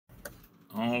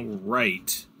All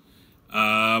right.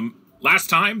 Last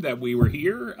time that we were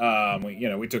here,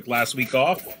 we took last week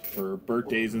off for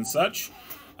birthdays and such.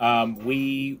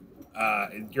 Your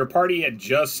party had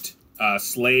just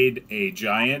slayed a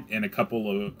giant and a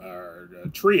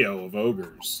trio of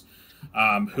ogres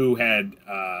who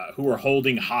were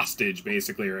holding hostage,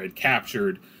 basically, or had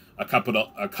captured a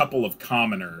couple of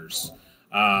commoners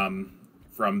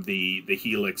from the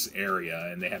Helix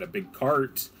area, and they had a big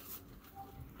cart.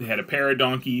 They had a pair of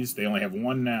donkeys. They only have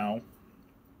one now.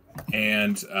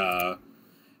 And that's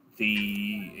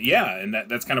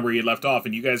kind of where you left off.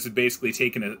 And you guys had basically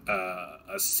taken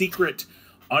a secret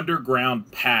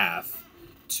underground path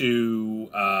to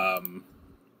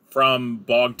from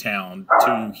Bogtown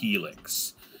to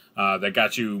Helix that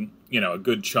got you, a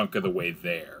good chunk of the way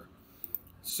there.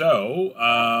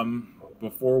 So,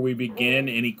 before we begin,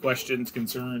 any questions,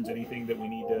 concerns, anything that we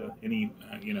need to,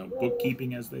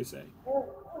 bookkeeping, as they say?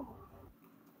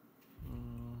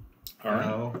 All right.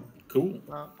 No. Cool.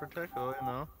 Not particularly,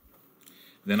 no.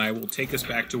 Then I will take us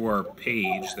back to our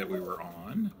page that we were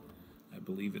on. I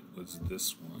believe it was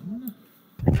this one.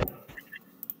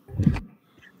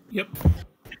 Yep.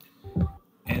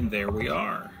 And there we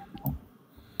are.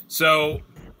 So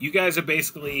you guys are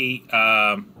basically,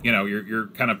 you're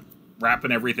kind of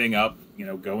wrapping everything up,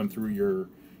 going through your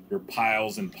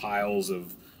piles and piles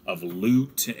of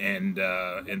loot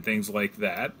and things like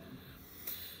that.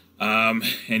 And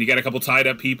you got a couple tied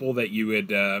up people that you had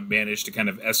managed to kind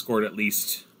of escort at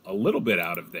least a little bit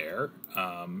out of there.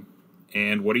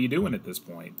 And what are you doing at this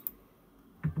point?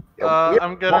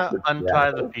 I'm gonna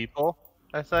untie the people,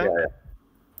 I think. Yeah.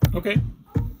 Okay.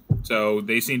 So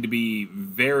they seem to be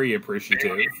very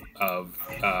appreciative of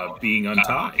being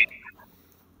untied.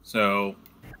 So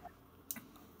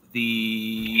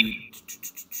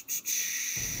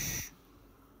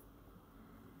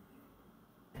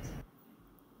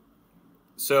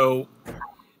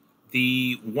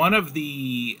one of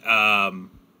the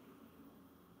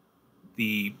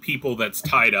people that's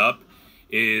tied up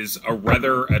is a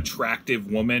rather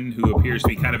attractive woman who appears to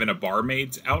be kind of in a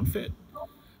barmaid's outfit.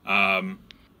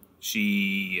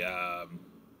 She's got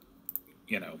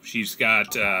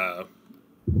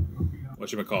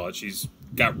whatchamacallit, she's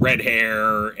got red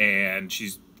hair and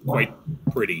she's quite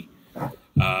pretty.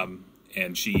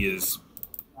 And she is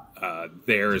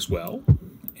there as well.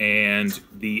 And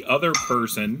the other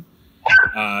person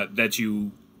that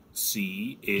you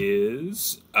see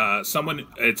is someone.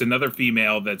 It's another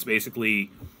female that's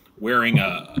basically wearing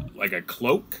a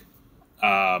cloak,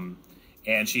 and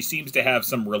she seems to have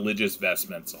some religious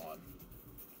vestments on.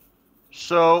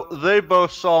 So they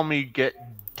both saw me get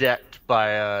decked by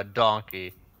a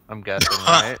donkey, I'm guessing,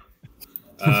 right?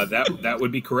 That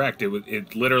would be correct.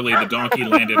 It literally, the donkey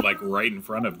landed right in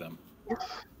front of them.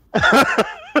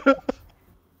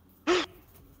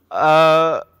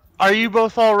 Are you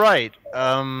both all right?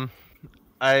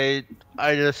 I'd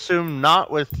assume not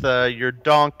with your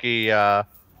donkey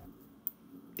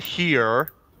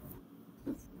here.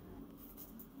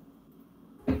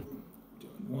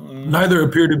 Neither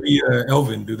appear to be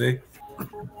elven, do they?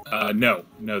 No,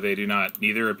 they do not.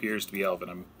 Neither appears to be elven.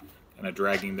 I'm kind of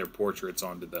dragging their portraits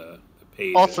onto the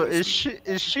page. Also, is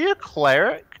she a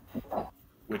cleric?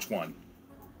 Which one?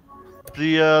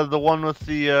 The one with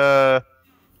the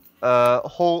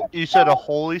you said a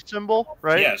holy symbol,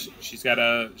 right? Yes,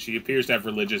 she appears to have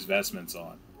religious vestments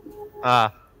on.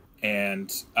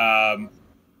 And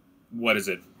what is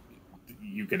it?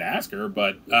 You can ask her,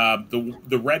 but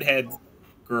the redhead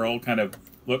girl kind of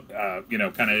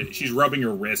she's rubbing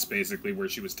her wrist basically where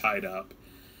she was tied up,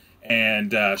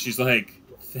 and she's like,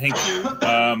 "Thank you.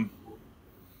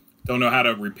 Don't know how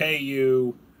to repay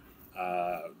you.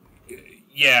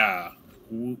 Yeah."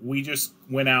 We just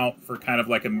went out for kind of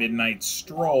like a midnight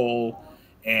stroll,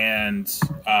 and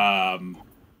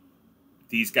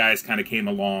these guys kind of came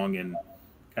along and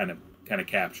kind of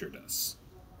captured us.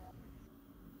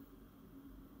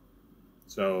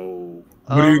 So,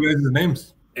 what are you guys'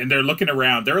 names? And they're looking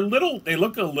around. They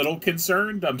look a little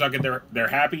concerned. I'm talking. They're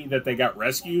happy that they got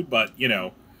rescued, but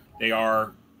they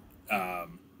are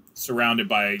surrounded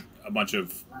by a bunch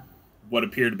of what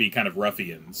appear to be kind of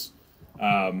ruffians.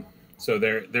 So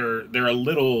they're a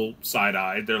little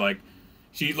side-eyed. They're like,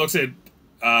 she looks at,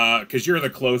 because you're the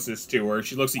closest to her.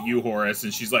 She looks at you, Horace,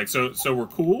 and she's like, so we're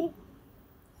cool?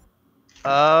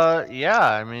 Yeah.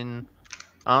 I mean,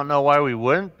 I don't know why we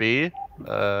wouldn't be.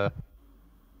 Are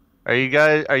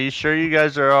you sure you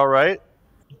guys are all right?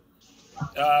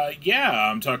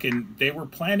 Yeah. I'm talking. They were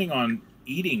planning on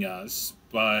eating us,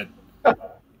 but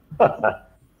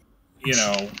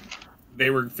they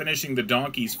were finishing the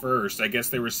donkeys first. I guess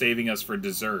they were saving us for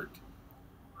dessert.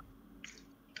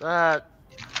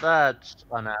 That's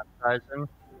unappetizing.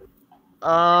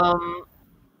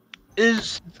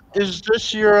 Is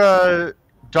this your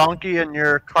donkey and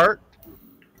your cart?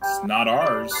 It's not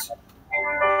ours.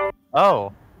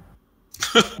 Oh.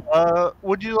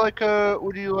 Would you like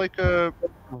a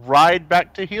ride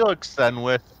back to Helix then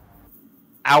with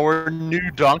our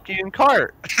new donkey and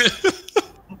cart?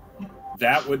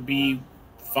 That would be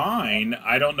fine.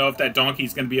 I don't know if that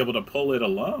donkey's going to be able to pull it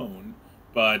alone,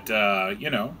 but you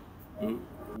know,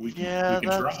 we can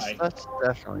try. That's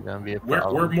definitely gonna be a We're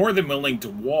problem. more than willing to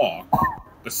walk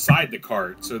beside the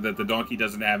cart so that the donkey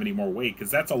doesn't have any more weight,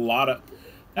 because that's a lot of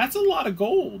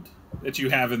gold that you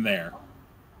have in there.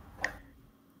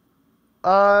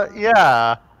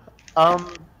 Yeah.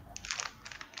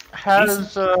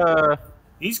 Has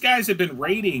These guys have been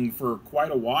raiding for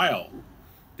quite a while.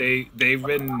 They've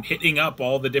been hitting up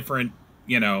all the different,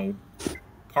 you know,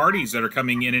 parties that are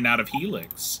coming in and out of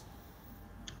Helix.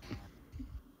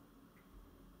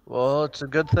 Well, it's a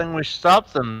good thing we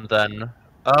stopped them then.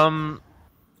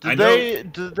 Did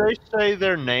they say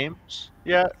their names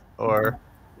yet, or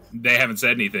They haven't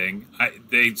said anything.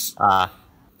 ah?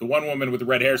 The one woman with the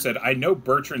red hair said, "I know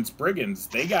Bertrand's brigands.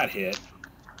 They got hit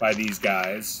by these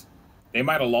guys. They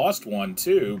might have lost one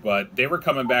too, but they were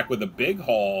coming back with a big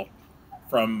haul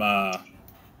from the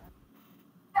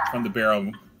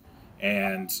barrel,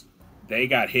 and they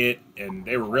got hit, and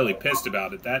they were really pissed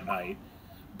about it that night.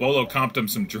 Bolo comped them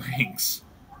some drinks."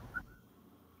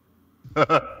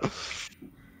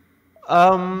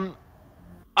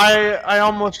 I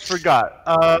almost forgot.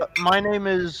 My name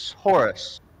is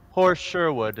Horace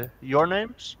Sherwood. Your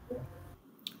names?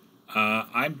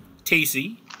 I'm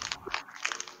Tacey,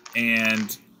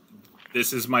 and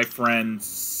this is my friend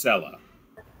Sella.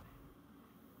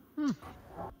 And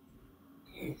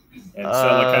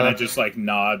Sella kind of just like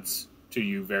nods to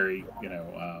you very,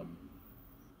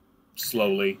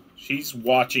 slowly. She's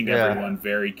watching everyone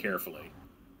very carefully.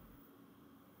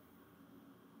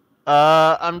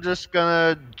 I'm just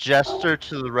gonna gesture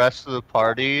to the rest of the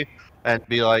party and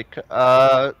be like,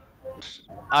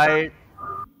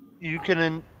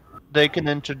 they can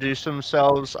introduce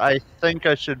themselves. I think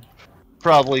I should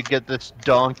probably get this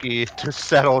donkey to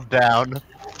settle down.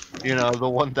 You know, the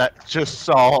one that just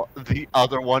saw the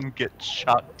other one get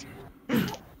chucked.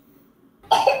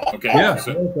 Okay. Yeah,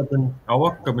 I'll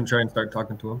walk up and try and start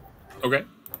talking to him. Okay.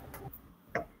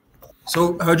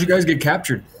 So, how'd you guys get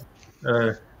captured?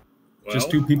 Just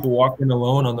Well, two people walking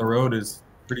alone on the road is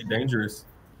pretty dangerous.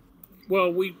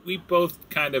 Well, we both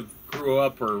kind of grew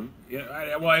up, or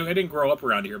I didn't grow up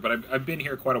around here, but I've been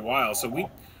here quite a while, so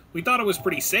we thought it was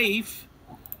pretty safe.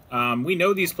 We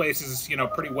know these places,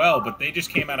 pretty well, but they just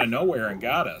came out of nowhere and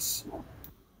got us.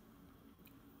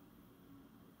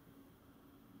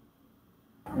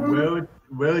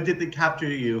 Where did they capture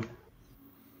you?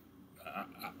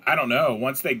 I don't know.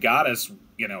 Once they got us,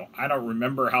 I don't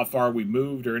remember how far we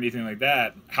moved or anything like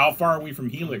that. How far are we from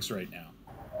Helix right now?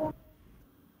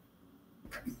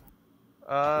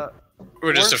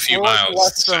 We're just a few miles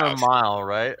less than south. a mile,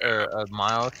 right? Or a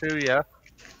mile or two, yeah.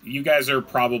 You guys are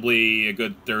probably a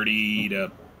good 30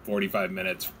 to 45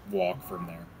 minutes walk from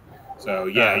there. So,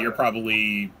 yeah, you're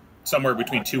probably somewhere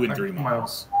between 2 and 3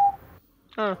 miles.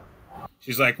 Huh.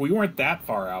 She's like, we weren't that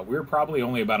far out. We were probably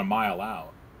only about a mile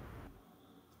out.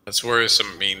 That's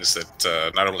worrisome. Means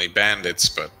that not only bandits,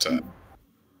 but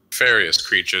nefarious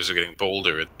creatures are getting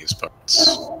bolder in these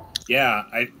parts. Yeah,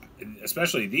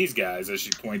 especially these guys, as she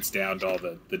points down to all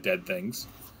the dead things.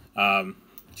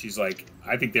 She's like,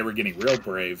 I think they were getting real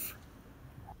brave.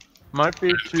 Might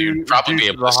be You'd probably be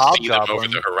able to see them over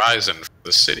the horizon from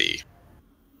the city.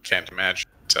 Can't imagine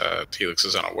Helix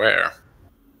is unaware.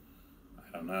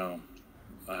 I don't know.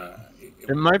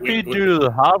 It might be due to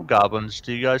the hobgoblins,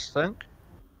 do you guys think?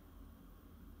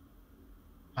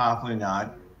 Probably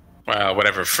not. Well,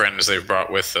 whatever friends they've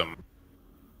brought with them,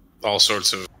 all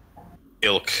sorts of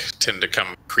ilk tend to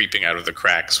come creeping out of the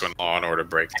cracks when law and order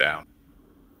break down.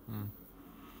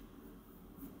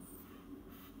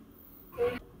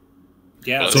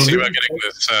 Yeah. Let's see about getting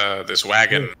this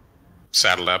wagon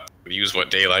saddled up and use what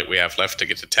daylight we have left to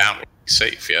get to town. We'll be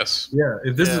safe, yes? Yeah,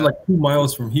 if this is like 2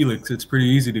 miles from Helix, it's pretty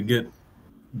easy to get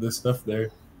the stuff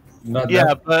there.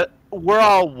 But we're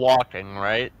all walking,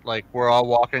 right? Like, we're all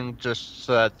walking just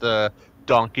so that the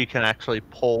donkey can actually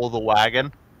pull the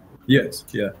wagon? Yes,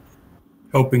 yeah.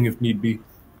 Helping if need be.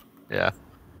 Yeah.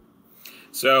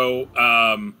 So,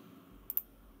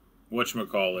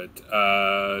 whatchamacallit?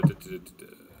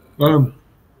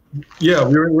 Yeah,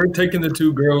 we're taking the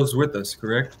 2 girls with us,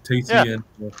 correct? Tacey and...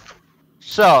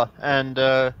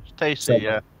 Stacey,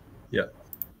 yeah. Yeah.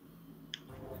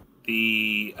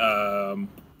 The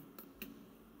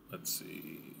let's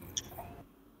see.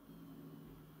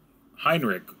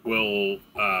 Heinrich will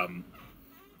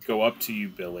go up to you,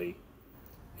 Billy,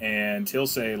 and he'll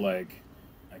say, like,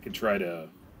 I could try to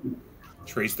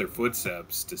trace their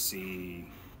footsteps to see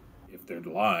if they're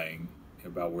lying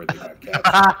about where they got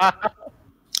captured.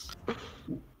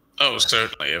 Oh,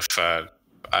 certainly. If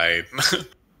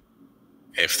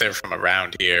if they're from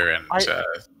around here and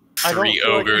three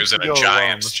ogres and a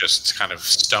giant just kind of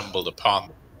stumbled upon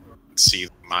them and see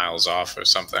them miles off or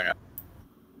something,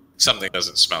 something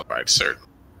doesn't smell right, certainly.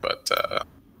 But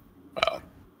well,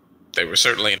 they were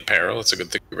certainly in peril. It's a good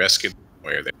thing we rescued them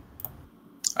where they.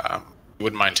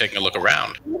 Wouldn't mind taking a look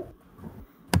around.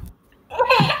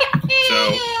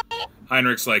 So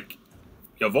Heinrich's like,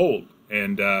 Jawohl,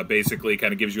 and basically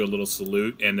kind of gives you a little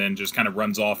salute and then just kind of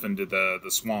runs off into the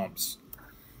swamps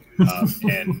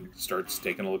and starts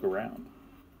taking a look around.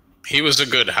 He was a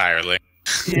good hireling.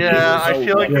 Yeah, I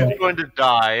feel like he's going to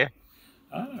die.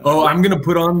 Oh, I'm going to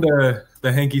put on the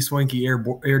hanky-swanky air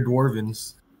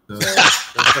dwarvens.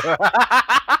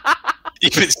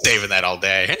 You've been saving that all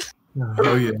day.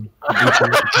 Oh, yeah.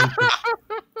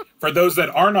 For those that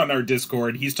aren't on our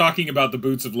Discord, he's talking about the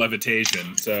boots of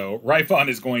levitation. So Ryphon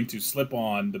is going to slip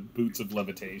on the boots of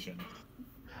levitation.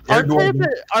 Aren't they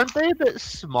a bit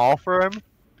small for him?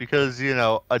 Because, you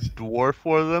know, a dwarf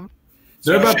for them?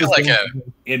 So I feel like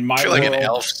an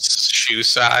elf's shoe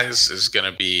size is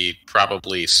going to be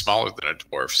probably smaller than a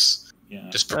dwarf's. Yeah.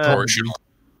 Just proportional.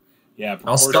 Yeah,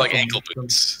 I'll start like ankle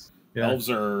boots. Yeah. Elves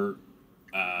are,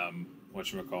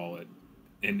 whatchamacallit,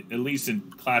 at least in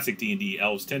classic D&D,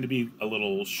 elves tend to be a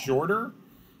little shorter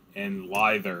and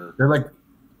lither. They're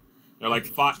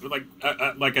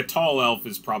like a tall elf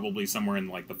is probably somewhere in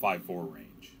like the 5'4"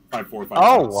 range. 5'4", 5'6".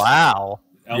 Oh, wow.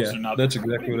 Elves Yeah, are not. that's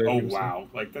exactly what I was Oh wow!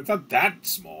 Like that's not that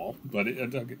small, but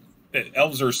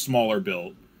elves are smaller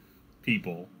built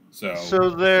people. So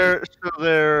they're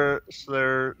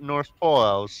North Pole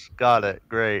elves. Got it.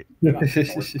 Great. they're not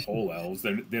North Pole elves.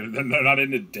 They're not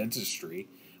into dentistry,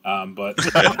 but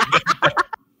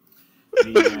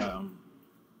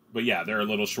but yeah, they're a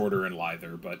little shorter and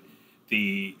lither. But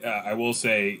I will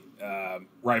say,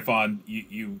 Ryphon,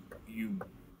 you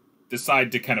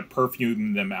decide to kind of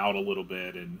perfume them out a little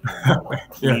bit and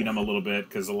clean them a little bit,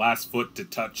 because the last foot to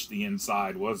touch the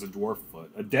inside was a dwarf foot,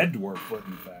 a dead dwarf foot,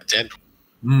 in fact. Dead.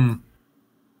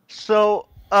 So,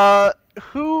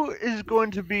 who is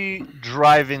going to be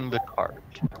driving the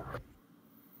cart?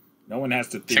 No one has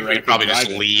to I think we theoretically probably just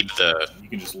drive it. lead the. You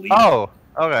can just lead. Oh,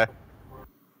 okay.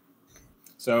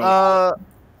 So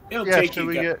it'll take should you.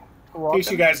 we get to walk Takes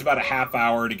you in? guys about a half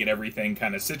hour to get everything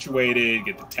kind of situated,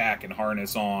 get the tack and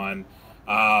harness on.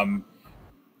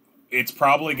 It's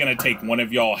probably going to take one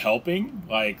of y'all helping,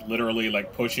 like literally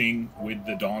like pushing with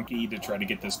the donkey to try to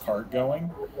get this cart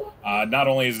going. Not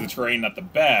only is the terrain not the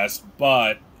best,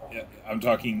 but I'm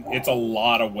talking, it's a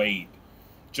lot of weight.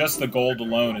 Just the gold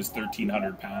alone is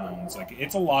 1,300 pounds. Like,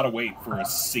 it's a lot of weight for a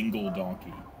single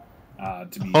donkey.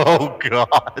 To be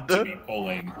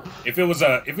pulling. If it was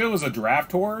a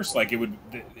draft horse, like it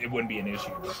wouldn't be an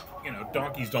issue. You know,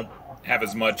 donkeys don't have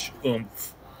as much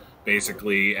oomph,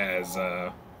 basically, as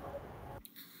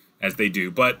they do.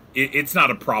 But it's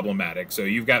not a problematic. So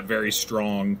you've got very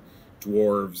strong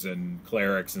dwarves and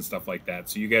clerics and stuff like that.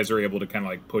 So you guys are able to kind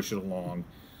of like push it along.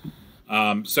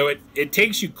 So it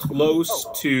takes you close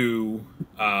to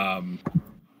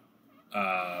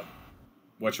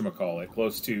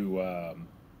close to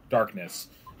darkness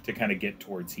to kind of get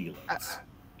towards Helix.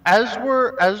 As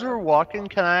we're walking,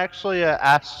 can I actually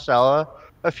ask Sella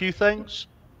a few things?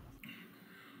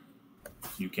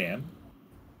 You can.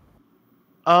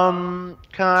 Can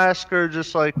I ask her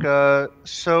just like,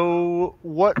 so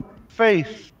what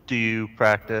faith do you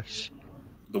practice?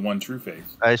 The one true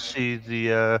faith. I see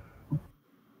the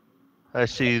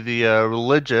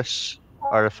religious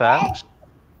artifacts.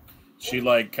 She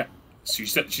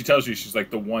tells you she's like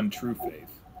the one true faith.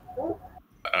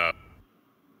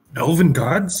 Elven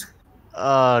gods?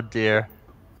 Oh dear.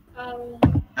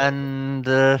 And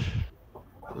that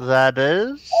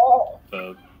is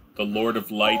The Lord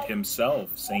of Light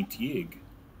himself, Saint Yig.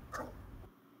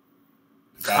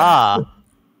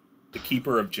 the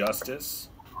keeper of justice,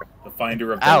 the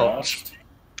finder of the Ouch. lost.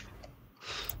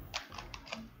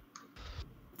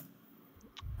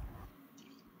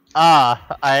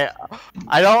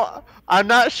 I'm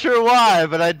not sure why,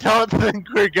 but I don't think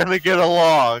we're gonna get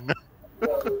along.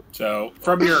 So,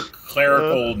 from your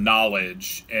clerical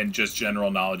knowledge and just general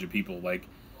knowledge of people, like,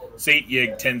 Saint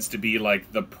Yig tends to be,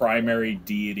 like, the primary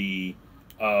deity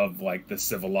of, like, the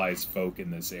civilized folk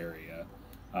in this area.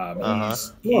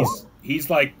 He's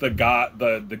like the god,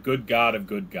 the good god of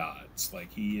good gods.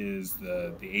 Like he is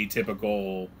the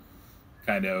atypical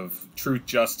kind of truth,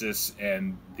 justice,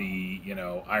 and the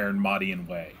Iron Madian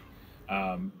way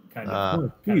kind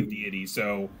of deity.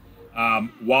 So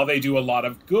while they do a lot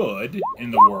of good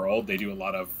in the world, they do a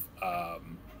lot of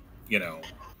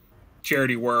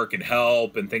charity work and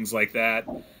help and things like that.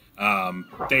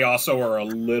 They also are a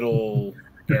little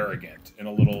arrogant and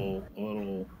a little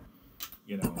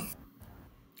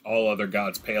all other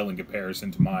gods pale in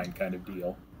comparison to mine kind of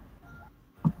deal.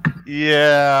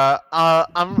 Yeah,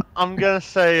 I'm gonna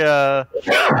say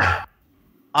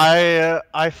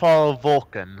I follow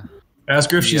Vulcan.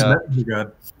 Ask her if she's met the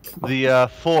god. The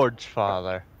Forge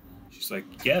Father. She's like,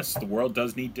 yes, the world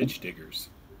does need ditch diggers.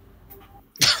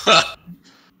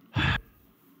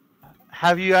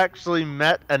 Have you actually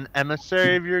met an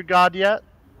emissary of your god yet?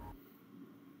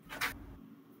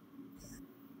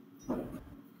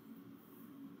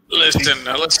 Listen,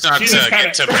 let's not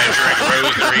get to measuring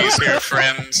rosaries here,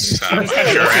 friends. I'm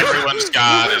sure everyone's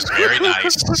god is very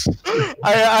nice.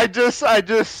 I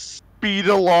just speed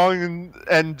along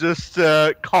and just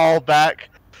call back.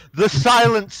 The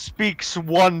silence speaks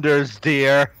wonders,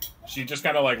 dear. She just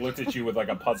kind of like looked at you with like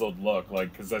a puzzled look,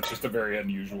 like because that's just a very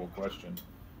unusual question.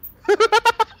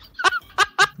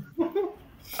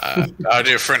 Our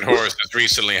dear friend Horace has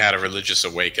recently had a religious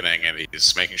awakening, and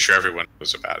he's making sure everyone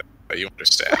knows about it. But you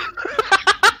understand.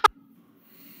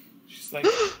 She's like,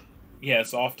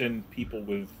 yes, often people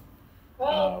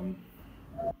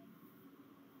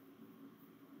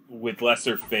with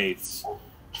lesser faiths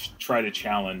try to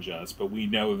challenge us, but we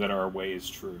know that our way is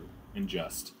true and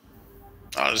just.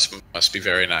 Oh, this must be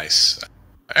very nice.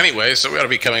 Anyway, so we ought to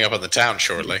be coming up on the town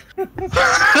shortly.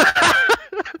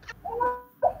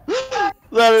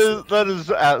 That is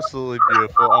absolutely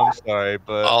beautiful. I'm sorry,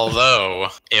 but although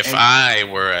if I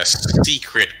were a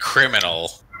secret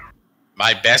criminal,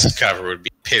 my best cover would be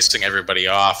pissing everybody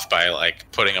off by like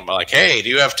putting them like, "Hey, do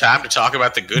you have time to talk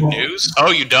about the good news?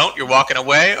 Oh, you don't? You're walking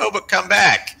away? Oh, but come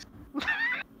back."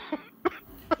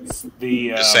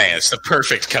 Just saying, it's the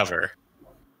perfect cover.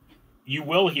 You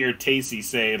will hear Tacy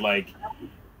say like,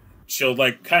 she'll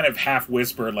like kind of half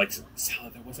whisper like,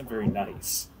 "Sally, that wasn't very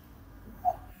nice."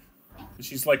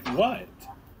 She's like, what?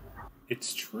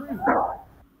 It's true.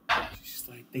 She's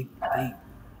like, they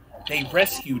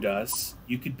rescued us.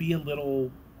 You could be a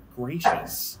little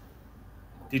gracious.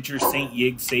 Did your Saint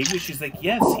Yig save you? She's like,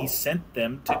 yes, he sent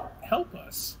them to help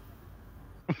us.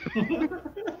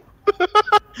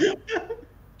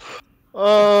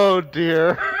 Oh,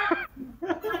 dear.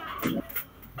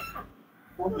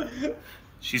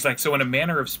 She's like, so in a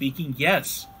manner of speaking,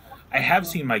 yes, I have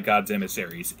seen my god's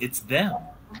emissaries. It's them.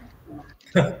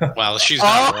 Well, she's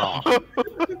not wrong.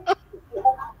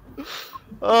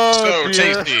 So,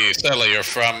 Tasty, Stella, you're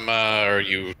from, or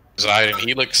you reside in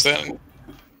Helix then?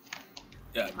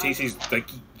 Yeah, Tacy's like,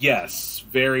 yes,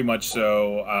 very much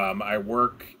so. I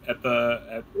work at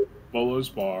Bolo's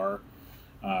bar,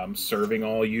 serving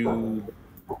all you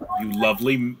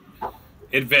lovely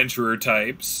adventurer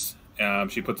types.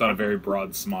 She puts on a very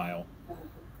broad smile.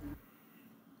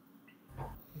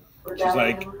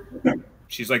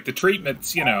 She's like, the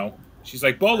treatment's, she's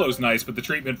like, Bolo's nice, but the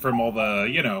treatment from all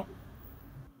the,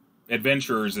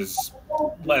 adventurers is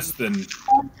less than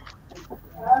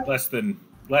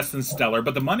stellar,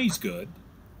 but the money's good.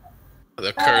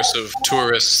 The curse of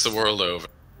tourists the world over.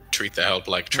 Treat the help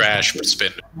like trash, but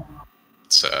spend it.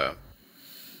 It's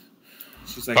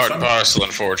she's like, part and parcel,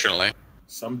 unfortunately.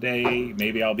 Someday,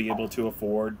 maybe I'll be able to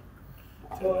afford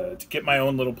to get my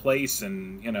own little place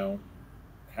and,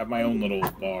 have my own little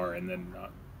bar, and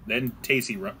then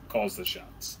Tacy calls the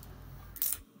shots.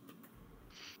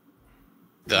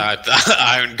 The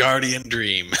Iron Guardian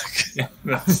dream. Yeah,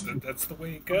 that's the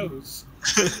way it goes.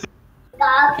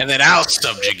 And then I'll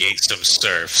subjugate some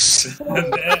serfs.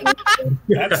 And then,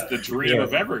 that's the dream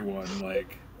of everyone.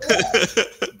 Like,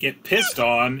 get pissed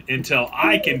on until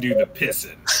I can do the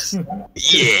pissing.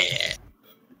 Yeah.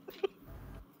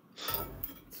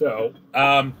 So,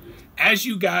 as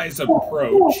you guys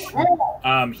approach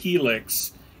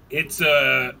Helix, it's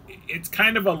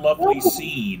kind of a lovely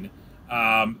scene.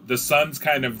 The sun's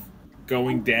kind of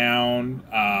going down.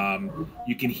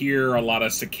 You can hear a lot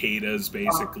of cicadas,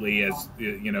 basically, as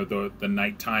the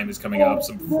nighttime is coming up.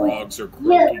 Some frogs are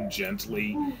croaking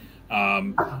gently.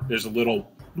 There's a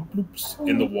little bloops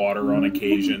in the water on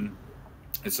occasion.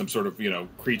 It's some sort of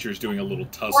creatures doing a little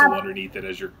tussle underneath it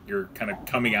as you're kind of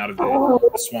coming out of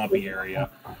the swampy area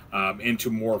into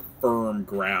more firm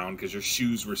ground, because your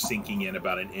shoes were sinking in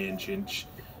about an inch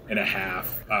and a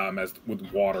half, as with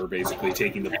water basically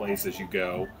taking the place as you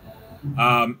go.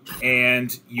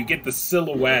 And you get the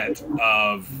silhouette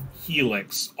of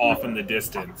Helix off in the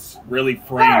distance, really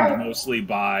framed mostly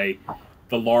by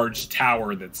the large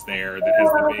tower that's there that has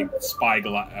the big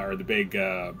or the big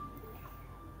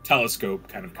telescope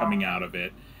kind of coming out of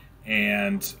it,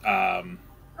 and a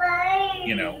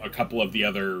couple of the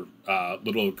other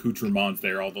little accoutrements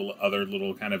there, all the other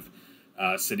little kind of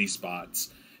city spots.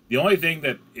 The only thing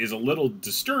that is a little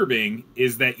disturbing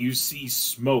is that you see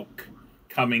smoke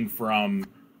coming from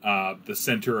the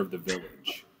center of the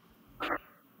village.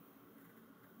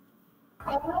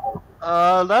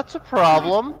 That's a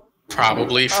problem.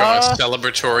 Probably from a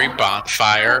celebratory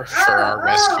bonfire for our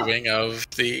rescuing of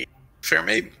the fair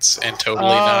maidens, and totally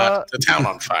not the town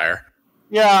on fire.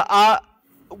 Yeah,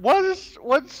 was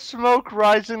smoke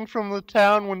rising from the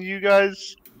town when you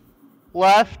guys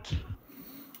left?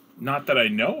 Not that I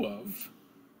know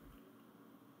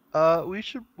of. We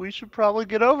should probably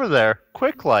get over there,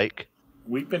 quick like.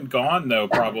 We've been gone though,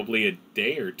 probably a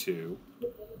day or two.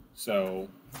 So,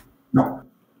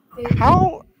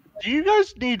 how do you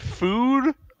guys need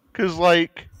food? 'Cause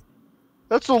like,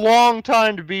 that's a long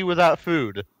time to be without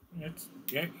food.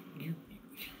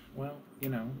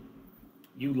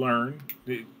 You learn.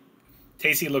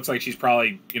 Tacey looks like she's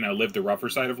probably lived the rougher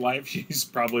side of life. She's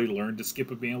probably learned to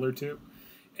skip a meal or two.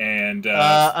 And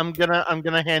I'm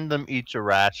gonna hand them each a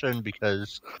ration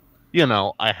because,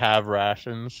 I have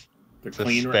rations. The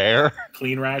clean spare.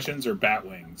 Clean rations or bat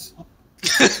wings?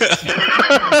 I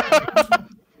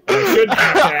shouldn't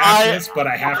have to ask this, but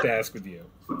I have to ask with you.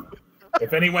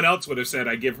 If anyone else would have said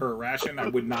I give her a ration, I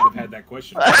would not have had that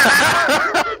question.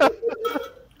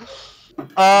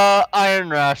 Iron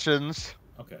rations.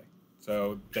 Okay,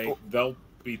 so they'll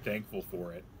be thankful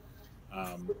for it.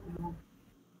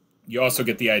 You also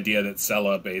get the idea that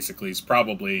Sella basically is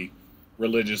probably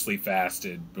religiously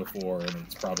fasted before, and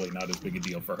it's probably not as big a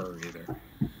deal for her either.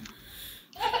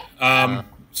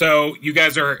 So you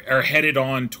guys are headed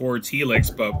on towards Helix,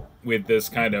 but with this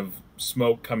kind of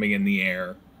smoke coming in the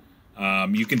air.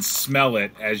 You can smell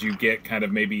it as you get kind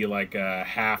of maybe like a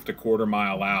half to quarter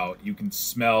mile out. You can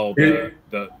smell the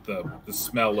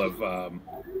smell of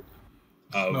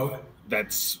smoke.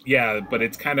 But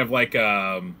it's kind of like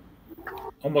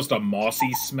almost a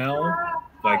mossy smell,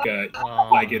 like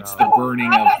it's the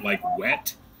burning of like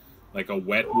a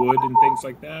wet wood and things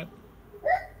like that.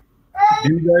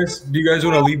 Do you guys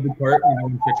want to leave the cart and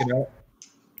want to check it out?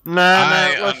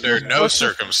 I, under no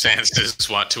circumstances,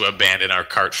 want to abandon our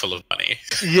cart full of money.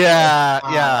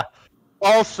 Yeah.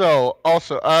 Also,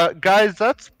 guys,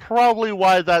 that's probably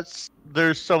why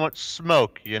there's so much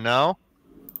smoke,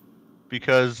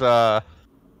 because I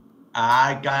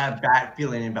got a bad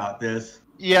feeling about this.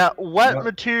 Yeah, wet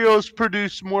materials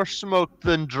produce more smoke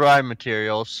than dry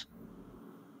materials.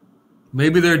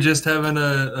 Maybe they're just having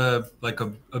a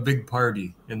big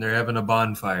party and they're having a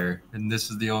bonfire, and this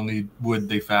is the only wood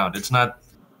they found. It's not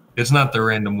the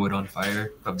random wood on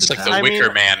fire of the It's like town. the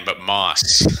Wicker Man, but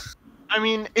moss. I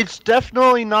mean, it's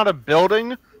definitely not a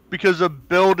building, because a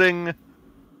building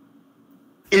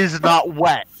is not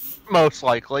wet, most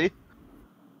likely.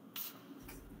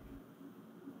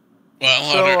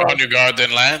 Well, on your guard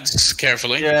then, lads.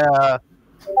 Carefully. Yeah.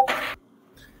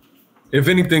 If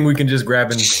anything, we can just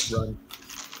grab and run.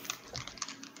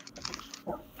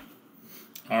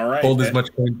 All right. Hold as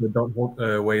much coins that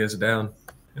don't weigh us down,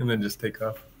 and then just take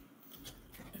off.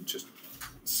 And just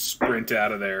sprint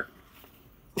out of there.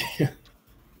 Let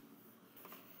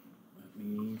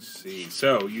me see.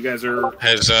 So you guys are.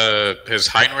 Has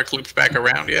Heinrich looped back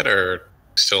around yet, or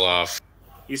still off?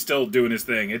 He's still doing his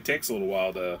thing. It takes a little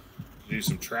while to do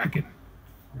some tracking.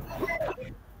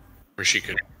 Or she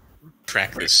could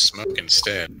track this smoke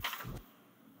instead.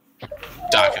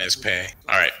 Docking his pay.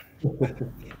 All right.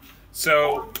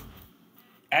 So,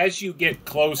 as you get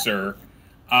closer,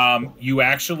 you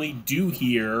actually do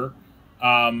hear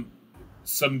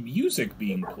some music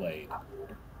being played.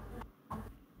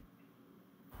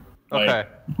 Okay.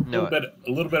 A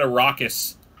little bit of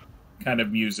raucous kind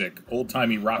of music, old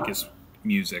timey raucous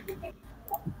music.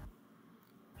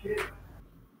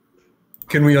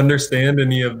 Can we understand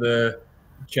any of the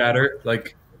chatter,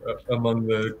 among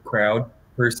the crowd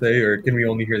per se, or can we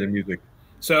only hear the music?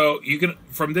 So you can,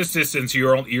 from this distance,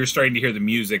 you're starting to hear the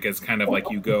music as kind of like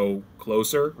you go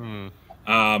closer.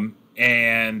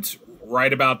 And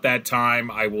right about that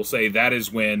time, I will say that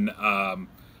is when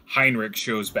Heinrich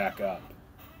shows back up.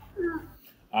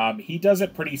 He does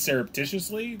it pretty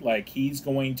surreptitiously. Like, he's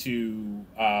going to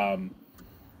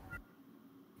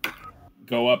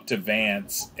go up to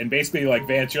Vance, and basically, like,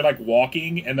 Vance, you're like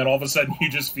walking, and then all of a sudden you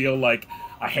just feel like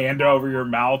a hand over your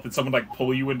mouth and someone like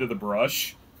pull you into the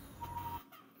brush.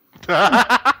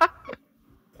 I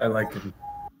like it.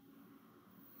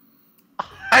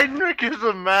 Heinrich is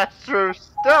a master of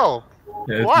stealth.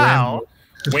 Yeah, Wow.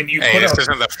 When you Hey, put this a,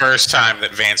 isn't the first time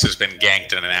that Vance has been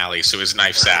ganked in an alley, so his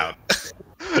knife's out.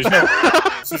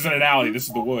 this isn't an alley. This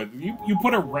is the woods. You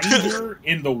put a ranger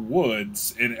in the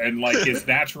woods and like his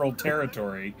natural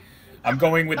territory. I'm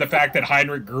going with the fact that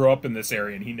Heinrich grew up in this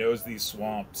area and he knows these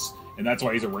swamps, and that's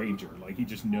why he's a ranger. Like he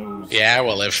just knows. Yeah,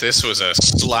 well, if this was a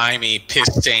slimy,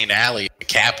 piss-stained alley in the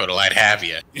capital, I'd have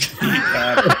you.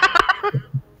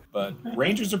 But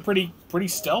rangers are pretty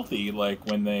stealthy. Like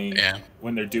when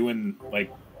they're doing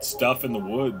like stuff in the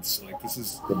woods. Like this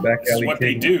is what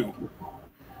they do.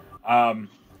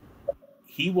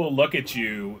 He will look at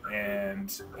you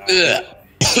and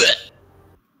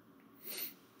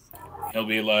he'll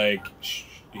be like, shh.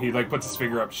 He like puts his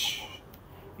finger up. Shh.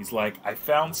 He's like, I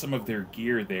found some of their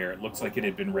gear there. It looks like it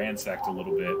had been ransacked a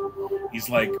little bit. He's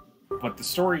like, but the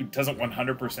story doesn't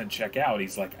 100% check out.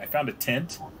 He's like, I found a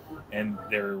tent, and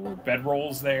there were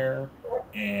bedrolls there,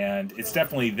 and it's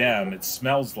definitely them. It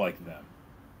smells like them.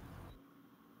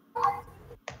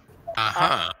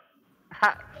 Uh-huh.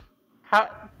 How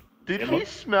did he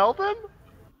smell them?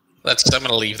 I'm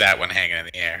gonna leave that one hanging in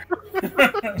the air.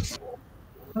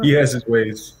 He has his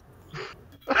ways.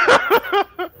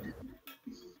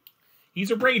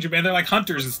 He's a ranger, man. They're like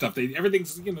hunters and stuff.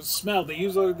 Everything's smell. They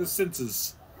use all the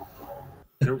senses.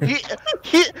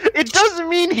 It doesn't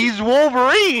mean he's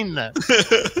Wolverine.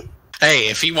 Hey,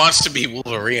 if he wants to be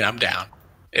Wolverine, I'm down.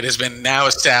 It has been now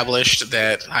established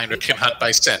that Heinrich can hunt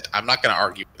by scent. I'm not going to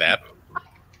argue with that.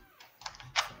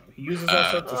 He uses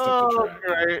all sorts of stuff to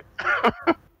track.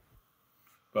 Right.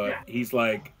 But he's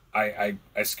like, I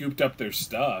scooped up their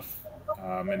stuff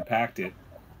and packed it,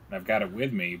 and I've got it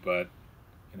with me, but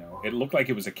it looked like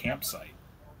it was a campsite.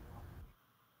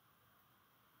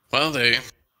 Well, they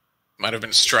might have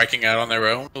been striking out on their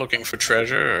own, looking for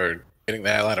treasure, or getting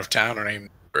the hell out of town, or any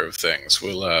number of things.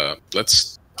 We'll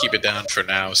let's keep it down for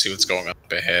now. See what's going up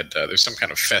ahead. There's some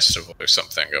kind of festival or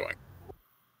something going.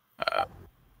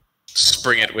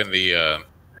 Spring it when the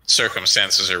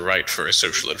circumstances are right for a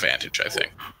social advantage, I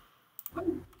think.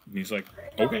 He's like,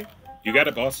 okay, you got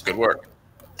it, boss. Good work.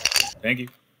 Thank you.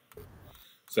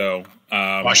 So,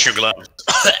 wash your gloves.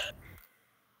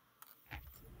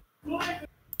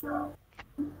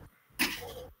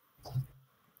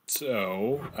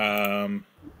 So,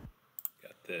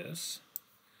 got this.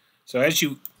 So as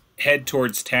you head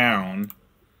towards town,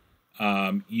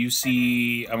 you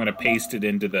see, I'm going to paste it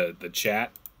into the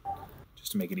chat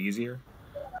just to make it easier.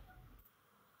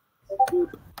 Oh,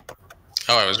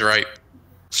 I was right.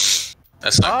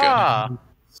 That's not good.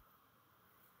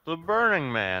 The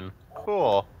Burning Man.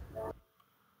 Cool.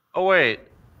 Oh, wait.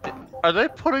 Are they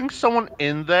putting someone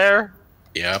in there?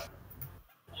 Yep.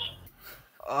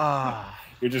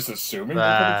 You're just assuming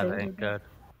that ain't good.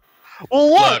 Well,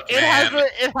 look, it has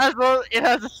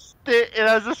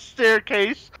a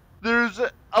staircase. There's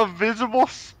a visible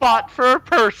spot for a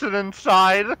person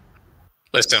inside.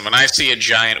 Listen, when I see a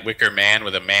giant wicker man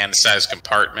with a man-sized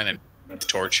compartment and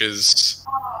torches,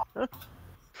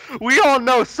 we all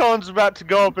know someone's about to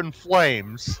go up in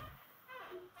flames.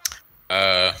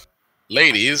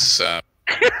 Ladies,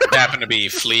 happen to be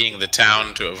fleeing the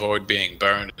town to avoid being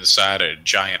burned inside a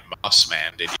giant moss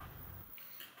man, did you?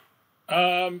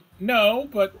 No,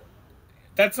 but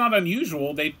that's not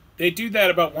unusual. They do that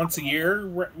about once a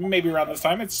year, maybe around this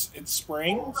time. It's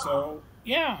spring, so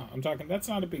yeah, I'm talking. That's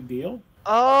not a big deal.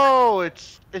 Oh,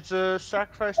 it's a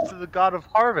sacrifice to the god of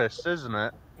harvest, isn't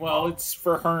it? Well, it's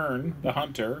for Hearn, the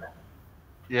hunter.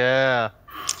 Yeah.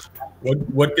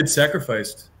 What gets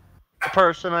sacrificed? A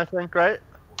person, I think, right?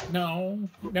 No.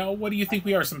 What do you think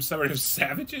we are? Some sort of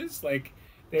savages? Like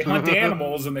they hunt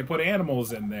animals and they put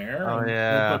animals in there. Oh, and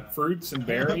yeah. They put fruits and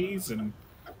berries and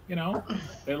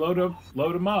they load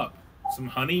them up. Some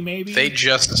honey, maybe. They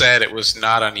just said it was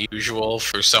not unusual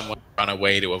for someone to run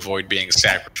away to avoid being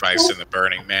sacrificed in the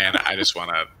Burning Man. I just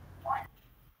want to.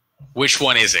 Which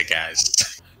one is it,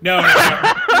 guys? No.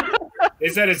 They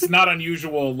said it's not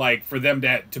unusual, like for them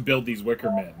to build these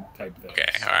wicker men type things. Okay,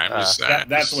 all right.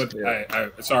 That's what I.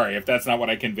 Sorry if that's not what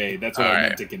I conveyed. That's what I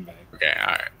meant to convey. Okay, all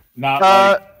right. Not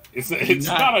like it's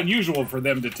not unusual for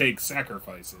them to take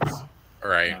sacrifices. All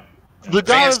right. The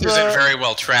Vance isn't very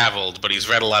well traveled, but he's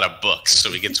read a lot of books,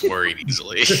 so he gets worried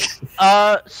easily.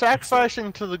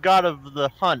 Sacrificing to the god of the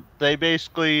hunt, they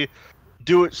basically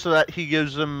do it so that he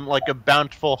gives them like a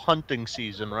bountiful hunting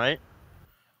season, right?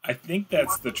 I think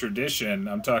that's the tradition.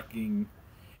 I'm talking,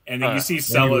 and then you see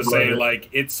Sella say like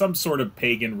it's some sort of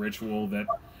pagan ritual that,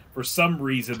 for some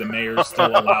reason, the mayor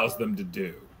still allows them to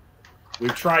do.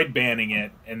 We've tried banning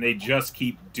it, and they just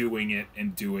keep doing it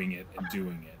and doing it and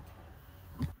doing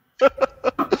it.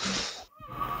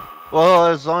 Well,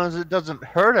 as long as it doesn't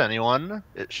hurt anyone,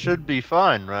 it should be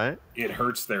fine, right? It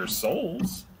hurts their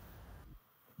souls.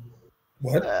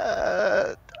 What?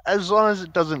 As long as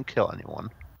it doesn't kill anyone.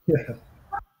 Yeah.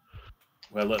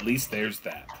 Well, at least there's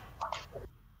that.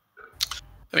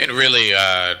 I mean, really,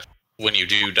 when you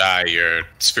do die, your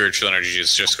spiritual energy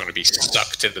is just going to be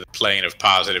sucked into the plane of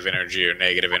positive energy or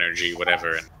negative energy,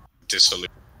 whatever, and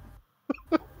dissolute.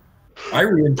 I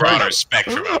really Broader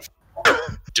spectrum of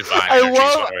divine energies,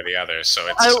 one or the other. So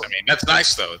it's, I mean, that's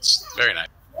nice though. It's very nice.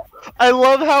 I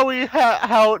love how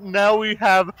how now we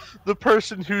have the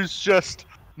person who's just,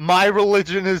 my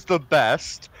religion is the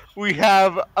best. We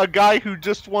have a guy who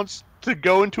just wants to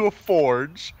go into a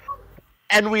forge,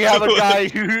 and we have a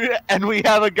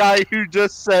guy who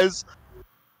just says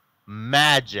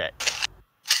magic.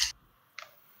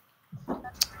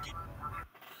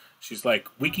 She's like,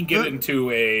 we can get into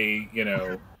a,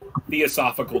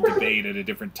 theosophical debate at a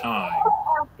different time,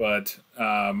 but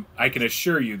I can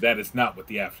assure you that is not what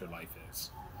the afterlife is.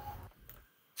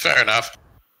 Fair enough.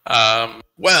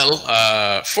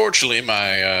 Fortunately,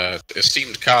 my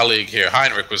esteemed colleague here,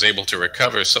 Heinrich, was able to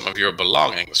recover some of your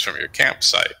belongings from your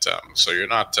campsite, so you're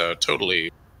not totally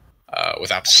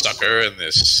without succor in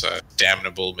this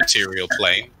damnable material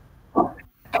plane.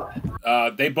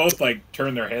 They both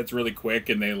turn their heads really quick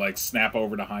and they snap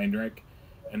over to Heinrich,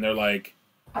 and they're like,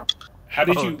 "How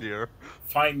did you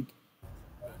find?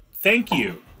 Thank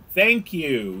you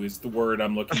is the word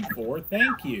I'm looking for.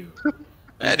 Thank you."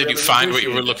 Did you find what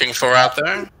you were looking for out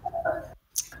there?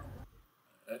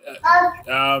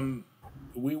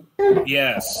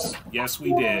 Yes,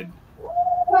 we did.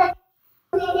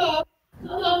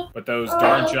 But those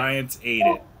darn giants ate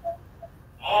it.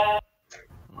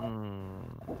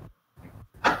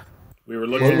 We were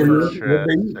looking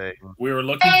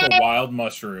for wild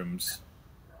mushrooms.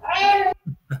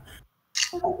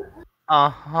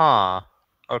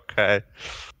 Okay.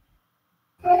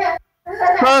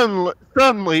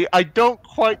 Suddenly, I don't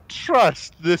quite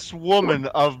trust this woman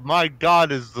of my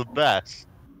God is the best.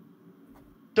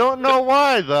 Don't know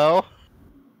why, though.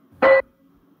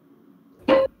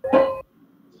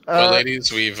 Well,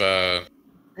 ladies, we've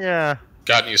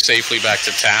gotten you safely back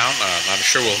to town. I'm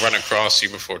sure we'll run across you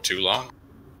before too long.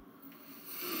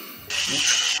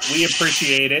 We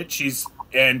appreciate it.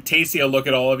 And Tacy will look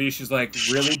at all of you. She's like,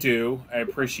 really do. I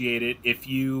appreciate it. If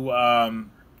you,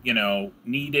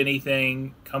 need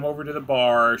anything, come over to the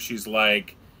bar. She's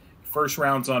like, first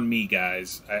round's on me,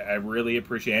 guys. I really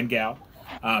appreciate it. And gal.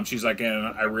 She's like, and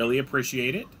I really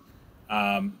appreciate it.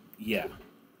 Yeah,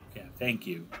 thank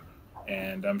you.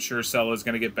 And I'm sure Sella's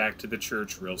going to get back to the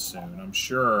church real soon. I'm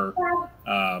sure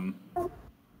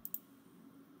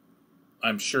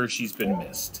she's been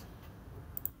missed.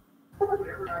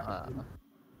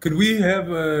 Could we have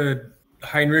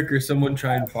Heinrich or someone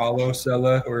try and follow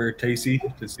Sella or Tacy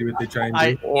to see what they try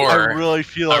and do? Or I really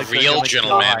feel like a real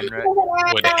gentleman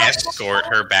would escort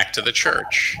her back to the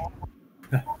church.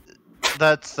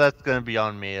 That's going to be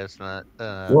on me, isn't it?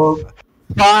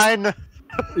 Fine.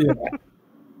 Yeah.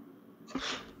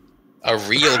 A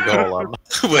real golem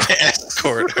would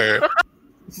escort her.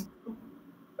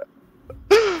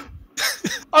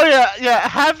 Oh yeah.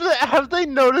 Have they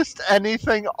noticed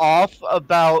anything off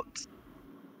about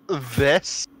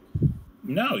this?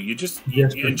 No,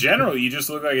 in general, you just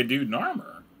look like a dude in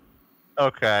armor.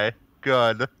 Okay,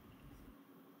 good.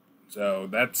 So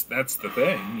that's the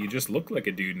thing. You just look like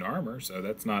a dude in armor, so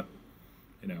that's not,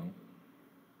 not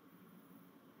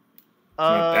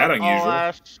that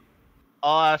unusual.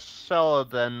 I'll ask Sella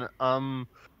then.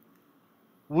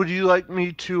 Would you like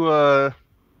me to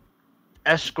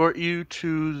escort you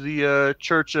to the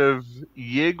Church of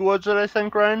Yig? Was it? I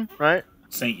think, Ryan? Right?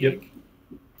 Saint Yig.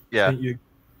 Yeah. Saint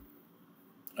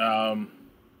Yig.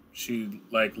 She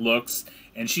looks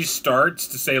and she starts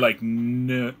to say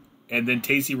no, and then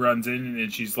Tacy runs in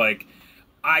and she's like,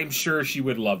 "I'm sure she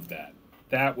would love that.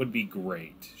 That would be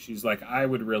great." She's like, "I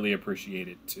would really appreciate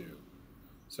it too.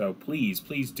 So please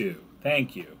do.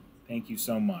 Thank you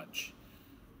so much."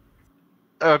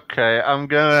 Okay,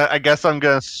 I guess I'm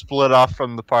gonna split off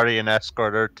from the party and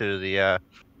escort her to the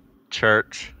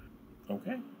church.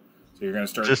 Okay. So you're gonna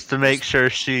start just to make sure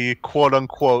she quote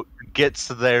unquote gets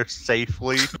there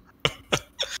safely.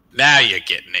 Now you're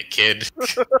getting it, kid.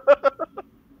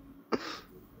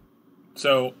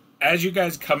 So as you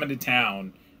guys come into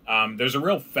town, there's a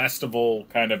real festival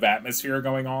kind of atmosphere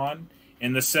going on.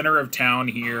 In the center of town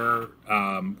here,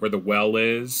 where the well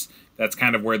is, that's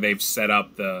kind of where they've set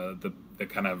up the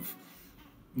kind of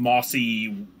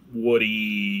mossy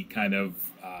woody kind of,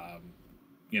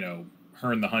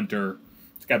 Hern the Hunter.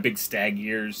 It's got big stag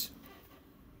ears,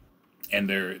 and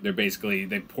they're basically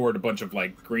they poured a bunch of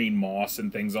like green moss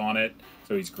and things on it,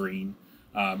 so he's green.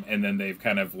 And then they've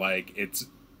kind of like it's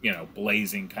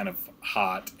blazing, kind of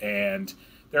hot, and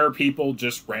there are people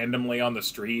just randomly on the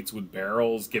streets with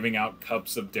barrels giving out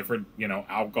cups of different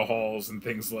alcohols and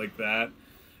things like that.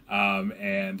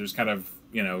 And there's kind of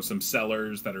some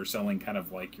sellers that are selling kind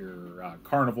of like your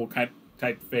carnival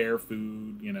type fare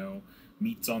food,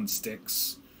 meats on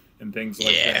sticks and things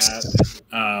like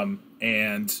that.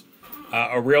 And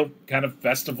a real kind of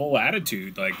festival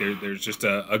attitude. Like there's just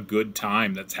a good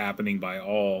time that's happening by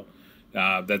all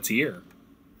that's here.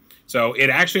 So it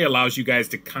actually allows you guys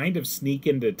to kind of sneak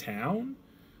into town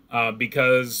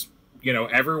because,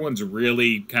 everyone's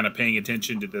really kind of paying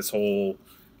attention to this whole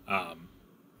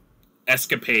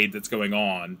escapade that's going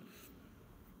on.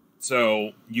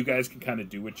 So you guys can kind of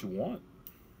do what you want.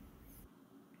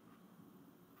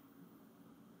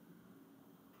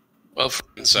 Well,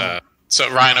 friends, so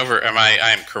Ryan,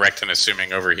 I am correct in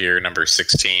assuming over here, number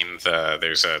 16,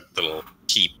 there's a little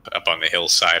keep up on the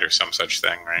hillside or some such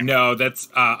thing, right? No, that's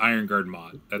Iron Guard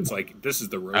mod. That's like, this is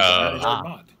the road to Iron Guard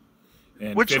mod.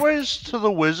 And which way is to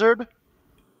the wizard?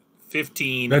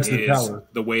 15 that's is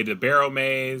the way to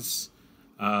Barrowmaze.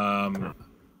 I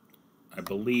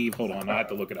believe, hold on, I have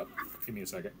to look it up. Give me a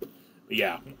second. But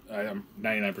yeah, I'm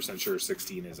 99% sure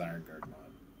 16 is Iron Guard mod.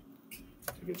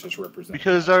 It's just represented.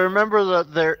 Because I remember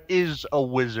that there is a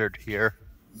wizard here.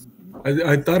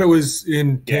 I thought it was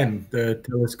in 10, the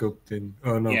telescope thing.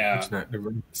 Oh, no, it's not.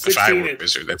 Never mind. If I were a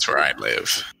wizard, that's where I'd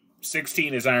live.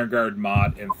 16 is Iron Guard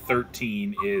mod, and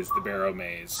 13 is the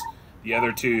Barrowmaze. The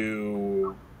other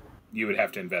two, you would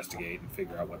have to investigate and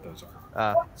figure out what those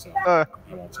are. So I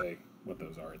won't say what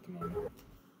those are at the moment.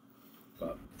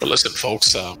 But listen,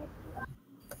 folks, I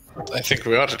think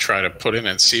we ought to try to put in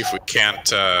and see if we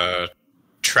can't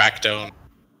track down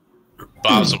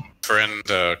Bob's friend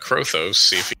Krothos,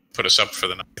 see if he can put us up for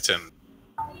the night and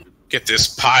get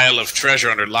this pile of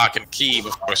treasure under lock and key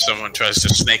before someone tries to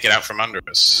snake it out from under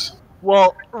us.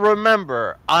 Well,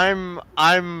 remember, I'm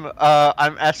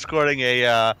escorting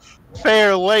a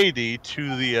fair lady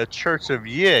to the Church of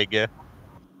Yig.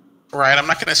 Right, I'm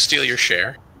not going to steal your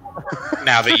share.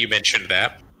 Now that you mentioned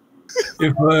that.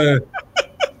 If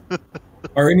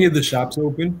are any of the shops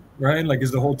open, Ryan? Like,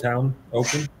 is the whole town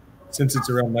open since it's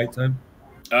around nighttime?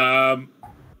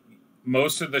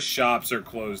 Most of the shops are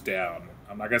closed down.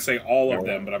 I'm not gonna say all of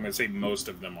them, but I'm gonna say most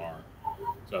of them are.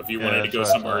 So if you wanted to go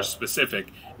somewhere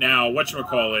specific, now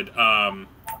whatchamacallit,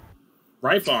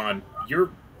 Ryphon, you're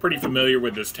pretty familiar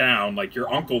with this town. Like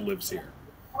your uncle lives here.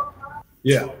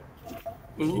 Yeah.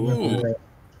 Ooh.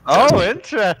 Oh,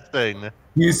 interesting.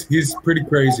 He's pretty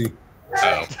crazy.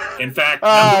 Oh. In fact,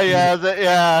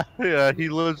 he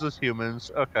lives with humans.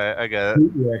 Okay, I get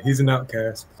it. Yeah, he's an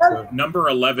outcast. So. number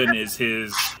 11 is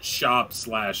his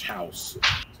shop/house.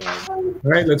 So. All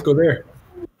right, let's go there.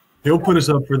 He'll put us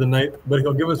up for the night, but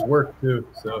he'll give us work too.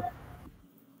 So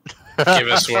Give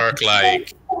us work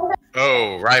like,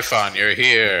 oh, Ryphon, you're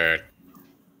here.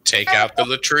 Take out the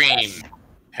latrine.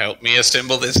 Help me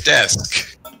assemble this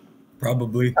desk.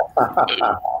 probably.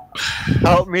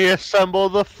 Help me assemble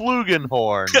the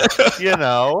flugelhorn.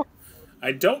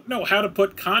 I don't know how to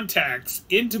put contacts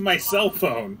into my cell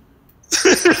phone.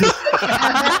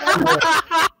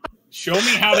 Show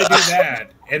me how to do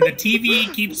that. And the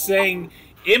TV keeps saying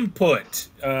input.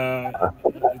 My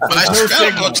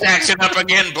spell looks acting up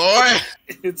again, boy.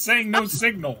 It's saying no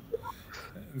signal.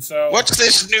 And so what's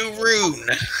this new rune?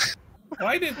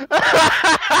 Why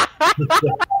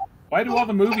do all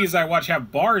the movies I watch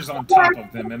have bars on top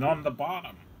of them and on the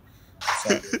bottom?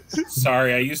 So,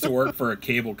 sorry, I used to work for a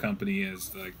cable company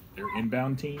as like their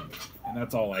inbound team, and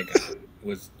that's all I got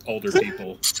was older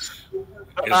people.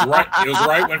 It was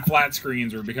right when flat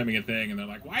screens were becoming a thing, and they're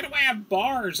like, "Why do I have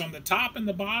bars on the top and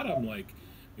the bottom?" Like,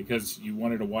 because you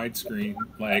wanted a widescreen.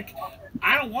 Like,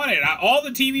 I don't want it. All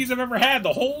the TVs I've ever had,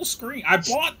 the whole screen. I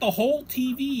bought the whole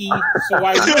TV, so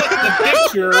I put the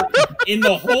picture in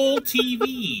the whole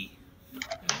TV.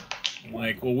 I'm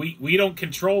like, well, we don't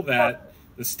control that.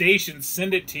 The stations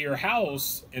send it to your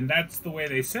house, and that's the way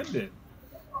they send it.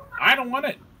 I don't want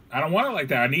it. I don't want it like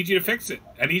that. I need you to fix it.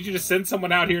 I need you to send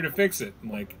someone out here to fix it. I'm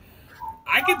like,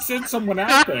 I can send someone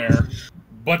out there,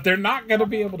 but they're not going to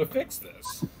be able to fix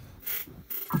this.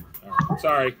 Right.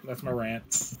 Sorry, that's my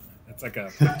rant. It's like a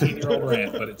 15-year-old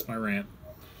rant, but it's my rant.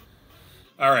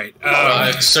 All right.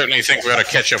 I certainly think we ought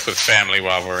to catch up with family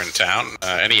while we're in town.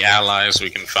 Any allies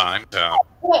we can find.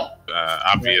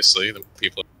 Obviously, the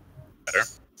people are better.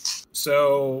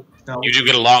 So you do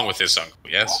get along with this uncle,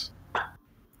 yes?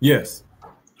 Yes.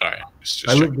 All right.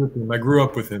 I lived with him. I grew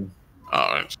up with him.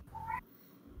 All right.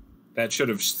 that should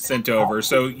have sent over.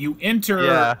 So you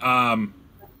enter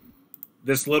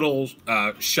this little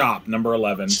shop, number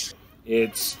 11.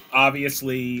 It's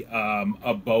obviously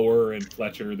a Bower and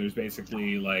Fletcher. There's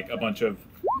basically like a bunch of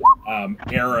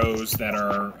arrows that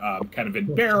are kind of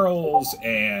in barrels,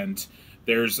 and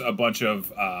there's a bunch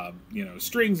of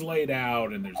strings laid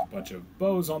out, and there's a bunch of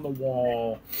bows on the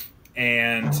wall.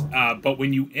 And but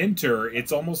when you enter,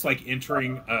 it's almost like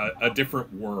entering a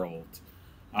different world.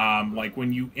 Like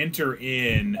when you enter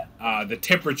in, the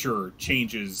temperature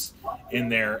changes in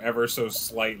there ever so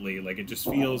slightly. Like it just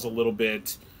feels a little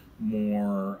bit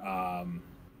more, I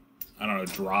don't know,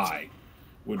 dry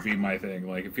would be my thing.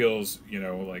 Like it feels,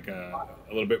 like a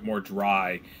little bit more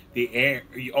dry. The air,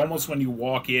 almost when you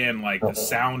walk in, like the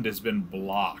sound has been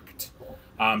blocked.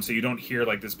 So you don't hear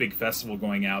like this big festival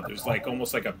going out. There's like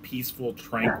almost like a peaceful,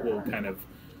 tranquil kind of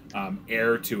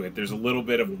air to it. There's a little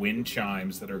bit of wind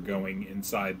chimes that are going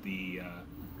inside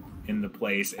in the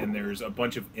place, and there's a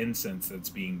bunch of incense that's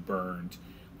being burned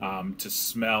to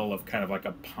smell of kind of like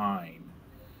a pine.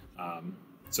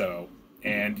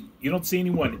 And you don't see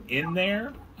anyone in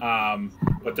there,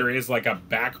 but there is like a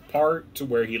back part to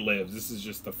where he lives. This is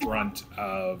just the front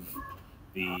of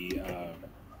the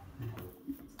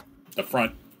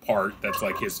front part that's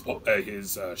like his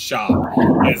shop.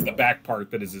 Is the back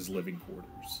part that is his living quarters.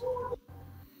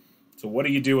 So what are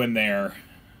you doing there,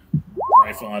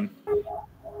 Riflon?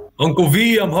 Uncle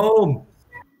V, I'm home.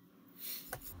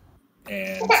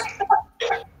 And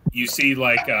you see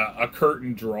like a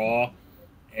curtain draw,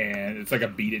 and it's like a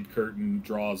beaded curtain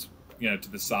draws,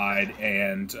 to the side,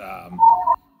 and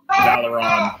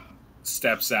Valeron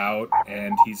steps out,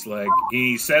 and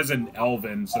he says in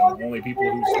Elven, so only people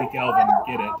who speak Elven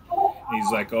get it. And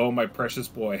he's like, "Oh, my precious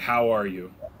boy, how are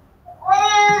you?"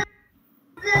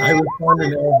 I respond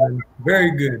in Elven.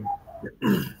 Very good.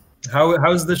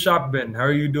 How's the shop been? How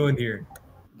are you doing here?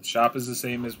 The shop is the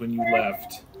same as when you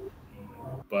left,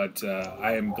 but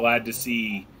I am glad to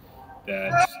see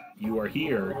that you are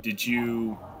here.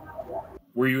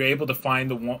 Were you able to find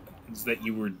the ones that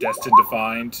you were destined to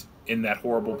find in that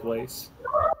horrible place?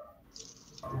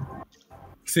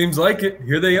 Seems like it.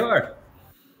 Here they are.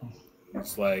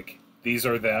 It's like, these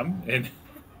are them, and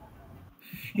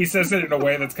he says it in a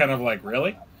way that's kind of like,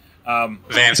 really?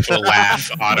 Vance will laugh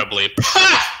audibly.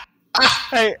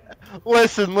 Hey,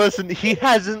 listen, he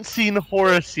hasn't seen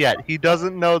Horace yet. He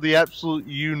doesn't know the absolute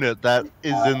unit that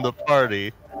is in the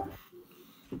party.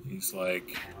 He's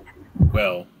like,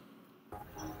 well,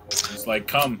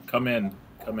 come in.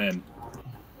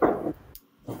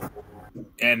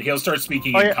 And he'll start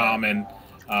speaking in common.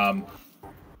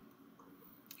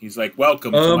 He's like,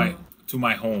 welcome to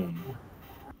my home,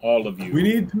 all of you.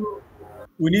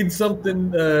 We need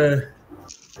something.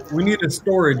 We need a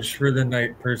storage for the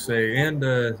night per se, and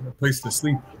a place to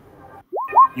sleep.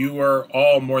 You are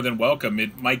all more than welcome.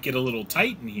 It might get a little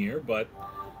tight in here, but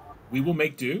we will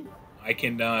make do. I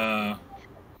can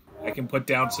put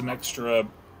down some extra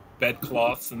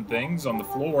bedcloths and things on the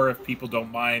floor if people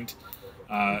don't mind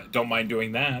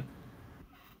doing that.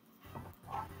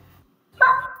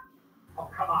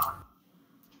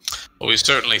 Well, we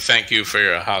certainly thank you for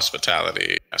your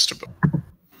hospitality, Master Bo.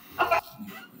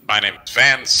 My name is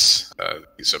Vance.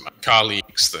 These are my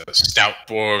colleagues, the stout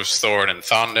dwarves Thorin and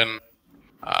Thondon,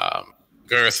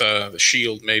 Gertha, the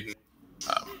shield maiden,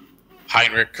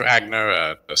 Heinrich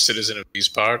Ragnar, a citizen of these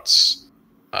parts.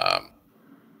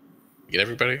 Get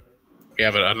everybody? We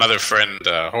have another friend,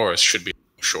 Horace, should be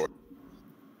short.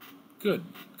 Good.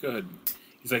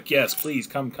 He's like, yes, please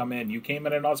come in. You came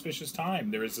at an auspicious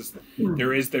time. There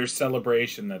is their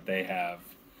celebration that they have.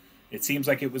 It seems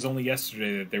like it was only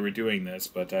yesterday that they were doing this,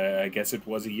 but I guess it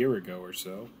was a year ago or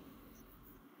so.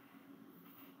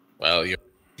 Well,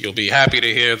 you'll be happy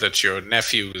to hear that your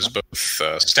nephew is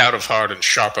both stout of heart and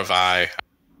sharp of eye.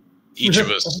 Each of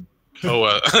us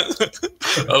owe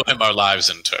him our lives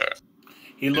in turn.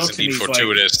 He looks it's indeed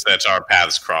fortuitous that our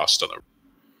paths crossed on the.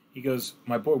 He goes,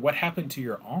 my boy, what happened to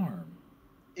your arm?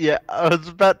 Yeah, I was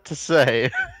about to say.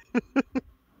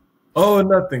 Oh,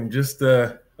 nothing. Just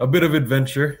a bit of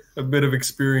adventure, a bit of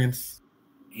experience.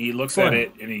 He looks at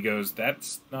it and he goes,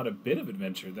 that's not a bit of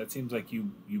adventure. That seems like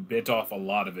you bit off a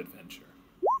lot of adventure.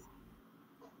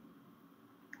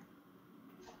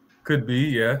 Could be,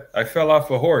 yeah. I fell off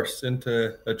a horse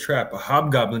into a trap, a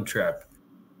hobgoblin trap.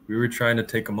 We were trying to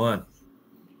take him on.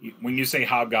 When you say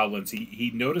hobgoblins,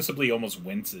 he noticeably almost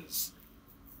winces.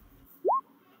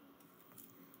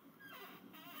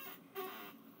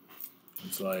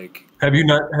 It's like, Have you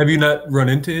not run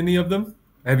into any of them?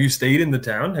 Have you stayed in the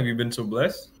town? Have you been so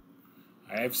blessed?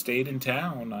 I have stayed in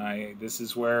town. This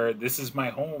is my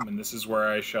home, and this is where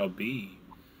I shall be.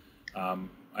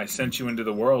 I sent you into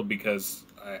the world because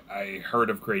I heard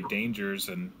of great dangers,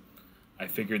 and I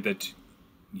figured that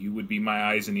you would be my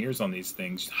eyes and ears on these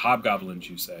things. Hobgoblins,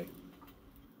 you say?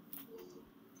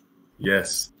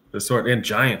 Yes, the sort, and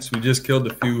giants. We just killed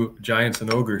a few giants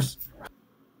and ogres.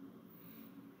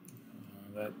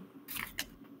 That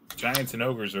giants and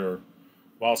ogres are,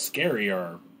 while scary,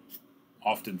 are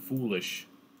often foolish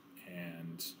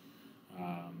and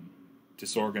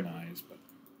disorganized, but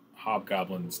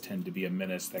hobgoblins tend to be a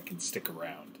menace that can stick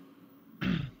around.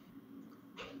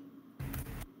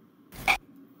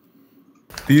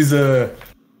 These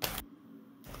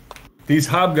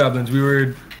hobgoblins, we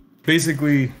were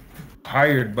basically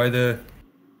hired by the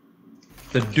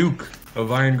Duke of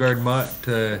Irongard Mott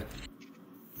to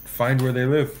find where they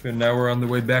live, and now we're on the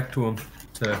way back to them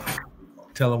to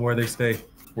tell them where they stay,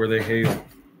 where they hail.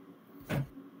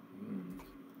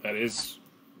 That is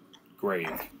great.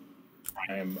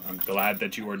 I'm glad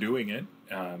that you are doing it.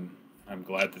 I'm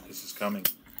glad that this is coming.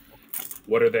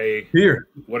 What are they? Here.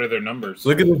 What are their numbers?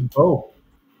 Look at this bow.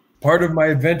 Part of my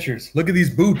adventures. Look at these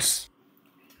boots.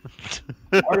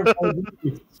 Part of my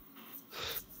boots.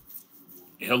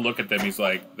 He'll look at them. He's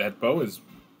like, that bow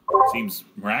seems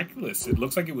miraculous. It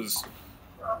looks like it was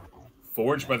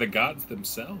forged by the gods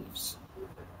themselves.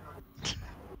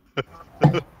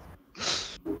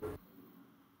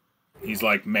 He's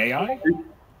like, may I?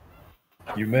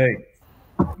 You may.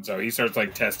 And so he starts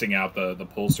like testing out the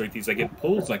pull strength. He's like, it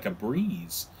pulls like a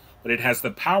breeze, but it has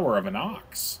the power of an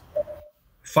ox.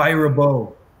 Fire a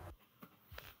bow.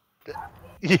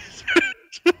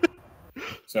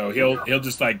 So he'll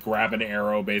just like grab an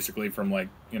arrow basically from like,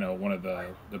 one of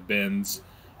the bins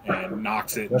and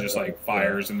knocks it and just like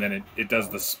fires, and then it does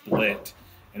the split,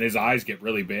 and his eyes get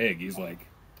really big. He's like,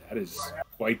 that is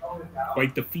quite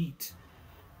the feat.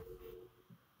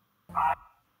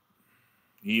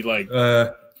 He like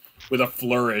with a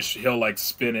flourish, he'll like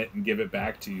spin it and give it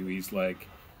back to you. He's like,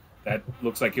 that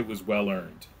looks like it was well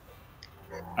earned.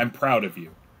 I'm proud of you.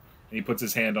 And he puts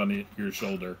his hand on your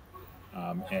shoulder,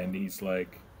 and he's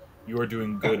like, you are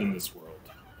doing good in this world,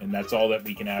 and that's all that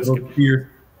we can ask of you.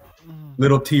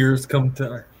 Little tears come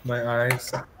to my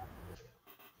eyes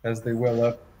as they well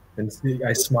up, and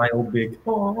I smile big.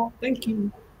 Oh, thank you.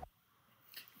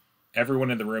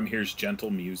 Everyone in the room hears gentle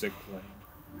music playing.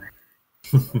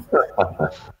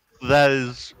 That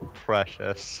is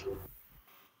precious.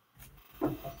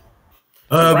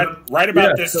 Right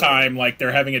about this time, like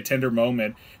they're having a tender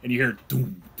moment, and you hear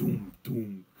doom, doom,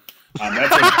 doom.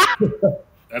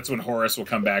 That's when Horace will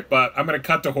come back. But I'm going to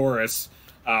cut to Horace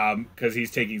because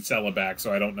he's taking Sella back,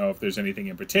 so I don't know if there's anything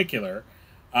in particular.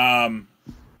 What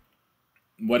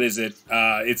is it?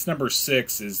 It's number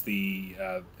 6 is the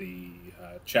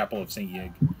Chapel of St.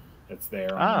 Yig that's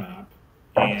there on the map.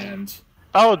 And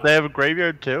they have a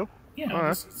graveyard too?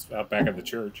 Yeah, it's out back at the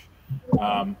church.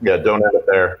 Don't end it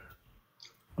there.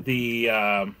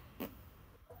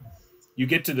 You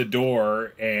get to the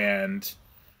door, and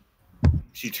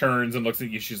she turns and looks at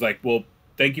you. She's like, well,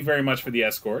 thank you very much for the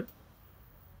escort.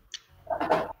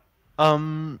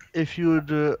 If you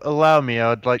would allow me, I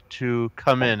would like to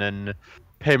come in and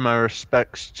pay my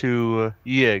respects to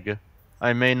Yig.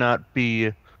 I may not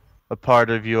be a part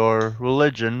of your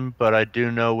religion, but I do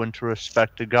know when to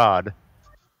respect a god.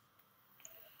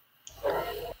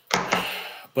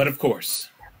 But of course.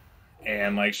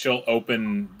 And like she'll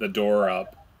open the door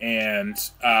up, and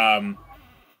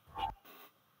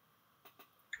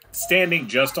standing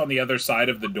just on the other side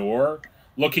of the door,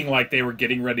 looking like they were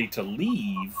getting ready to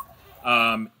leave,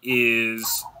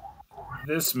 is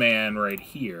this man right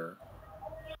here.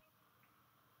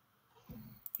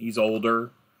 He's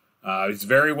older. He's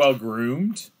very well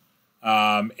groomed,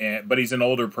 but he's an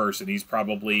older person. He's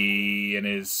probably in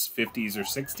his 50s or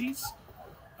 60s,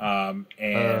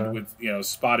 and with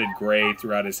spotted gray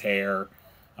throughout his hair.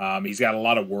 He's got a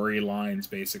lot of worry lines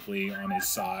basically on his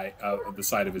side, the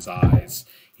side of his eyes.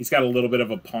 He's got a little bit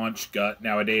of a paunch gut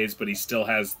nowadays, but he still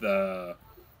has the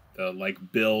like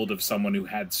build of someone who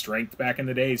had strength back in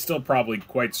the day. He's still probably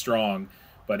quite strong,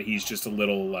 but he's just a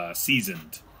little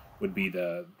seasoned. Would be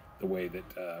the way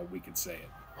that we could say it.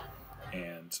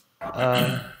 And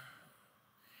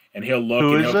and he'll look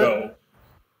and he'll go,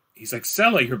 he's like,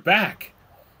 Sella, you're back.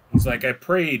 He's like, I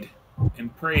prayed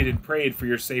and prayed and prayed for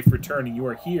your safe return, and you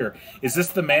are here. Is this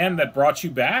the man that brought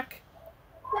you back?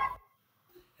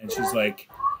 And she's like,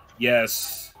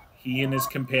 yes, he and his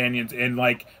companions. And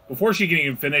like, before she can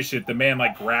even finish it, the man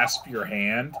like grasps your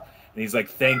hand, and he's like,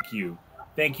 thank you.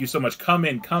 Thank you so much. Come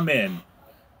in, come in.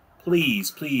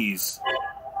 Please, please.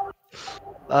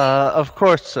 Of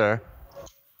course, sir.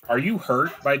 Are you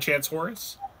hurt by chance,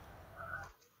 Horace?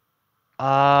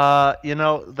 You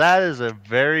know, that is a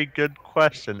very good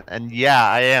question. And yeah,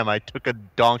 I am. I took a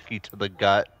donkey to the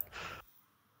gut.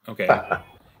 Okay.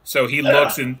 So he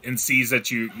looks and sees that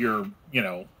you're, you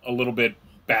know, a little bit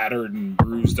battered and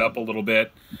bruised up a little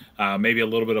bit. Maybe a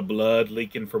little bit of blood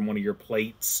leaking from one of your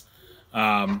plates.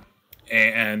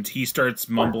 And he starts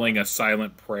mumbling a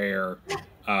silent prayer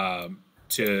to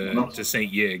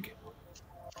Saint Yig.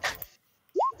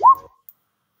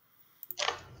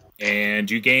 And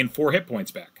you gain 4 hit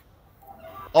points back.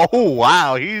 Oh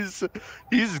wow, he's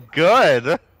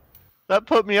good. That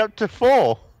put me up to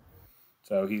full.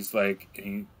 So he's like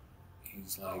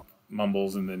he's like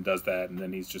mumbles and then does that, and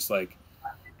then he's just like,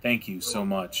 "Thank you so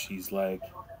much." He's like,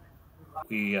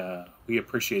 "We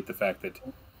appreciate the fact that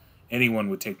anyone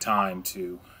would take time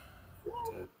to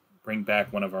bring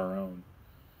back one of our own."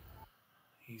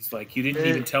 He's like, "You didn't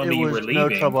even tell me you were leaving." No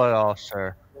trouble at all,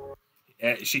 sir.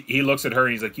 He looks at her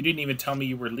and he's like, "You didn't even tell me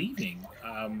you were leaving.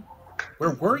 Where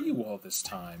were you all this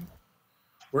time?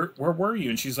 Where were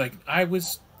you?" And she's like, "I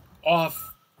was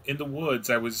off in the woods.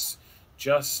 I was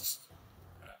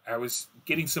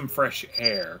getting some fresh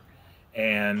air,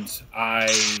 and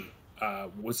I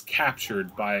was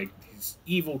captured by these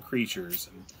evil creatures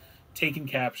and taken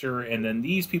capture. And then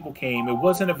these people came. It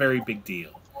wasn't a very big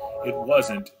deal. It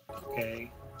wasn't, okay?"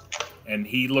 And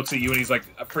he looks at you and he's like,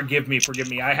 forgive me.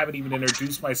 I haven't even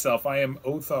introduced myself. I am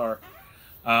Othar.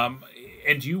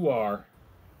 And you are?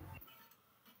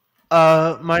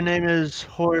 My name is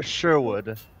Horace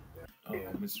Sherwood. Oh,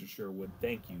 Mr. Sherwood,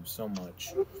 thank you so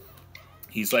much.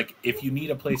 He's like, if you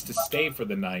need a place to stay for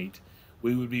the night,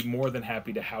 we would be more than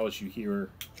happy to house you here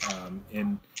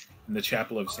in the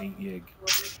chapel of St. Yig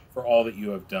for all that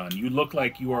you have done. You look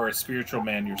like you are a spiritual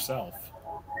man yourself.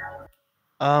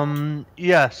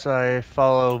 Yes, I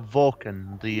follow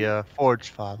Vulcan, the Forge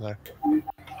Father.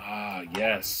 Ah,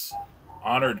 yes.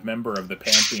 Honored member of the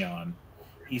Pantheon.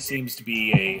 He seems to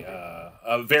be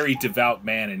a very devout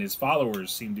man, and his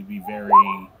followers seem to be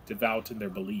very devout in their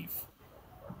belief.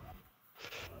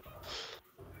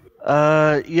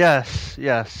 Yes.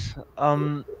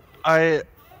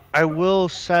 I will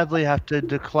sadly have to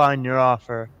decline your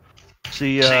offer.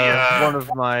 See, one of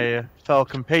my fellow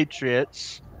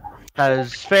compatriots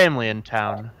has family in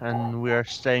town, and we are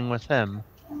staying with him.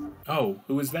 Oh,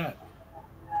 who is that?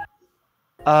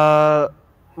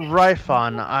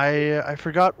 Ryphon. I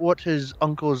forgot what his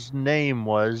uncle's name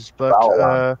was, but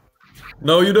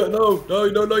No, you don't know. No,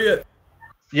 you don't know yet.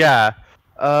 Yeah.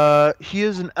 He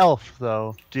is an elf,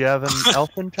 though. Do you have an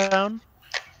elf in town?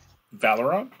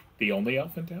 Valeron? The only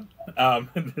elf in town?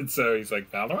 And so he's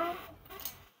like, Valeron?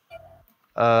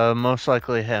 Most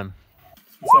likely him.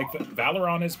 It's like,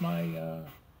 Valeron is my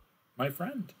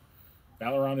friend.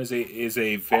 Valeron is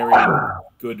a very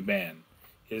good man.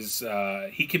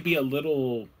 He can be a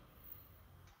little,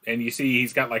 and you see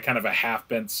he's got like kind of a half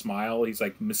bent smile. He's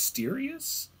like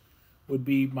mysterious, would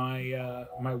be my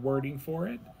my wording for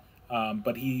it.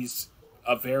 But he's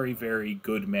a very, very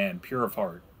good man, pure of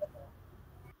heart.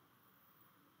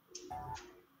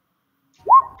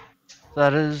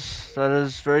 That is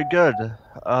very good.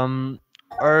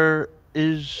 Are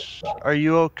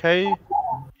you okay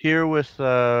here with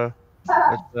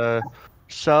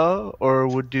Sa, or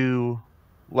would you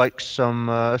like some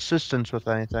assistance with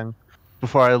anything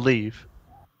before I leave?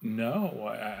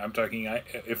 No, I'm talking.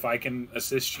 If I can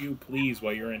assist you, please,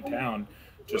 while you're in town,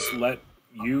 just let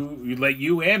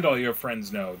you and all your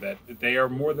friends know that they are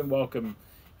more than welcome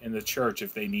in the church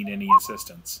if they need any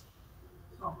assistance.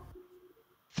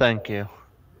 Thank you.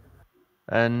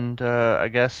 And I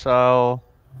guess I'll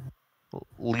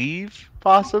leave,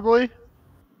 possibly?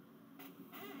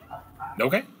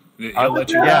 Okay. He'll let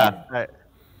you go. Yeah.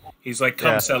 He's like,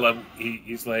 come, Sella.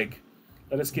 He's like,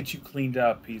 let us get you cleaned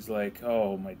up. He's like,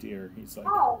 oh, my dear. He's like,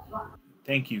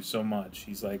 thank you so much.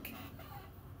 He's like,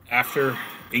 and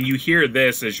you hear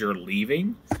this as you're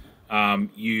leaving,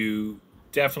 you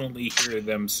definitely hear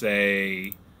them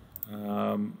say,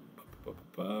 where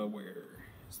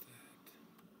is that?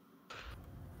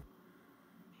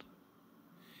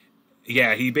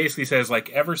 Yeah, he basically says, like,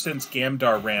 ever since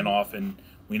Gamdar ran off and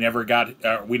we never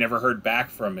heard back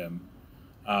from him.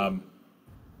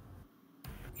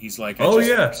 He's like, I'm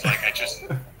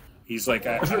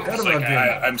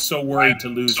so worried to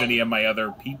lose any of my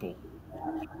other people.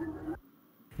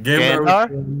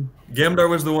 Gamdar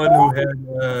was the one who had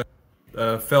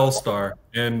Fellstar,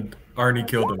 and Arnie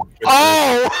killed him.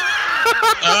 Oh!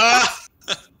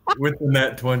 with the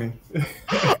nat 20.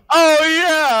 Oh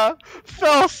yeah,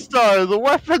 Felstar, the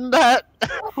weapon that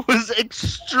was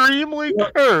extremely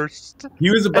cursed.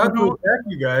 He was about to attack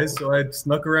you guys, so I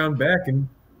snuck around back and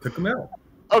took him out.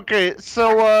 Okay,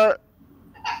 so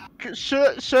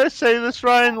should I say this,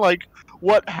 Ryan? Like,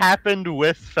 what happened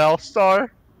with Felstar?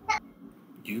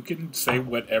 You can say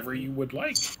whatever you would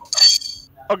like.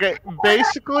 Okay,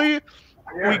 basically,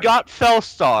 we got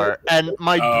Felstar, and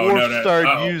my dwarf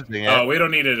started using it. Oh, we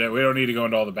don't need to. We don't need to go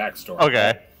into all the backstory.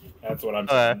 Okay, that's what I'm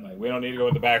saying. Like, we don't need to go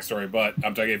into the backstory, but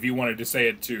I'm talking. If you wanted to say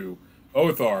it to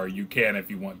Othar, you can if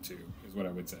you want to. Is what I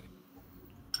would say.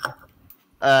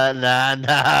 Nah.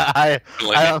 I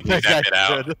don't think I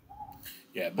should.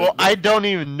 Yeah. Well, I don't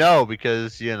even know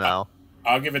because I'll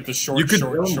give it the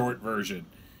short version.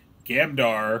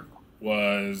 Gamdar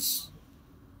was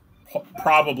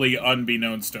probably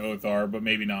unbeknownst to Othar, but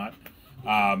maybe not,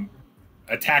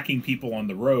 attacking people on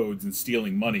the roads and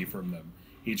stealing money from them.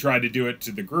 He tried to do it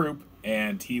to the group,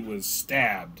 and he was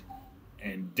stabbed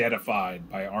and deadified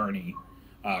by Arnie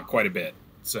quite a bit.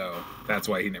 So that's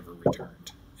why he never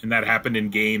returned. And that happened in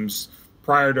games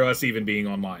prior to us even being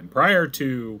online, prior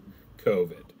to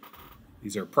COVID.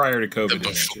 These are prior to COVID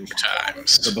adventures.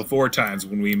 Times. The before times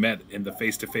when we met in the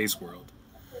face-to-face world.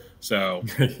 So...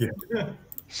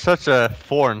 Such a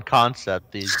foreign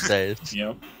concept these days.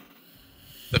 Yep.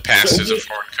 The past is a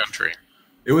foreign country.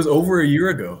 It was over a year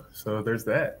ago, so there's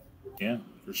that. Yeah,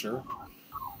 for sure.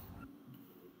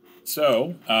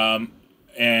 So,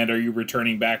 and are you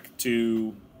returning back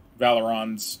to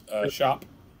Valoron's shop?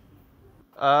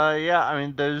 Yeah, I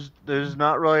mean, there's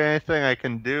not really anything I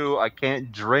can do. I can't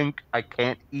drink. I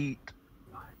can't eat.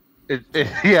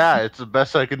 Yeah, it's the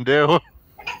best I can do. All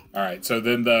right, so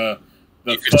then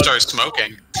you could start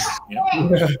smoking. Yep.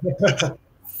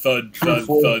 Thud, thud,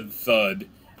 thud, thud.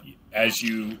 As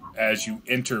you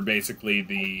enter basically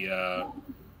the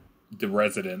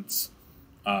residence,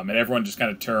 and everyone just kind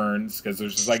of turns because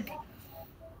there's just like,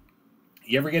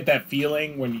 you ever get that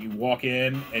feeling when you walk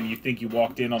in and you think you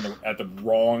walked in at the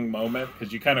wrong moment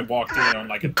because you kind of walked in on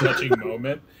like a touching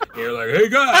moment. And you're like, hey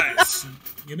guys,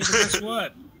 you never guess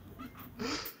what?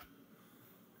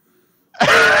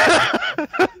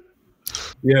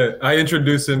 Yeah, I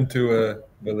introduced him to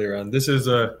Valiron. This is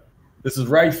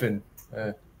Ryfin.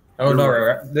 Oh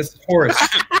no, this is Horace.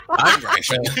 I'm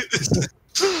Ryfin.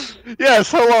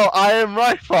 Yes, hello, I am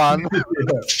Ryfon.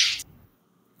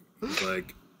 He's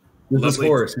like, this is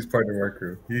Horace. He's part of our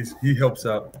crew. He helps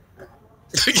out.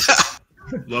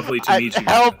 Lovely to meet you.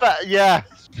 Yeah,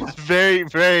 very,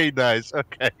 very nice.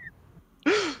 Okay.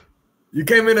 You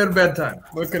came in at a bad time.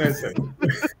 What can I say?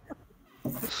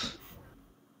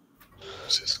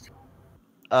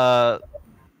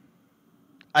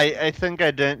 I think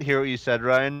I didn't hear what you said,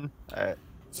 Ryan.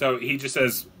 So he just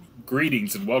says,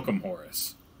 greetings and welcome,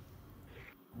 Horace.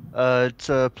 It's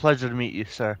a pleasure to meet you,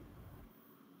 sir.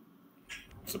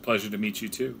 It's a pleasure to meet you,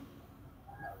 too.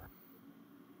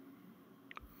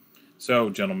 So,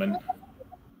 gentlemen,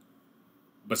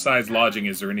 besides lodging,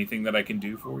 is there anything that I can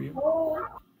do for you?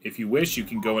 If you wish, you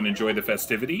can go and enjoy the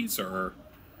festivities, or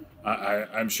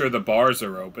I'm sure the bars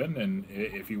are open, and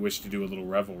if you wish to do a little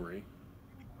revelry.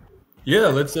 Yeah,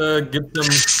 let's get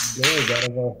some gold out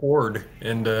of our hoard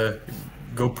and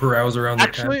go peruse around the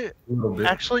town a little bit.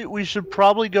 Actually, we should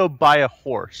probably go buy a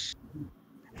horse.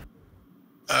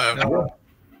 I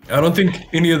don't think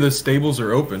any of the stables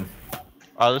are open.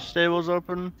 Are the stables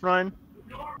open, Ryan?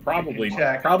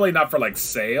 Probably not for like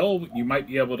sale. You might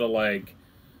be able to like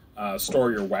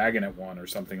store your wagon at one or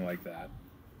something like that.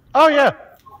 Oh yeah.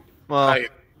 Well,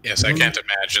 Yes, I can't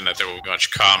imagine that there will be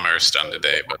much commerce done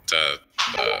today, but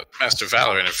Master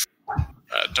Valorant, if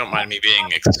don't mind me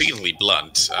being exceedingly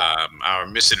blunt, our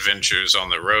misadventures on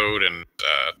the road and,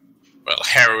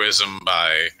 heroism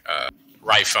by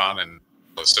Ryfon and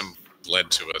Lissom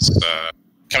led to us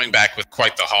coming back with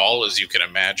quite the haul, as you can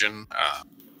imagine. I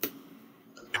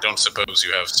don't suppose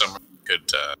you have someone who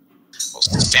could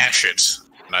stash it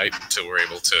tonight until we're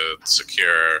able to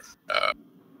secure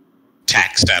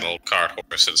tack-saddled cart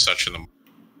horse and such in the.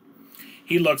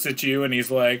 He looks at you and he's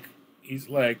like, he's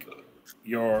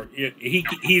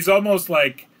almost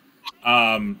like,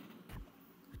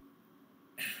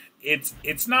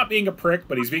 it's not being a prick,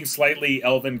 but he's being slightly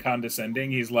elven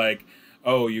condescending. He's like,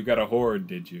 oh, you got a hoard,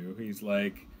 did you? He's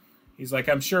like,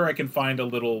 I'm sure I can find a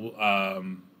little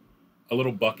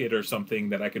bucket or something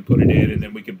that I could put it in, and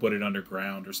then we can put it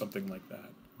underground or something like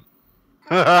that.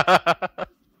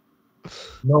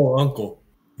 No, Uncle.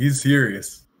 He's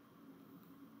serious.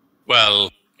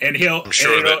 Well, and it'll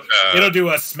do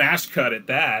a smash cut at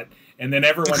that, And then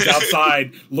everyone's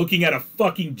outside looking at a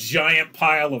fucking giant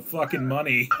pile of fucking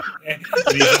money. And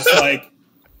he's just like,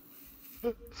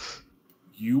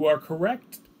 you are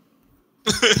correct,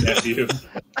 nephew.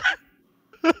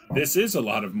 This is a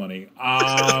lot of money.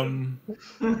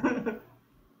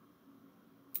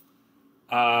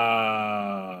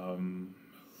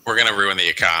 We're gonna ruin the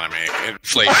economy.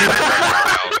 Inflation.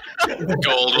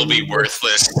 Gold will be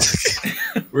worthless.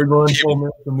 We're going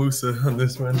full Musa on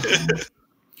this one.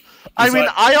 I mean,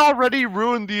 I already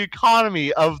ruined the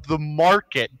economy of the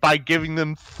market by giving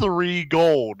them 3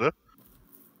 gold.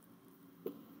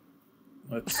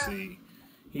 Let's see.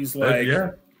 He's like,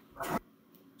 yeah.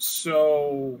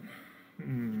 So,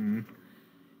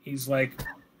 he's like,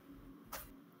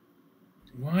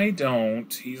 why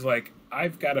don't? He's like,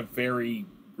 I've got a very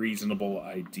reasonable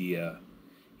idea.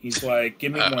 He's like,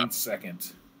 give me 1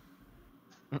 second.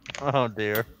 Oh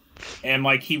dear. And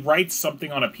like, he writes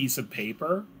something on a piece of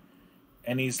paper,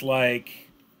 and he's like,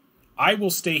 I will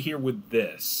stay here with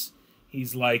this.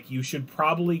 He's like, you should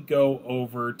probably go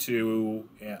over to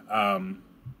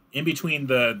in between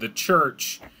the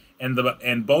church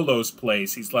and Bolo's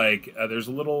place. He's like, there's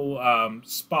a little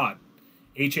spot,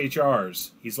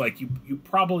 HHR's. He's like, you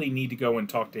probably need to go and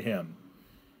talk to him.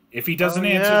 If he doesn't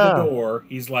answer the door,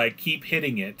 he's like, keep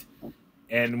hitting it.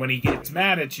 And when he gets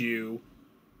mad at you,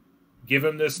 give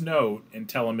him this note and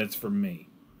tell him it's from me.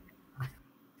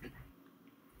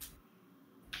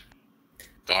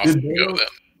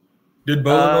 Did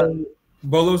Bolo?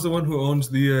 Bolo's the one who owns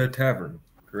the tavern,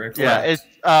 correct? Yeah,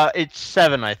 it's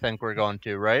 7. I think we're going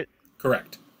to, right?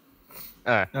 Correct.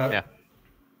 Yeah.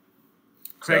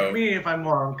 Correct me if I'm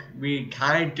wrong. We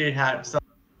kind of did have some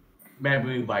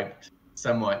memory wiped,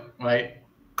 somewhat, right?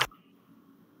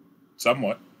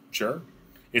 Somewhat, sure.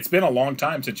 It's been a long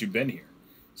time since you've been here,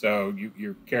 so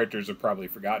your characters have probably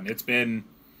forgotten. It's been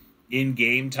in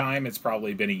game time. It's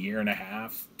probably been 1.5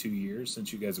 years, 2 years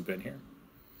since you guys have been here.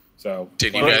 So,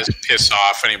 did you guys piss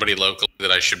off anybody locally that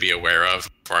I should be aware of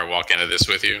before I walk into this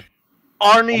with you?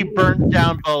 Arnie burnt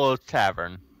down Bolo's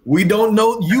tavern. We don't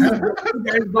know you.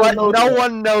 But no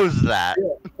one knows that.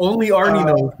 Yeah, only Arnie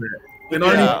knows that. And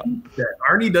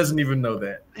Arnie doesn't even know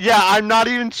that. Yeah, I'm not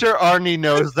even sure Arnie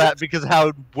knows that because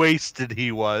how wasted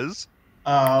he was.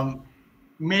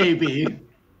 Maybe.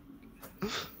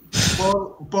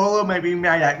 Well, Bolo might be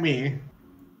mad at me.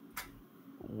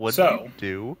 What do you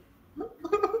do?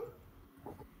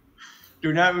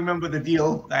 Do not remember the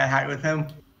deal that I had with him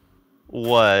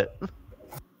What?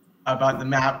 about the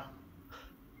map.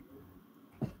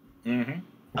 mm-hmm.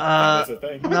 That's the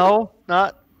thing. No,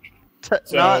 not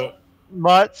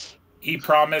much. He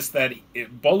promised that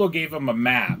Bolo gave him a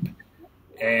map,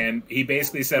 and he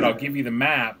basically said, I'll give you the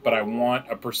map, but I want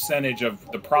a percentage of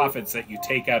the profits that you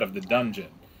take out of the dungeon.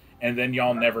 And then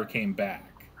y'all never came back.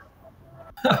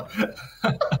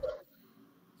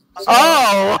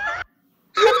 Oh!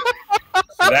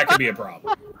 So that could be a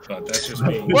problem. But that's just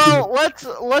me. Well,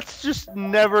 let's just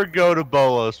never go to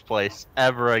Bolo's place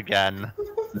ever again.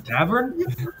 The tavern?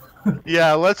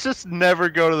 Yeah, let's just never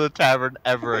go to the tavern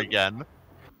ever again.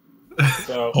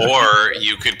 So, or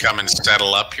you could come and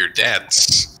settle up your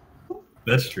debts.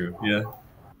 That's true, yeah.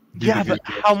 Yeah, but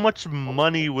how much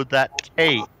money would that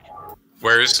take?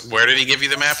 Where did he give you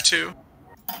the map to?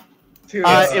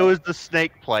 It was the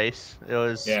snake place. It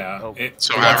was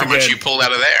So however much you pulled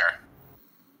out of there.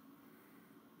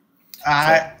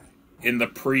 in the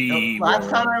pre. Last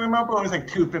time I remember, it was like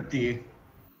 250.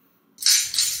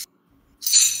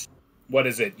 What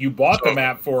is it? You bought the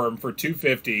map for him for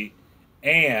 250,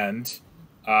 and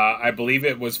I believe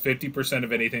it was 50%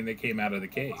 of anything that came out of the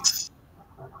cave.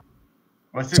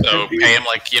 So pay him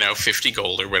 50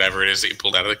 gold or whatever it is that you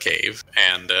pulled out of the cave,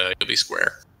 and you'll be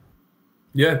square.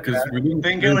 Yeah, because we didn't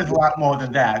think it was a lot more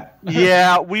than that.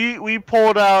 Yeah, we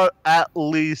pulled out at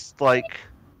least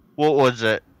what was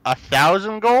it,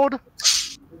 1,000 gold?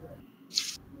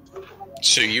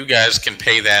 So you guys can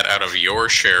pay that out of your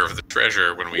share of the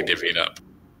treasure when we divvy it up.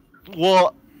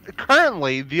 Well,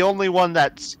 currently the only one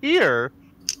that's here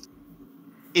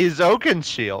is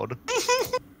Oakenshield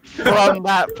from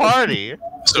that party.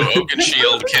 So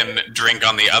Oakenshield can drink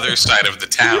on the other side of the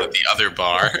town at the other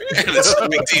bar, and it's no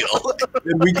big deal.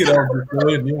 And we could all just go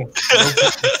in, yeah.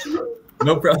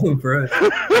 No problem for us.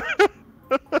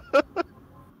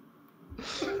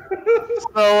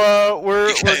 So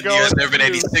we're going. You guys never been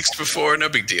 86 before? No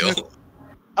big deal.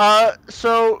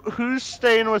 So who's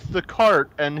staying with the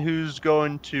cart and who's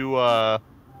going to?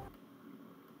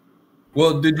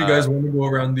 Well, did you guys want to go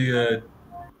around the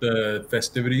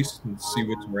festivities and see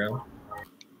what's around?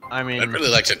 I mean, I'd really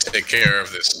like to take care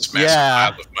of this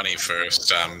massive pile of money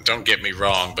first. Don't get me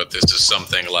wrong, but this is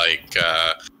something like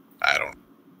I don't.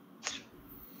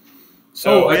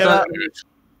 So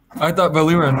I thought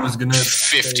Valiran was gonna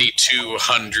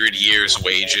 5,200 years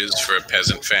wages for a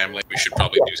peasant family. We should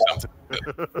probably do something.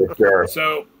 Sure.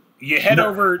 So you head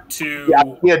over to.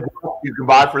 Yeah, you can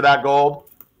buy for that gold.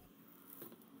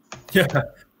 Yeah.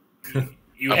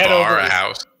 You a head bar, over. a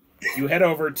house. You head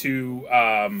over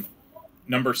to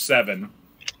number 7,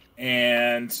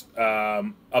 and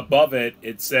above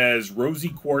it says Rosie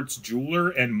Quartz Jeweler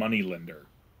and Moneylender.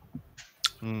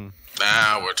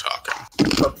 Now we're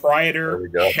talking. Proprietor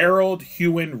Harold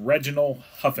Hewen Reginald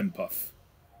Huffenpuff.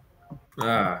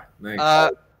 Ah, nice.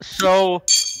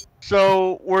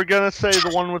 So we're gonna say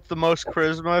the one with the most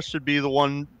charisma should be the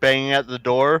one banging at the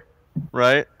door,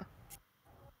 right?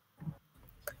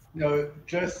 No,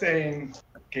 just saying,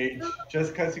 Gage.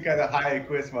 Just because you got a high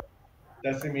charisma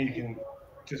doesn't mean you can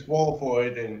just roll for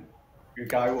it and your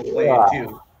guy will play it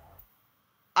too.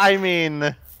 I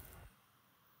mean,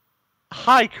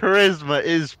 high charisma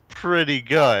is pretty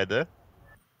good.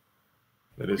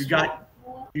 That is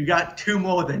You got 2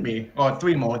 more than me, or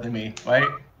 3 more than me, right?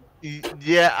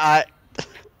 Yeah,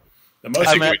 the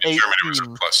most you could determine it was a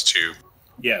 +2.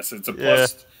 Yes, it's a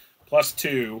plus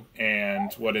 2,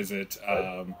 and what is it?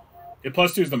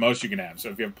 +2 is the most you can have. So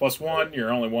if you have +1,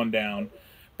 you're only 1 down.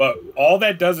 But all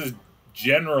that does is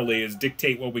generally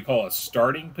dictate what we call a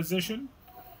starting position.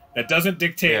 That doesn't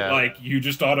dictate like you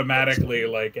just automatically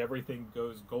like everything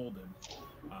goes golden.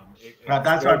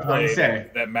 That's what I'm trying to say.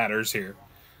 That matters here.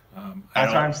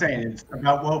 That's what I'm saying. It's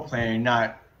about role playing,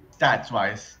 not stats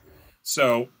wise.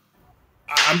 So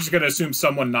I'm just gonna assume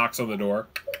someone knocks on the door.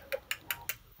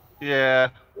 Yeah.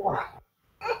 I'm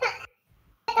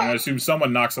gonna assume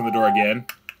someone knocks on the door again.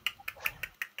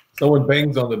 Someone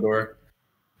bangs on the door.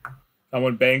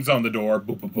 Someone bangs on the door.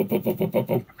 Boop, boop, boop, boop, boop, boop, boop,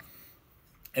 boop.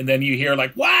 And then you hear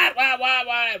like what?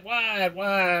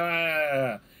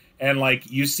 And like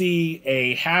you see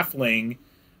a halfling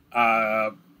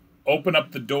open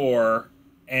up the door,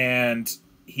 and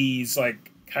he's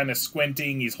like kind of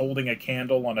squinting. He's holding a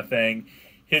candle on a thing.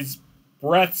 His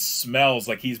breath smells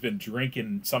like he's been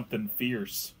drinking something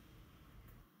fierce,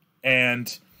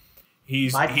 and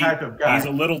he's a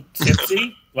little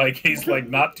tipsy. Like he's like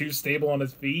not too stable on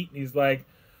his feet. And he's like,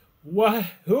 "What?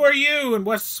 Who are you? And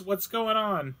what's going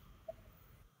on?"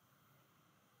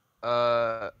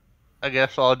 I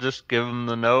guess I'll just give him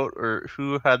the note, or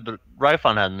who had the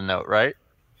Ryphon had the note, right?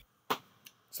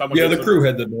 The crew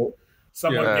had the note.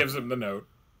 Someone gives him the note,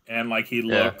 and like he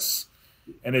looks,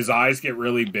 and his eyes get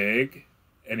really big,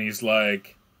 and he's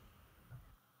like,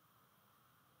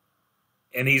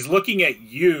 and he's looking at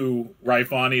you,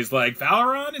 Ryphon. He's like,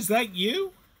 "Valeron, is that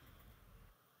you?"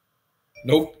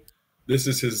 Nope. This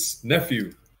is his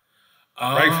nephew.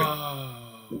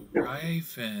 Oh,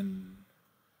 Ryphon.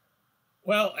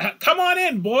 Well, come on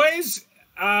in, boys.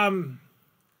 And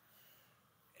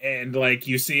like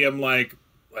you see him like,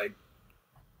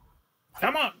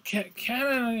 come on,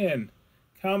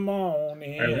 come on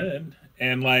in.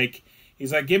 And like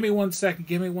he's like, give me 1 second.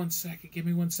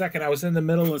 I was in the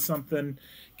middle of something.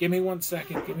 Give me 1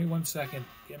 second.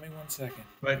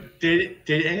 But did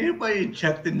anybody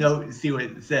check the note and see what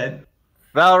it said?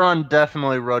 Valeron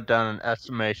definitely wrote down an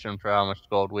estimation for how much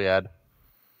gold we had.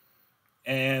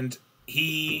 And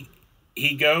he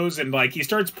goes and like he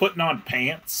starts putting on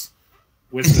pants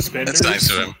with suspenders. That's nice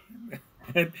of him.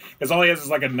 Because all he has is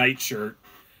like a nightshirt.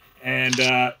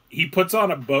 And he puts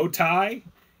on a bow tie,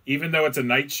 even though it's a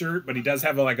nightshirt, but he does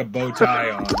have like a bow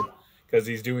tie on because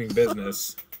he's doing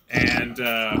business. And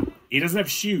he doesn't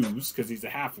have shoes because he's a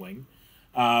halfling.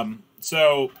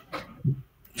 So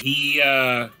he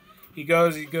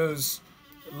goes,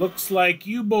 looks like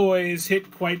you boys hit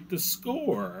quite the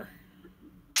score.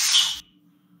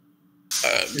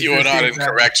 You are not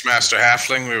incorrect, Master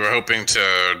Halfling. We were hoping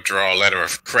to draw a letter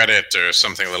of credit or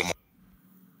something a little more.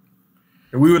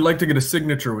 And we would like to get a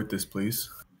signature with this, please.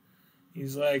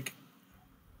 He's like,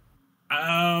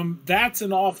 that's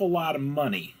an awful lot of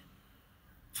money.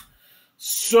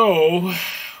 So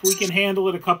we can handle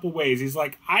it a couple ways. He's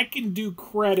like, I can do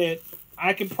credit.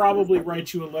 I can probably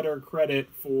write you a letter of credit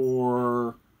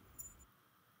for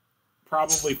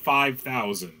probably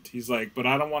 5,000. He's like, but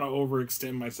I don't want to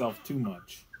overextend myself too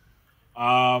much.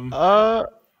 We're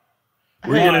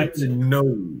gonna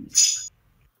know.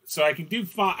 So I can do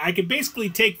I can basically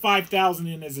take 5,000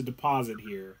 in as a deposit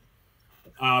here,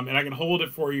 and I can hold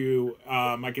it for you.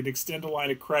 I can extend a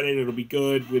line of credit. It'll be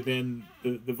good within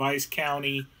the Vice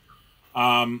County.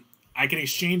 I can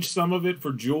exchange some of it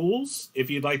for jewels if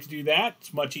you'd like to do that.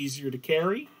 It's much easier to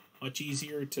carry. much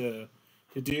easier to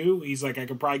do. He's like, I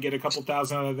could probably get a couple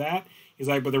thousand out of that. He's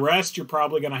like, but the rest you're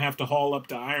probably going to have to haul up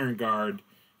to Iron Guard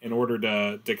in order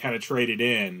to kind of trade it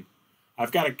in.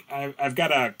 I've got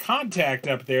a contact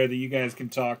up there that you guys can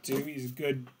talk to. He's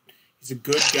a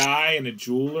good guy and a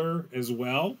jeweler as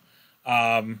well.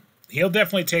 He'll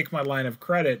definitely take my line of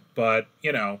credit, but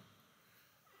you know,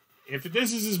 if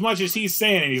this is as much as he's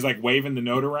saying, and he's like waving the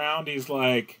note around, he's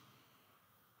like,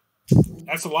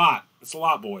 that's a lot. That's a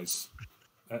lot, boys.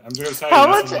 I'm just gonna tell you,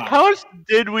 how much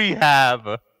did we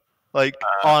have? Like,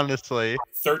 honestly,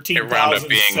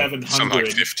 13,700. Something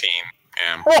like 15.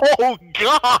 Yeah. Oh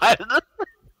God!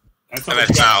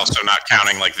 That's also not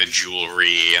counting like the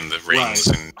jewelry and the rings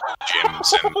and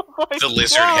gems and the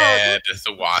lizard head,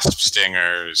 the wasp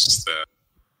stingers,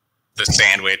 the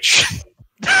sandwich.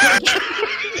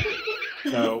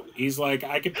 So he's like,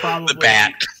 I could probably the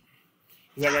bat.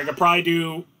 He's like, I could probably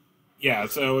do. Yeah,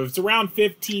 so if it's around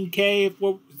 15K, is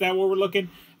that what we're looking?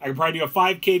 I can probably do a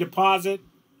 5K deposit,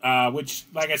 which,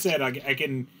 like I said, I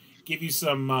can give you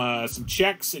some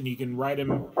checks, and you can write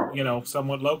them, you know,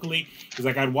 somewhat locally. He's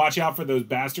like, I'd watch out for those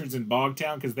bastards in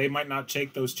Bogtown because they might not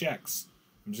take those checks.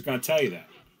 I'm just going to tell you that.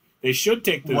 They should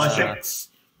take those checks,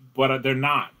 but they're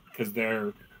not because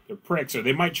they're pricks, or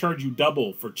they might charge you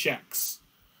double for checks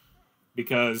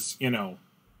because, you know,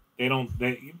 they're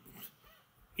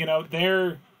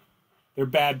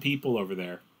bad people over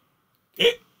there.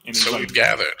 And So like, we've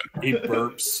gathered. He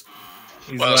burps.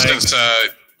 He's Well, like, since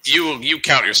you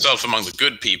count yourself among the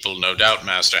good people, no doubt,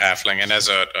 Master Halfling, and as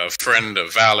a friend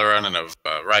of Valoran and of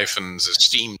Ryfan's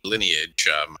esteemed lineage,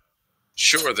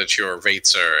 sure that your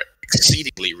rates are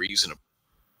exceedingly reasonable.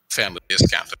 Family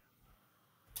discounted.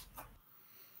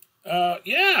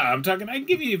 yeah, I'm talking. I can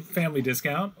give you a family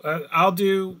discount. I'll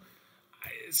do.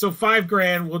 So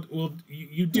 $5,000.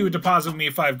 You do a deposit with me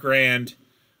of $5,000.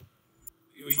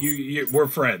 We're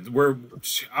friends.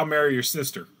 I'll marry your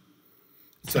sister.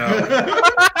 So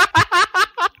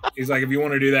he's like, if you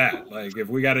want to do that, like if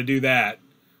we got to do that,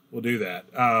 we'll do that.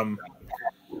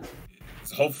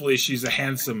 Hopefully she's a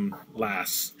handsome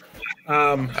lass.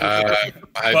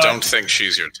 I don't think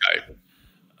she's your type.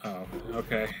 Oh,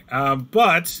 okay.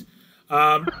 But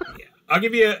I'll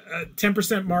give you a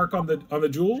 10% mark on the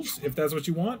jewels if that's what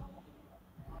you want.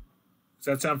 Does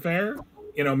that sound fair?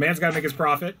 You know, man's got to make his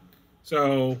profit.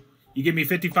 So you give me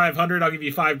 5,500, I'll give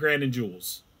you $5,000 in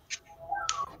jewels.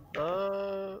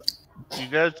 You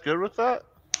guys good with that?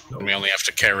 We only have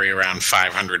to carry around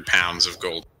 500 pounds of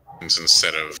gold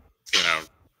instead of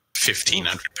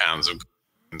 1,500 pounds of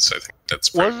gold. So I think that's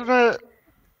pretty. Wasn't it?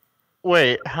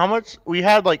 Wait, how much? We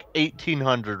had like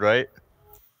 1,800, right?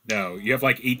 No, you have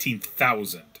like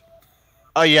 18,000.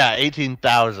 Oh yeah,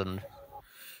 18,000.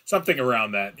 Something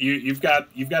around that. You've got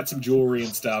some jewelry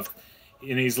and stuff,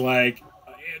 and he's like,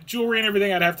 jewelry and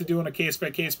everything I'd have to do on a case by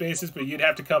case basis, but you'd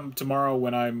have to come tomorrow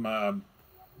when I'm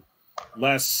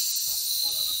less.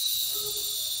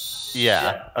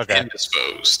 Yeah. Okay.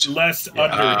 Indisposed. Less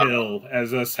Underhill,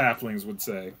 as us halflings would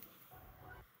say.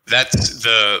 That's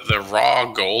the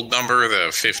raw gold number,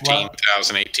 the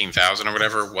 15,000, 18,000 or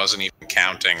whatever, wasn't even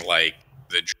counting like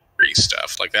the jewelry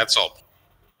stuff. Like that's all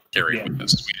carried with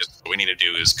us. What we need to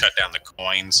do is cut down the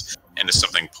coins into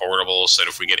something portable, so that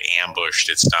if we get ambushed,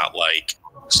 it's not like,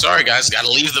 sorry guys, got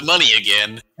to leave the money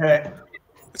again. Hey.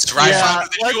 It's right for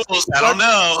the jewels. I don't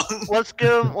know. Let's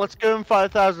give him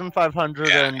 5,500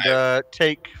 and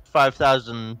take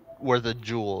 5,000 worth of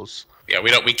jewels. Yeah,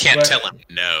 we can't tell him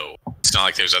no. It's not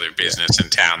like there's other business in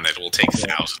town that will take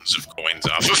thousands of coins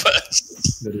off of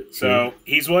us. So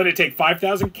he's willing to take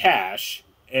 5,000 cash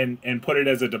and put it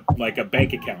as a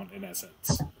bank account in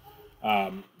essence.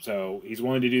 So he's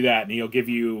willing to do that, and he'll give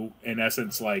you in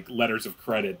essence like letters of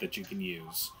credit that you can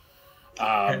use.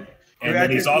 And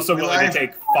then he's also willing to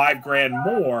take $5,000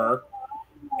 more,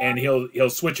 and he'll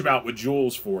switch them out with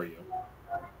jewels for you.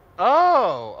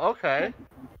 Oh, okay.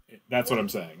 That's what I'm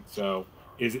saying. So,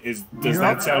 does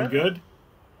that sound good?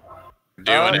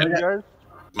 Doing it.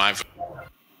 My.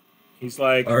 He's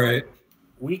like, all right.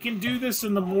 We can do this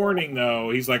in the morning, though.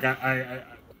 He's like, I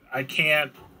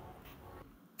can't.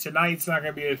 Tonight's not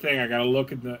gonna be a thing. I gotta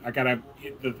look at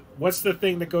what's the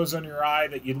thing that goes on your eye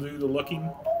that you do the looking?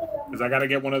 Because I gotta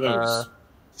get one of those.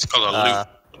 It's called a loop.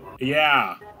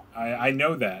 Yeah, I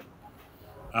know that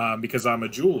because I'm a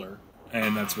jeweler.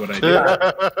 And that's what I do.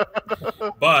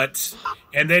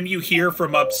 And then you hear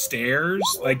from upstairs,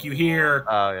 like you hear,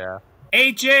 oh yeah,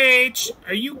 HH,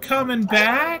 are you coming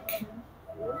back?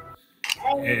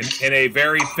 In a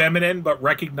very feminine but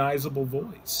recognizable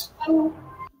voice.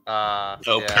 Perny.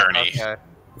 Okay.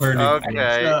 Perny.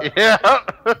 Okay. Yeah.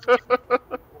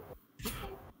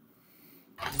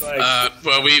 Like,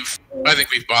 Well, I think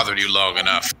we've bothered you long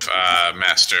enough,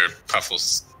 Master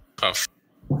Puffles. Puff.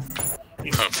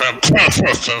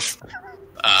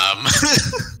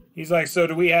 He's like, so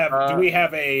do we have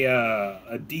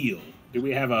a deal? Do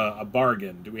we have a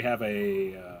bargain? Do we have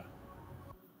an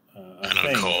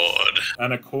accord?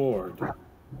 An accord.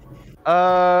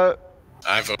 I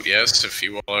vote yes if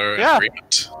you all are in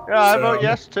agreement. Yeah, I vote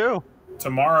yes too.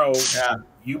 Tomorrow,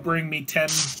 you bring me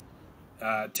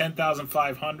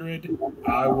 10,500.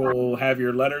 I will have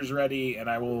your letters ready, and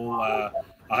I'll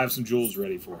have some jewels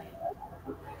ready for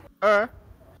you.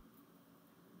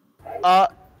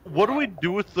 What do we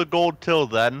do with the gold till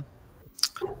then?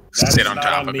 Sit on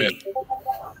top of it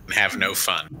and have no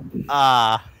fun.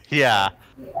 Yeah.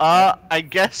 I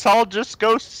guess I'll just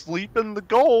go sleep in the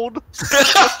gold.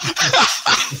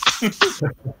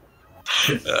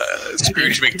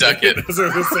 Scrooge McDuck it. That's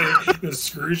what I was saying.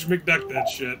 Scrooge McDuck that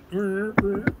shit.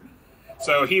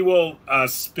 So he will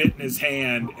spit in his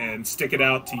hand and stick it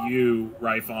out to you,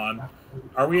 Ryphon.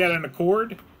 Are we at an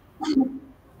accord?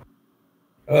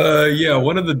 Yeah,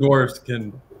 one of the dwarves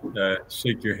can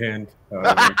shake your hand.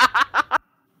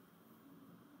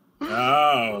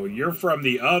 Oh, you're from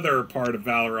the other part of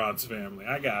Valorant's family.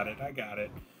 I got it.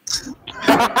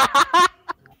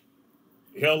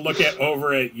 He'll look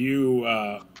over at you,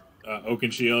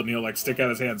 Oakenshield, and he'll like stick out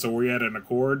his hand. So were you at an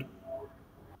accord?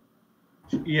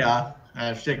 Yeah,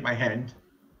 I shake my hand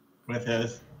with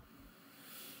his.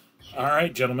 All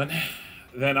right, gentlemen.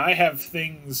 Then I have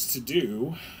things to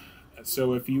do.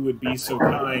 So if you would be so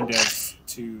kind as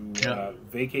to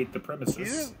vacate the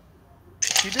premises.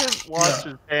 He didn't wash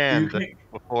his hand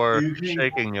before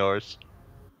shaking yours.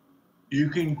 You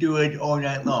can do it all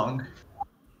night long.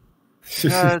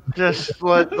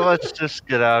 Let's just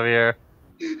get out of here.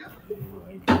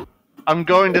 I'm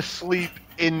going to sleep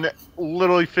in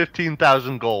literally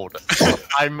 15,000 gold.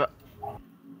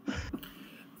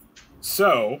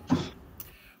 So,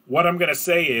 what I'm going to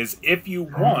say is, if you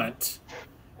want,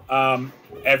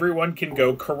 everyone can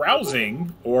go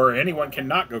carousing, or anyone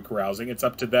cannot go carousing. It's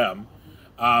up to them.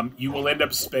 You will end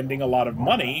up spending a lot of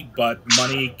money, but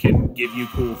money can give you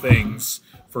cool things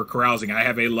for carousing. I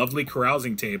have a lovely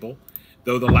carousing table,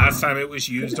 though the last time it was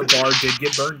used, a bar did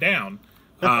get burned down.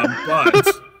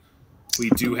 But we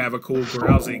do have a cool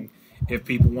carousing if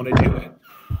people want to do it.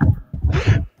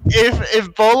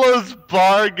 If Bolo's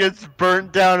bar gets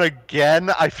burnt down again,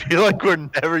 I feel like we're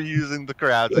never using the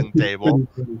carousing table.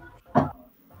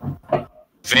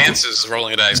 Vance is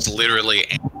rolling a dice literally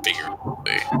and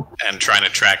figuratively and trying to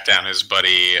track down his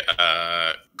buddy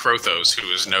Krothos,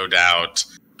 who is no doubt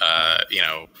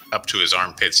up to his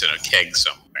armpits in a keg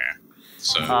somewhere.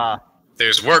 So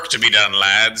there's work to be done,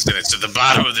 lads, and it's at the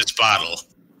bottom of this bottle.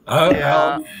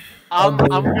 I'm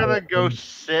gonna go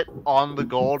sit on the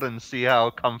gold and see how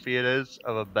comfy it is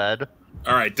of a bed.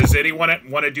 All right. Does anyone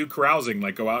want to do carousing?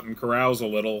 Like go out and carouse a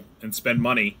little and spend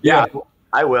money? Yeah,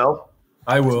 I will.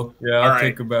 Yeah, I'll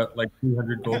take about like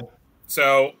 200 gold.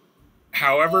 So,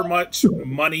 however much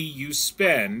money you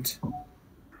spend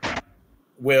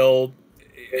will...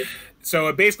 So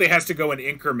it basically has to go in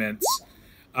increments.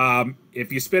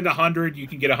 If you spend 100, you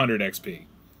can get 100 XP.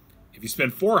 If you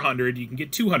spend 400, you can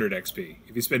get 200 XP.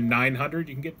 If you spend 900,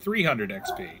 you can get 300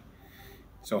 XP.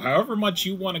 So however much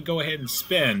you want to go ahead and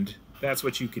spend, that's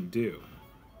what you can do.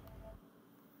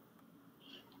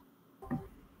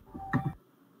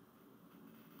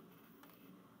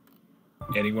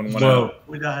 Anyone want to...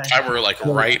 If I were like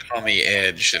right on the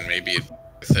edge, then maybe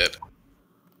with it.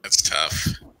 That's tough.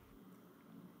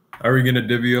 Are we gonna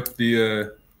divvy up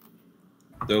the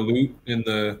loot in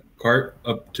the cart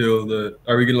up till the?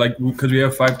 Are we gonna because we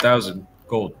have 5,000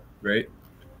 gold, right?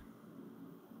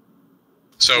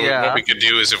 So what we could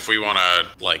do is if we want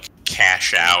to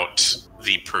cash out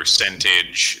the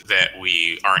percentage that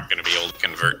we aren't going to be able to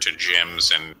convert to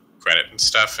gems and credit and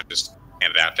stuff, and just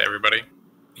hand it out to everybody.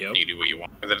 Yep. You do what you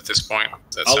want with it at this point.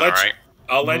 That's all right.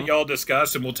 I'll let y'all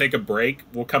discuss, and we'll take a break.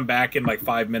 We'll come back in like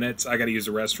 5 minutes. I got to use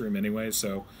the restroom anyway,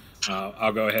 so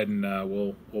I'll go ahead and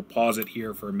we'll pause it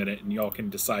here for a minute, and y'all can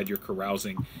decide your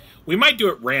carousing. We might do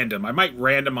it random. I might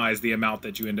randomize the amount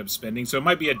that you end up spending, so it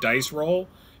might be a dice roll.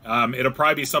 It'll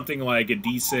probably be something like a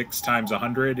D6 times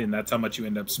 100, and that's how much you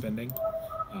end up spending.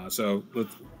 So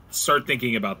let's start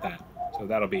thinking about that. So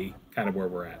that'll be kind of where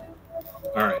we're at.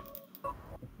 All right,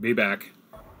 be back.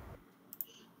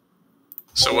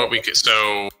 So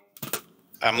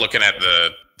I'm looking at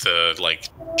the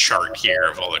chart here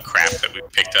of all the crap that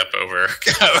we've picked up over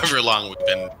however long we've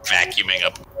been vacuuming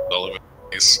up all over the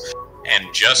place.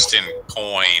 And just in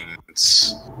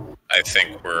coins, I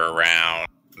think we're around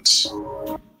it's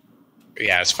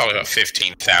probably about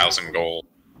 15,000 gold.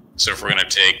 So if we're going to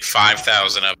take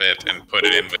 5,000 of it and put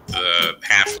it in with the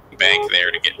half bank there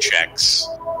to get checks,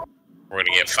 we're going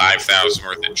to get 5,000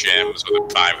 worth of gems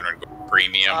with a 500 gold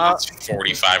premium. That's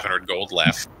 4,500 gold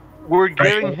left. We're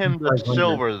giving him the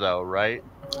silver, though, right?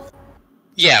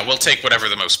 Yeah, we'll take whatever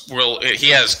the most...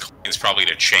 he has coins probably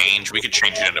to change. We could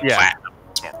change it into platinum.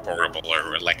 It's more portable,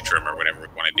 or electrum, or whatever we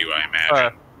want to do, I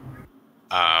imagine.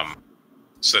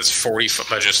 So that's 40...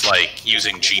 But just, like,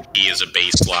 using GP as a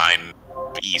baseline,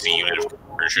 easy unit of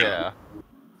conversion. Yeah.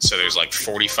 So there's, like,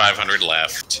 4,500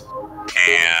 left.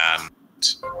 And...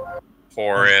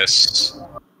 Horus,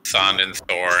 Thond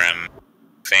Thorin,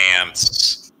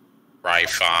 Vance,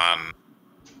 Ryphon,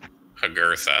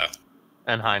 Hagurtha,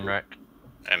 and Heinrich.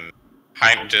 And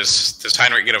does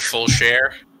Heinrich get a full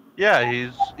share? Yeah,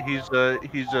 he's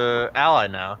a ally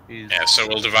now. Yeah, so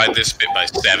we'll divide this bit by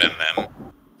 7 then,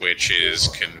 which is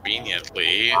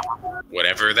conveniently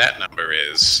whatever that number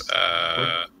is.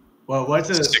 Well, what's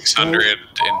it? 600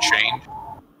 and change.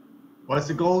 What's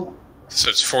the gold? So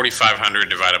it's 4,500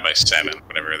 divided by 7,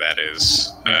 whatever that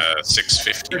is.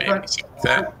 650 maybe. Something like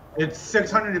that. It's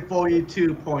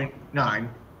 642.9.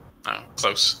 Oh,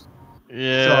 close.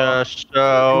 Yeah,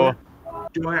 so...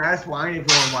 Do you want to ask why if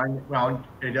you want to round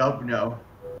it up? No.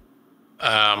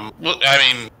 Well,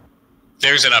 I mean,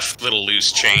 there's enough little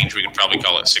loose change. We could probably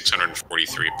call it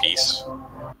 643 apiece.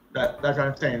 That's what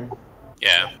I'm saying.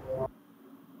 Yeah.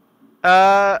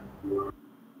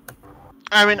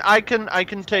 I mean, I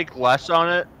can take less on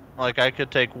it. Like, I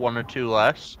could take 1 or 2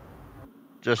 less.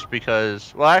 Just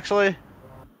because... Well, actually,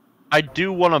 I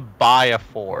do want to buy a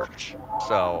forge.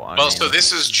 So, I mean... so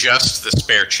this is just the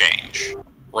spare change.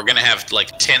 We're going to have,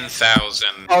 like, 10,000...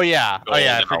 Oh, yeah.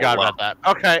 I forgot about that.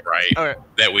 Okay. Right. Okay.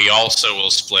 That we also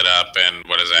will split up, and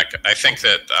what is that? I think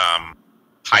that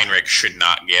Heinrich should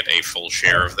not get a full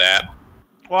share of that.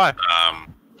 Why?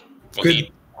 Well,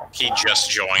 he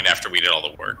just joined after we did all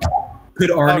the work. Could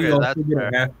Arnie also get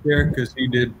a half share because he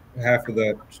did half of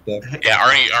that stuff? Yeah,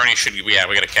 Arnie should. Yeah,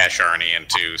 we got to cash Arnie in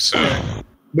too. So,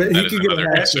 but he could get another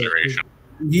consideration.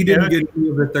 He didn't get any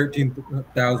of the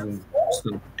 13,000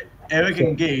 stuff. Eric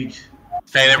and Gage.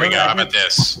 Hey, there we go. How about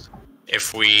this?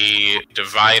 If we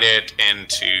divide it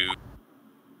into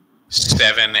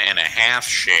 7.5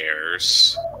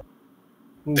 shares,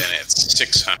 then it's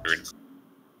 600.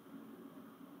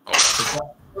 Oh,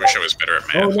 wish I was better at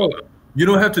math. Oh, no. You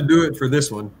don't have to do it for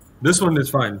this one. This one is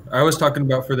fine. I was talking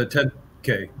about for the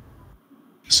 10K.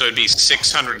 So it'd be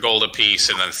 600 gold apiece,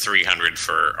 and then 300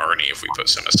 for Arnie if we put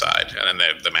some aside, and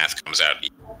then the math comes out.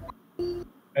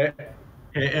 Hey,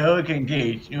 Eric and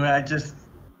Gage, you know, I just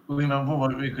remember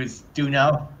what we could do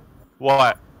now.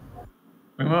 What?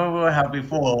 Remember how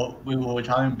before we were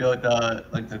trying to build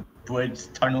the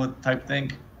bridge tunnel type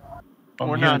thing?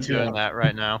 We're not doing that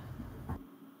right now.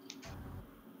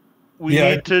 We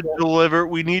need to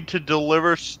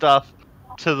deliver stuff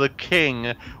to the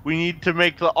king. We need to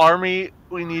make the army.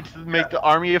 We need to make the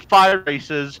army of 5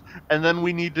 races, and then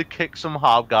we need to kick some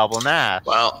hobgoblin ass.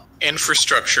 Well,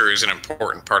 infrastructure is an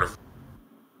important part of.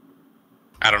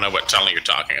 I don't know what tunnel you're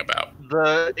talking about.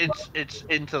 It's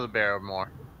into the Barrowmore.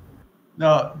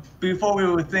 No, before we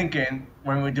were thinking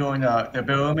when we were doing the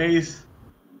Barrowmaze.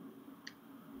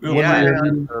 The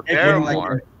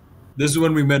Barrowmore. This is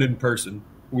when we met in person.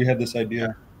 We had this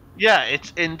idea. Yeah,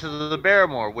 it's into the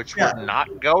Barrowmore, which we're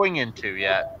not going into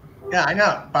yet. Yeah, I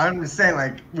know, but I'm just saying,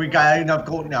 like, we got enough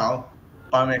gold now.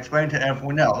 But I'm explaining to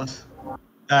everyone else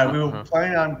that we were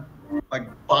planning on, like,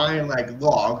 buying, like,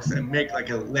 logs and make, like,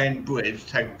 a land bridge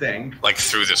type thing. Like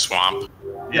through the swamp?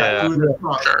 Yeah. Through the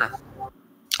swamp. Sure.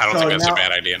 I don't think that's a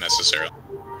bad idea necessarily.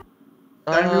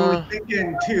 And we were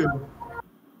thinking, too,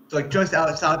 like, just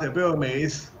outside the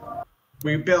Barrowmaze,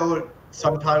 we built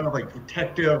some kind of, like,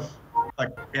 protective, like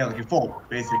a fort,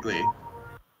 basically.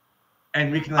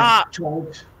 And we can, like,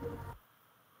 charge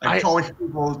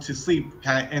people to sleep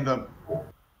kind of in the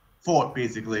fort,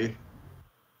 basically.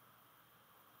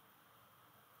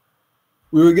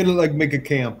 We were gonna, like, make a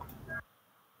camp.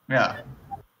 Yeah.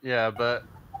 Yeah, but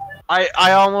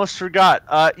I almost forgot.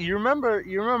 You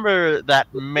remember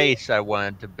that mace I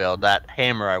wanted to build, that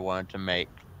hammer I wanted to make?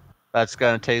 That's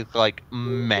gonna take, like,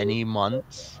 many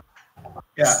months.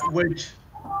 Yeah, which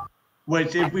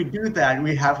if we do that,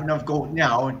 we have enough gold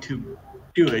now to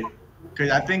do it.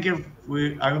 Because I think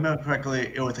I remember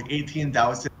correctly, it was like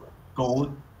 18,000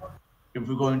 gold if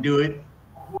we're going to do it.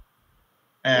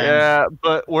 And yeah,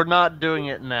 but we're not doing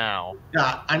it now.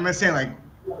 Yeah, I'm just saying, like,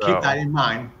 keep that in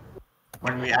mind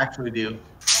when we actually do.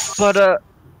 But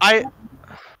I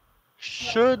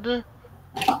should.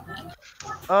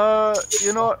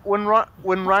 You know,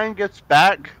 when Ryan gets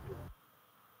back,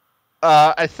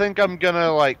 I think I'm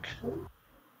gonna like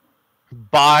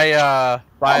buy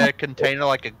a container,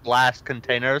 like a glass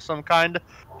container of some kind,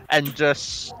 and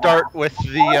just start with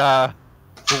the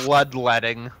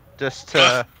bloodletting, just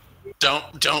to.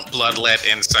 Don't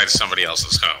bloodlet inside somebody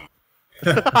else's home.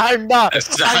 I'm not.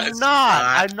 It's I'm it's not.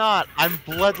 I'm not. I'm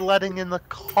bloodletting in the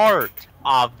cart,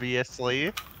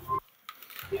 obviously.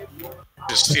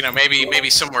 Just maybe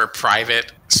somewhere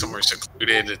private, somewhere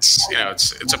secluded.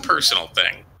 It's a personal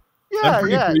thing. Yeah,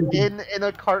 yeah. In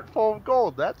a cart full of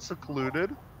gold. That's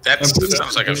secluded. That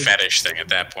sounds like a fetish thing at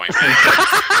that point.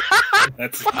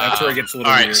 That's where it gets a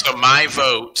little all right, weird. so my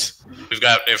vote,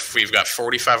 if we've got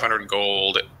 4,500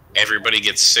 gold, everybody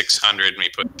gets 600, and we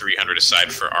put 300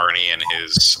 aside for Arnie and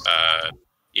his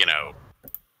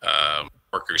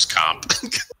workers' comp.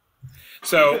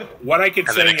 So what I could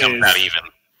and say then it comes out even.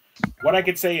 What I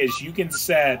could say is you can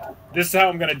set. This is how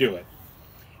I'm going to do it.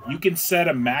 You can set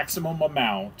a maximum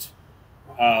amount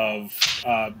of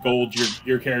gold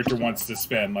your character wants to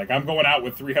spend. Like I'm going out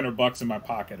with $300 in my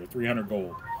pocket or 300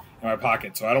 gold in my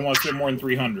pocket, so I don't want to spend more than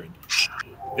 300.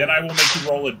 Then I will make you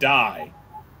roll a die,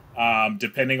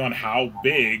 depending on how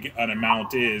big an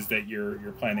amount is that you're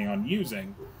planning on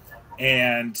using.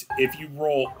 And if you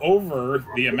roll over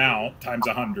the amount times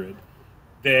 100,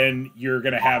 then you're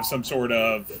going to have some sort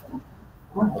of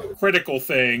critical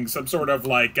thing, some sort of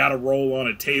like got to roll on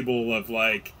a table of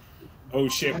like, oh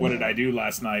shit, what did I do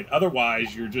last night?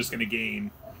 Otherwise, you're just going to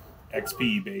gain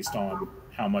XP based on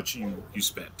how much you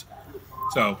spent.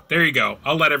 So there you go.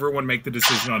 I'll let everyone make the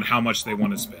decision on how much they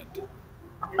want to spend.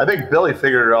 I think Billy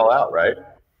figured it all out, right?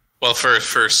 Well,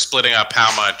 for splitting up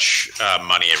how much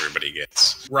money everybody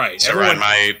gets. Right. So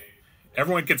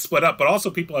everyone can split up, but also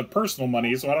people have personal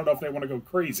money, so I don't know if they want to go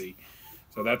crazy.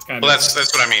 So that's kind of... Well,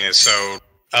 that's what I mean. Is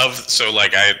I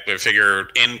figure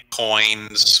in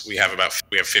coins we have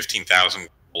 15,000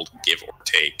 gold, give or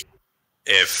take.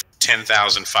 If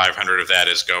 10,500 of that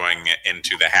is going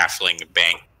into the halfling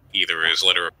bank, either as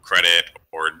letter of credit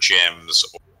or gems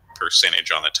or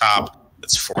percentage on the top,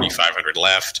 that's 4,500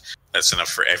 left. That's enough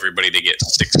for everybody to get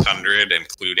 600,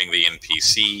 including the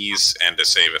NPCs, and to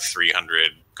save a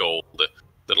 300 gold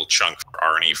little chunk for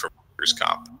Arnie for workers'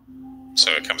 comp.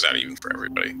 So it comes out even for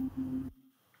everybody.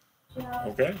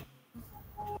 Okay.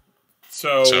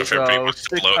 So if everybody wants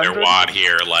to blow their wad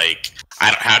here, like,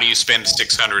 how do you spend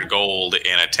 600 gold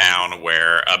in a town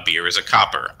where a beer is a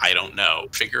copper? I don't know.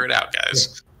 Figure it out,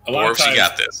 guys. Dwarves, you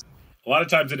got this. A lot of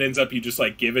times it ends up you just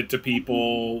like give it to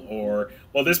people, or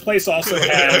this place also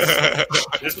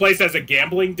has a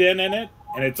gambling den in it,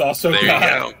 and it's also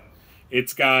got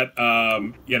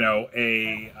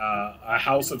a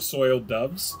house of soiled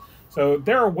doves. So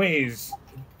there are ways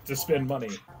to spend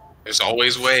money. There's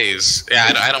always ways.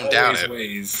 Yeah, I don't doubt it.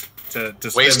 Ways to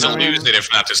ways spend to money. lose it,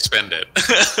 if not to spend it.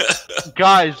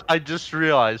 Guys, I just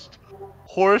realized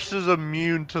Horse is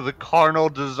immune to the carnal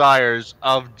desires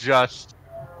of just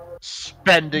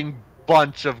spending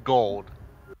bunch of gold.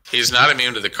 He's not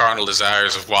immune to the carnal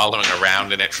desires of wallowing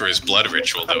around in it for his blood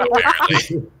ritual, though,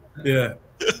 apparently. Yeah.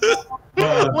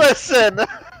 Listen!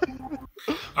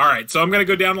 Alright, so I'm going to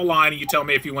go down the line and you tell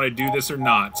me if you want to do this or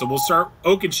not. So we'll start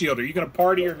Oakenshield. Are you going to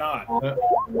party or not?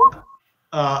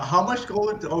 How much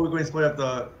gold are we going to split up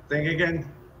the thing again?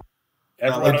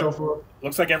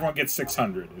 Looks like everyone gets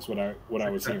 600 is what I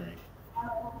was hearing.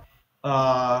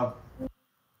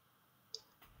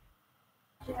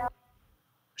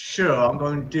 Sure, I'm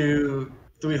going to do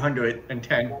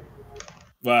 310.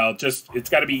 Well, it's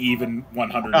got to be even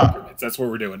 100 increments. That's what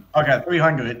we're doing. Okay,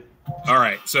 300. All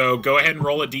right, so go ahead and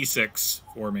roll a d6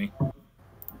 for me.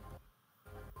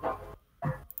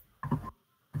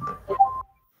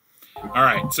 All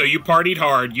right, so you partied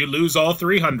hard. You lose all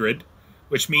 300,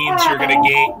 which means you're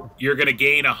gonna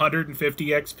gain 150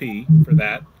 XP for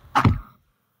that.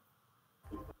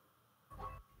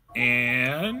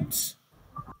 And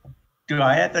do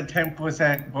I add the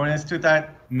 10% bonus to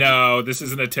that? No, this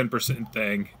isn't a 10%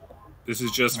 thing. This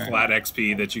is just flat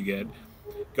XP that you get.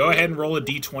 Go ahead and roll a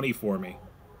d20 for me.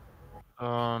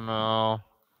 Oh no.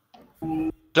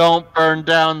 Don't burn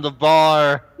down the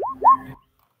bar.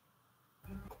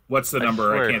 What's the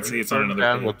number? I can't see. It's on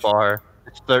another page. The bar.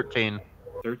 It's 13.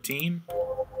 13?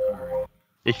 Alright.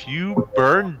 If you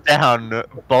burn down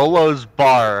Bolo's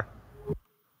bar...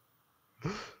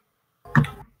 Do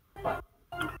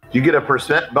you get a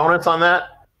percent bonus on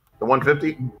that? The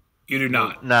 150? You do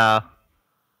not. Nah.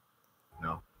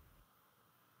 No.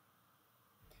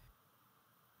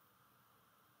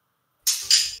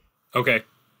 Okay.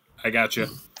 I got you.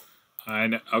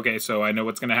 Okay, so I know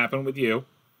what's going to happen with you.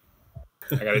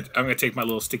 I'm going to take my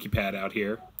little sticky pad out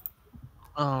here.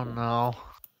 Oh no.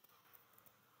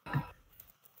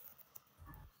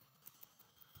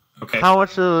 Okay. How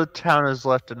much of the town is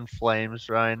left in flames,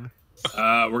 Ryan?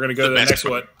 We're gonna go to the next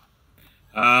one.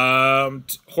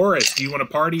 Horace, do you want to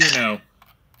party or no?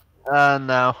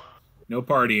 No. No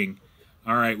partying.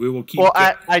 All right, we will keep. Well,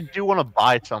 I do want to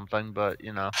buy something, but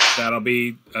you know. That'll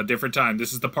be a different time.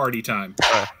 This is the party time.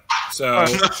 So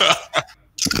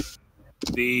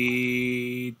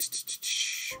the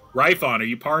Rifon, are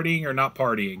you partying or not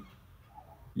partying?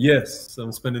 Yes,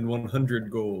 I'm spending 100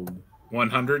 gold.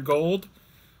 100 gold.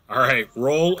 All right,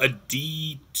 roll a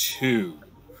D2.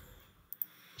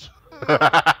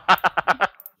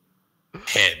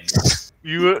 Heads.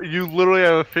 You literally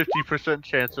have a 50%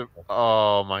 chance of.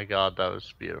 Oh my god, that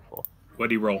was beautiful. What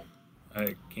do you roll?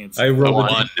 I can't see. I rolled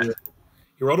a 1.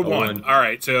 You rolled a 1. All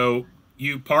right, so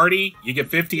you party, you get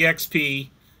 50 XP,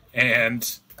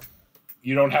 and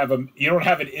you don't have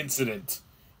an incident.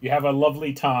 You have a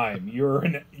lovely time. You're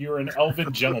an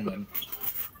elven gentleman.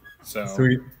 So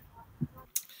Sweet.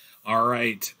 all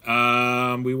right,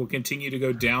 we will continue to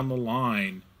go down the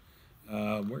line.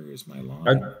 Where is my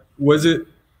line? Was it?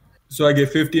 So I get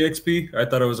 50 XP? I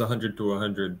thought it was 100 to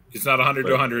 100. It's not 100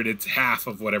 to 100. It's half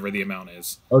of whatever the amount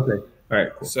is. Okay. All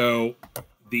right. Cool. So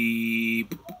the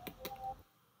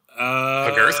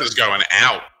Hagertha's going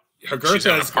out.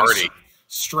 Hagertha is party.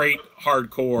 Straight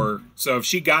hardcore. So if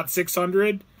she got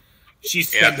 600, she's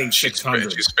spending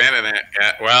 600. She's spending it.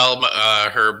 Yeah. Well,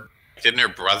 didn't her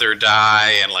brother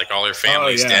die, and like all her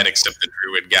family's dead except the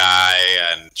druid guy,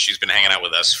 and she's been hanging out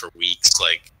with us for weeks.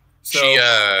 Like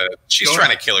she's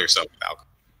trying to kill herself with alcohol.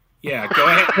 Yeah, go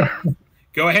ahead.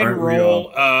 Go ahead and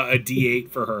roll a D8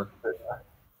 for her.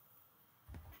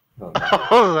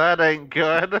 Oh, that ain't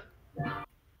good.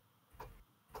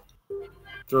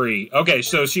 3. Okay,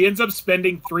 so she ends up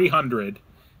spending 300.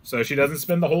 So she doesn't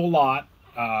spend the whole lot,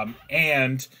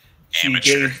 and she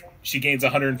gains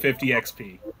 150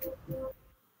 XP.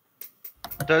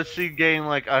 Does she gain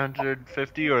like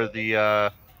 150 or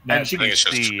the No, she gets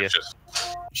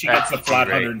the flat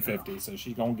 150, so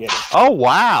she's gonna get it. Oh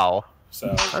wow!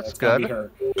 So that's gonna good. Be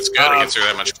her. That's good. It gets her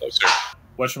that much closer.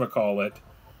 Whatchamacallit?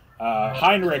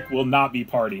 Heinrich will not be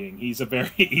partying. He's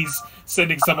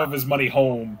sending some of his money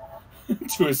home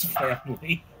to his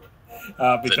family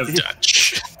because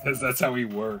that's how he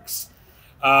works.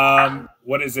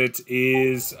 What is it?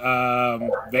 Is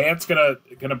Vance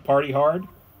gonna party hard?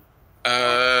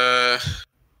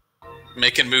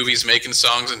 Making movies, making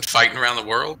songs, and fighting around the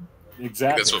world.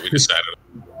 Exactly. That's what we decided.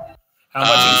 How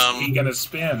much is he gonna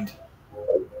spend?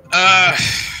 I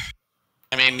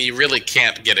mean, you really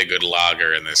can't get a good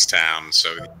lager in this town.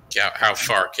 So, how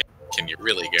far can you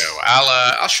really go?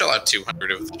 I'll shell out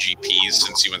 200 of the GPs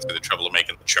since you went through the trouble of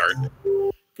making the chart.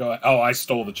 Go. Oh, I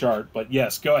stole the chart, but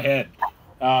yes, go ahead.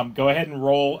 Go ahead and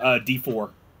roll a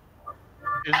D4.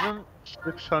 Isn't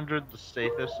 600 the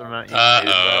safest amount you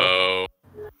Uh-oh.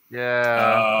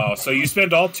 Yeah. Oh, so you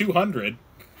spend all 200.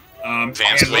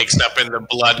 Vance wakes up in the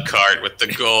blood cart with the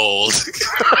gold.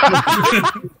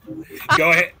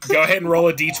 Go ahead and roll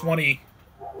a D20.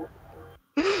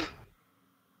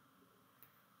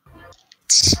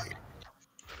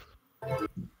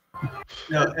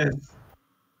 No,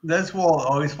 this wall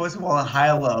always supposed to roll a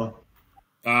high or low.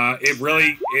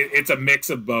 It's a mix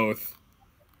of both.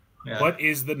 Yeah. What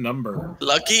is the number?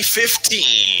 Lucky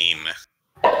 15.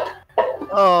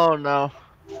 Oh no.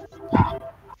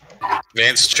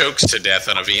 Vance chokes to death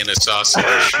on a Vienna sausage.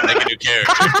 Make a new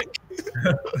character.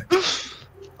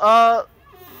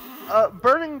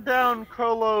 Burning down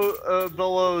Crollo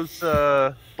Billow's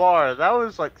bar, that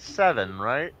was like 7,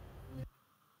 right?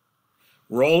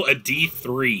 Roll a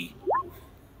D3.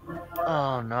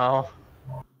 Oh no.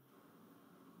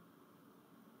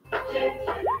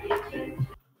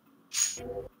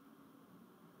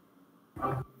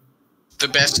 The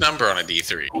best number on a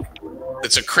D3.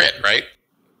 It's a crit, right?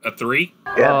 A 3?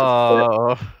 Yeah.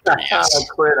 Oh. Yes. A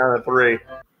crit on a 3.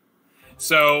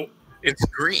 So It's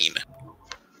green.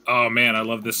 oh man, I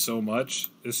love this so much.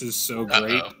 This is so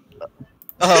great. Uh-oh.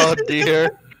 Oh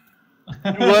dear.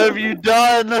 What have you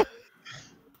done?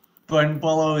 Burn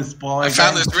Bellow is balling. I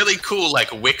found this really cool,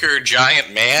 like, wicker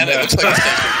giant man. It looks like it's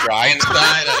going to dry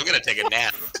inside. I'm going to take a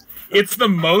nap. It's the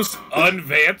most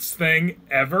unvanced thing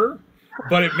ever,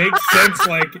 but it makes sense.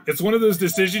 Like, it's one of those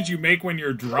decisions you make when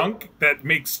you're drunk that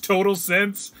makes total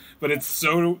sense, but it's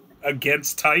so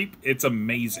against type. It's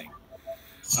amazing.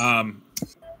 Who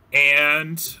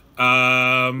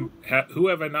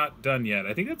have I not done yet?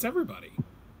 I think that's everybody.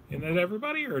 Isn't that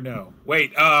everybody or no?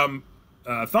 Wait,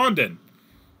 Thondon.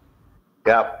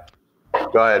 Yep.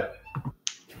 Go ahead.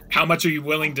 How much are you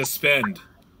willing to spend?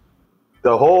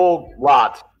 The whole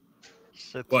lot.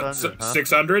 600, What, huh?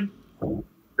 600?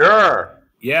 Sure.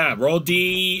 Yeah, roll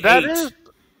D8.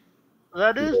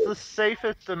 That is the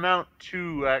safest amount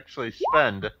to actually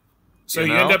spend. So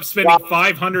you end up spending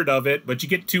 500 of it, but you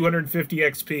get 250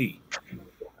 XP.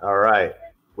 All right.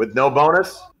 With no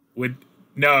bonus?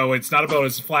 No, it's not a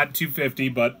bonus. It's flat 250,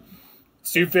 but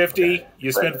it's 250. Okay.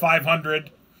 You spend 500,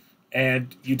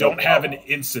 and you don't have an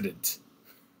incident.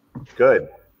 Good.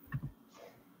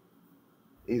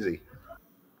 Easy.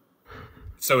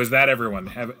 So is that everyone?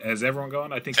 Has everyone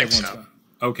gone? I think everyone's gone.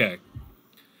 Okay.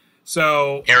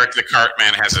 So Eric the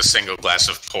Cartman has a single glass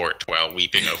of port while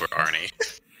weeping over Arnie.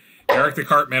 Eric the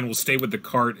Cartman will stay with the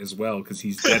cart as well because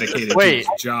he's dedicated to his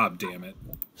job. Damn it!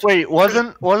 Wait,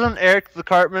 wasn't Eric the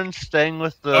Cartman staying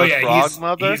with the frog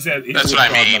mother? That's what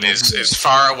I mean. Is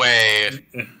far away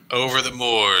over the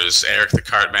moors. Eric the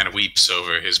Cartman weeps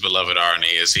over his beloved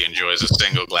Arnie as he enjoys a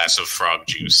single glass of frog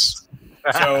juice.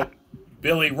 So,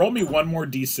 Billy, roll me one more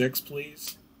D6,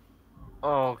 please.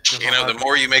 Oh, God. You know, the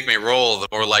more you make me roll, the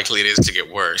more likely it is to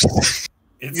get worse.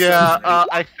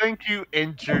 I think you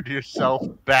injured yourself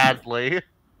badly.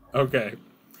 Okay.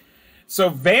 So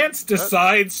Vance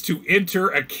decides to enter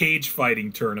a cage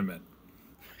fighting tournament.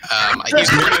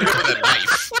 He's running with a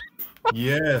knife.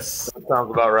 Yes. That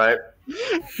sounds about right.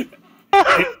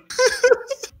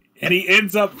 And he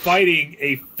ends up fighting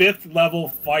a 5th level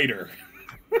fighter.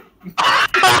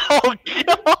 Oh,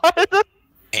 God!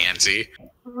 Pansy.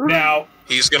 Now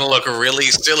he's gonna look really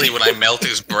silly when I melt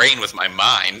his brain with my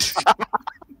mind.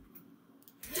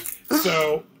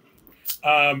 So,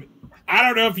 I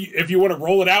don't know if you want to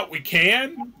roll it out, we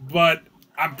can, but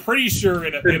I'm pretty sure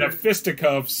in a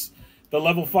fisticuffs, the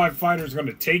level 5 fighter is going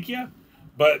to take you.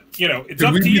 But you know, it's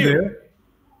up to you. There?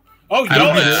 Oh,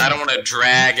 I don't want to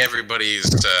drag everybody's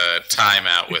time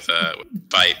out with a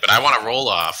fight, but I want to roll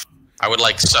off. I would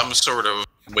like some sort of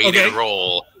weighted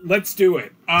roll. Let's do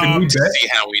it. To see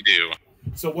how we do.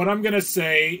 So what I'm going to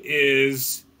say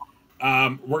is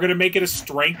we're going to make it a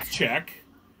strength check.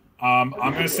 I'm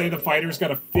going to say the fighter's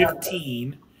got a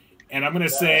 15. And I'm going to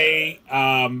say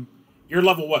you're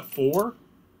level, what, 4?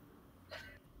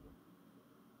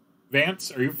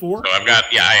 Vance, are you 4? So I've got,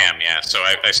 I am, yeah. So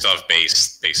I still have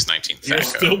base 19 Thaco. You're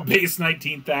still base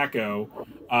 19 Thaco.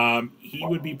 He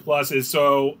would be pluses.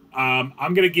 So I'm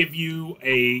going to give you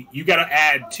you got to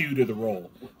add 2 to the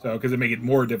roll. So, because it make it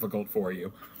more difficult for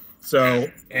you. So,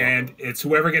 and it's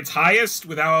whoever gets highest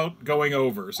without going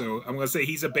over. So I'm going to say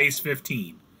he's a base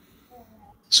 15.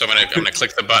 So I'm gonna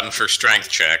click the button for strength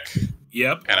check.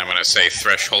 Yep. And I'm gonna say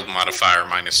threshold modifier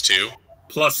 -2.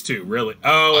 +2, really?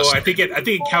 Oh, I think it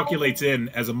calculates in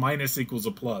as a minus equals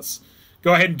a plus.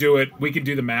 Go ahead and do it. We can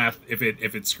do the math if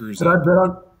it screws up.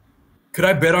 Could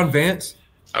I bet on Vance?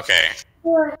 Okay.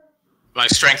 My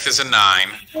strength is a 9.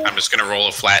 I'm just gonna roll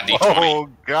a flat d20. Oh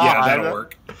God! Yeah, that'll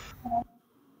work.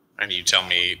 And you tell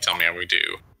me how we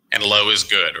do. And low is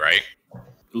good, right?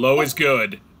 Low is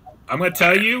good. I'm going to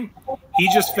tell you, he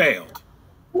just failed.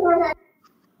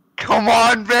 Come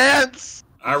on, Vance!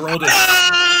 I rolled it.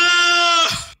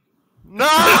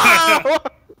 No!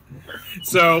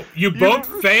 So you both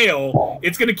fail.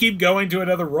 It's going to keep going to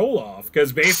another roll-off,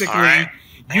 because basically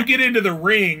you get into the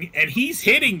ring, and he's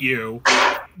hitting you,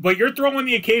 but you're throwing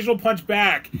the occasional punch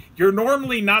back. You're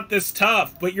normally not this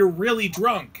tough, but you're really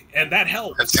drunk, and that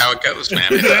helps. That's how it goes,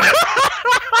 man.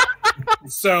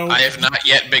 So I have not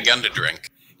yet begun to drink.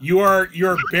 You're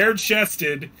bare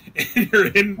chested and you're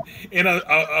in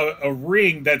a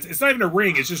ring it's not even a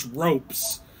ring, it's just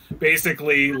ropes,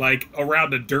 basically, like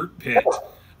around a dirt pit.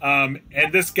 And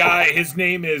this guy, his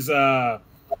name is we're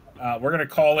gonna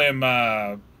call him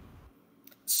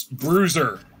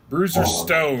Bruiser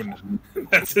Stone.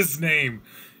 That's his name.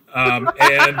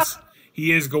 And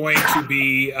he is going to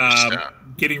be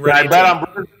getting ready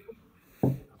to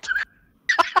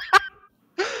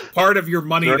part of your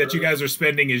money that you guys are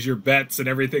spending is your bets and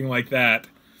everything like that.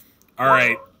 All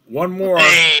right, one more.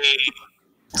 Hey!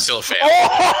 Still a fail.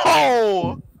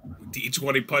 Oh!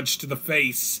 D20 punch to the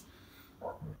face.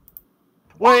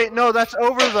 Wait, no, that's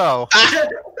over though.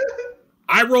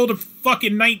 I rolled a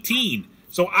fucking 19,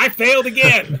 so I failed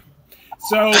again.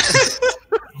 So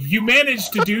you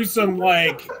managed to do some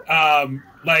like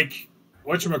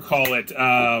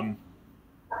whatchamacallit,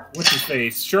 what's his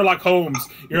face? Sherlock Holmes.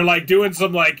 You're like doing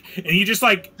some like, and you just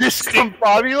like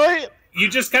discombobulate. You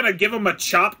just kind of give him a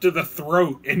chop to the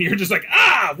throat, and you're just like,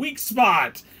 weak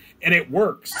spot, and it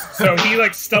works. So he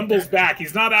like stumbles back.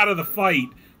 He's not out of the fight,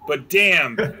 but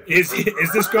damn, is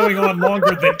this going on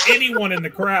longer than anyone in the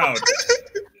crowd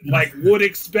like would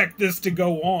expect this to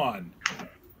go on?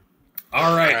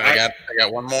 All right, I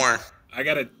got one more. I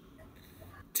gotta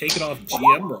take it off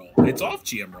GM roll. It's off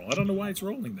GM roll. I don't know why it's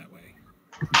rolling that way.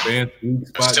 Vance, weak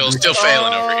spot. Still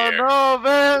failing over here. No,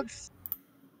 Vince.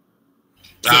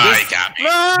 So He got me.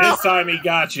 No. This time he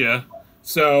got you.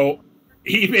 So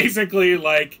he basically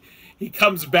he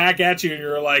comes back at you and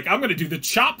you're like, I'm going to do the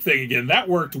chop thing again. That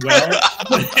worked well.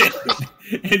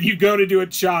 And you go to do a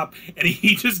chop and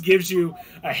he just gives you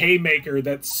a haymaker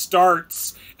that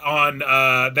starts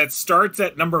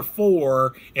at number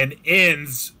 4 and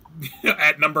ends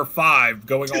at number 5,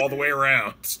 going all the way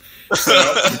around.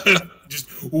 So just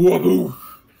whoa.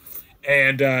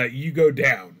 And you go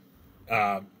down.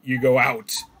 You go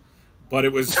out. But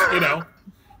it was,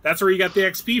 that's where you got the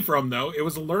XP from, though. It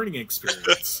was a learning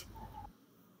experience.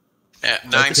 Yeah,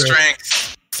 9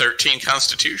 strength, 13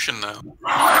 constitution, though.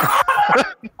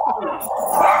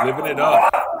 Living it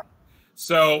up.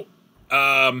 So,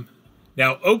 now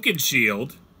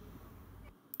Oakenshield,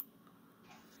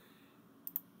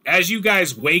 as you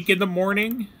guys wake in the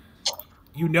morning,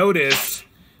 you notice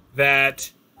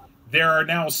that there are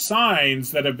now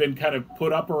signs that have been kind of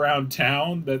put up around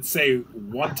town that say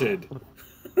 "wanted,"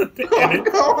 and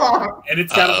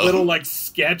it's got a little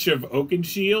sketch of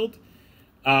Oakenshield,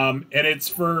 and it's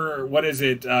for what is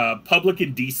it? Public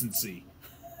indecency.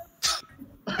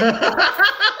 Time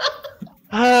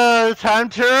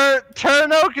to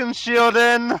turn Oakenshield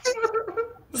in.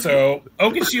 So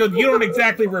Oakenshield, you don't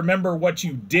exactly remember what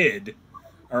you did,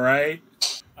 all right?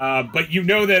 But you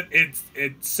know that it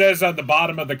says on the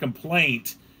bottom of the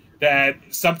complaint that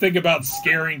something about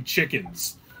scaring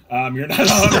chickens. You're not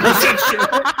 100% sure.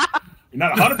 You're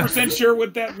not 100% sure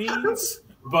what that means,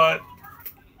 but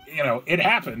it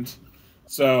happened.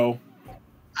 So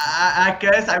I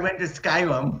guess I went to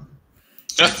Skyrim.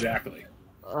 exactly.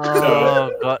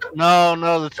 Oh God.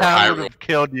 No, the town would have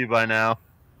killed you by now.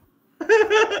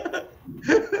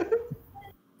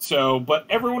 So, but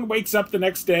everyone wakes up the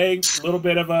next day, a little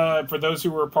bit of for those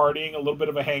who were partying, a little bit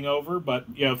of a hangover, but,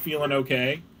 feeling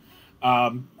okay.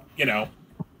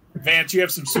 Vance, you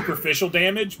have some superficial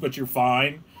damage, but you're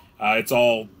fine. It's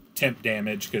all temp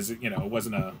damage because, it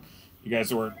wasn't you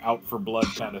guys weren't out for blood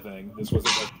kind of thing.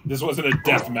 This wasn't a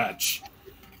death match.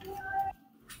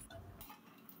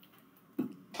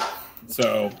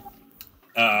 So,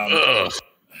 but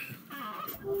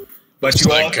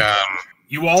you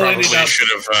all probably ended up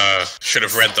should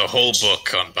have read the whole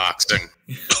book on boxing.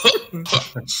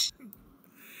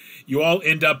 You all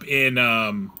end up in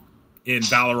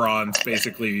Valoron's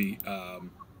basically, a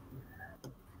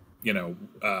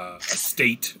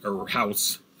state or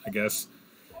house, I guess.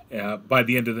 By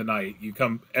the end of the night,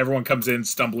 everyone comes in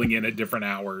stumbling in at different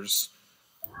hours,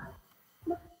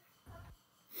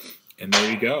 and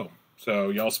there you go.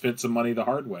 So y'all spent some money the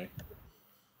hard way.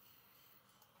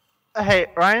 Hey,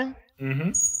 Ryan. Mm-hmm.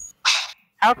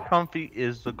 How comfy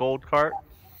is the gold cart?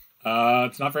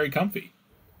 It's not very comfy.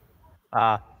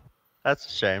 That's a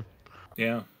shame.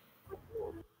 Yeah.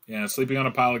 Yeah, sleeping on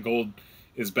a pile of gold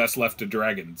is best left to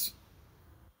dragons.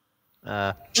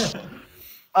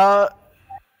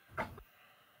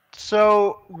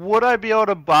 So would I be able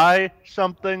to buy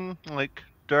something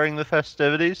during the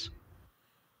festivities?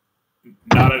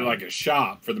 Not at a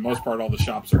shop. For the most part, all the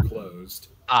shops are closed.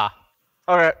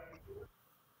 Alright.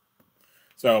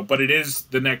 So, but it is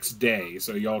the next day,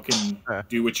 so y'all can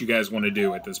do what you guys want to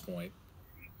do at this point.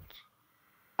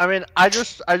 I mean, I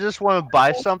just want to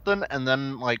buy something, and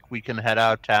then we can head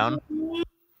out of town.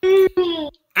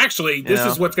 Actually, this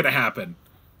is what's going to happen.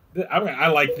 I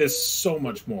like this so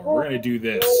much more. We're going to do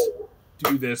this.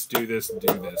 Do this, do this,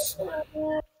 do this.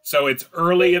 So it's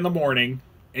early in the morning,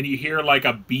 and you hear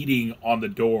a beating on the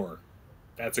door.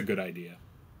 That's a good idea.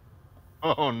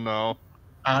 Oh no.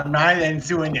 I'm not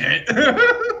answering it.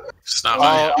 It's not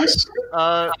my house.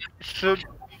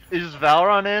 Is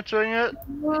Valron answering it?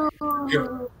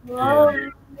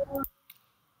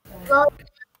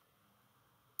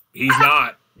 He's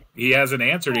not. He hasn't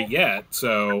answered it yet,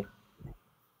 so...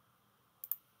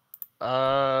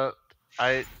 Here,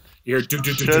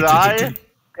 Should I,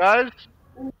 guys?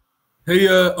 Hey,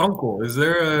 Uncle, is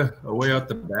there a way out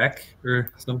the back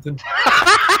or something?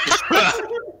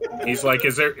 He's like,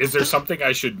 is there something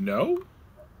I should know?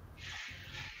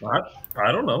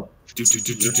 I don't know.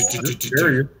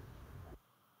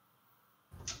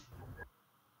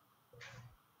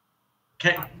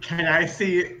 Can I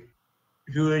see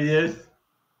who it is?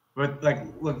 With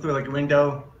look through a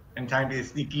window and try to be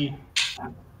sneaky.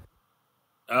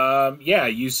 Yeah,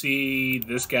 you see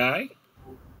this guy.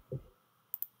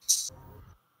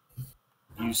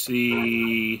 You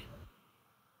see.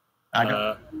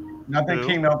 Nothing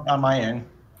came up on my end.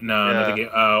 No, nothing.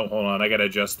 Oh, hold on. I gotta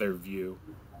adjust their view.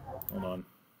 Hold on.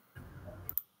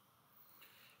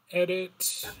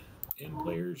 Edit in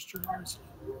players' journals.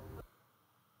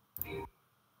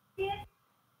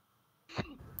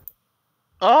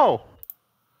 Oh.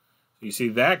 You see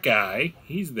that guy.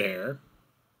 He's there.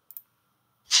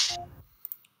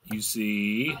 You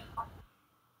see...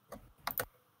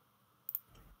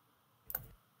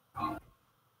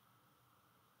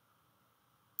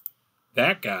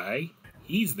 that guy.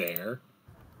 He's there.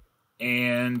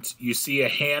 And you see a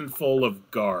handful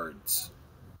of guards.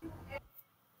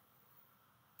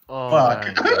 Oh, Fuck.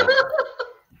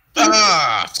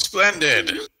 Ah,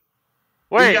 splendid.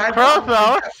 Wait,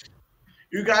 Krothos?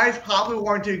 You guys probably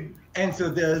want to answer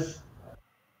this.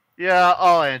 Yeah,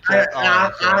 I'll answer it.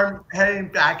 I'm heading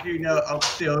back,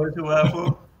 upstairs or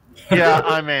whatever. Yeah,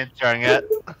 I'm answering it.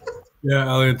 Yeah,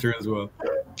 I'll answer as well.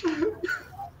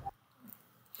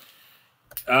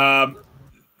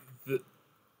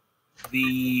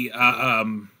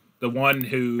 The one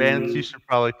who... Vance, you should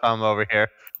probably come over here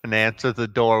and answer the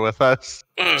door with us.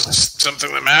 Is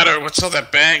something the matter? What's all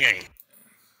that banging?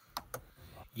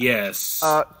 Yes.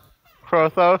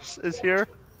 Krothos is here.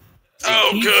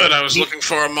 Oh, good. I was looking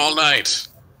for him all night.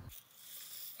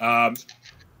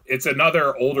 It's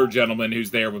another older gentleman who's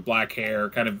there with black hair,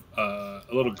 kind of a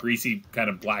little greasy kind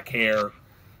of black hair.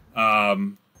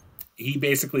 He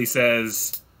basically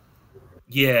says,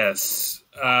 yes,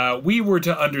 we were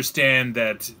to understand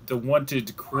that the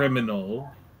wanted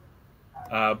criminal,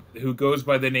 who goes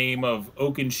by the name of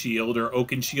Oakenshield, or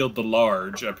Oakenshield the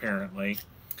Large, apparently,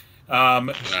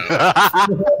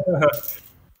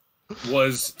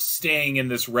 was staying in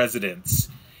this residence.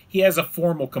 He has a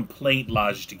formal complaint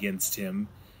lodged against him,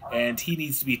 and he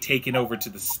needs to be taken over to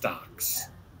the stocks.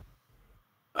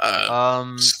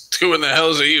 Who in the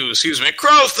hell are you? Excuse me.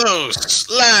 Krothos!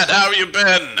 Lad, how you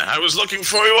been? I was looking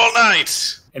for you all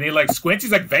night. And he squints.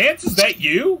 He's like, Vance, is that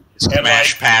you?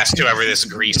 Smash past whoever this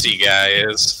greasy guy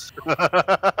is.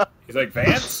 He's like,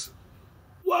 Vance?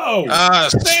 Whoa!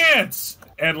 Vance!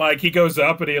 And he goes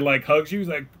up and he hugs you. He's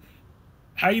like,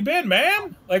 how you been,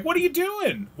 man? What are you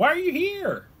doing? Why are you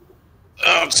here?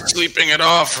 I'm sleeping it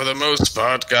off for the most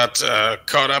part. Got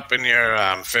caught up in your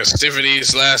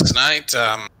festivities last night.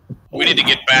 We need to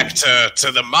get back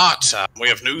to the Mott. We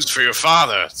have news for your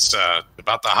father. It's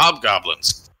about the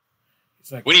hobgoblins.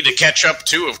 We need to catch up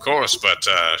too, of course, but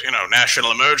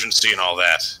national emergency and all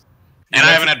that. And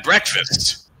I haven't had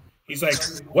breakfast. He's like,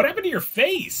 what happened to your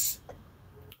face?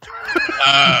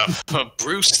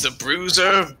 Bruce the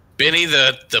Bruiser, Benny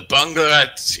the Bungler.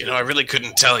 I really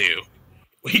couldn't tell you.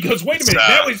 He goes, wait a minute,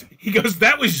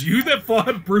 that was you that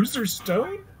fought Brewster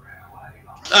Stone?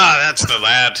 That's the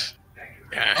lad.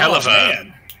 Hell of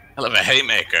a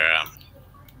haymaker.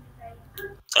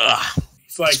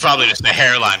 It's probably just a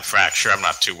hairline fracture. I'm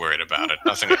not too worried about it.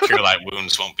 Nothing that cure light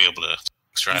wounds won't be able to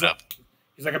fix right up.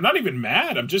 He's like, I'm not even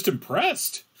mad. I'm just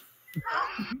impressed.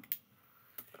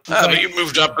 But you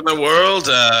moved up in the world,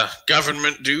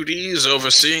 government duties,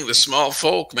 overseeing the small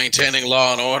folk, maintaining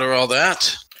law and order, all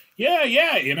that.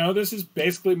 Yeah, this is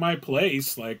basically my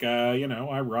place.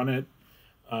 I run it.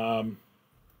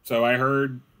 So I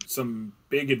heard some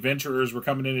big adventurers were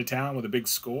coming into town with a big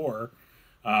score.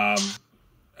 I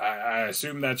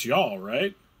assume that's y'all,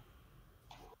 right?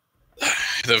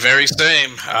 The very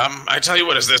same. I tell you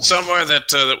what, is there somewhere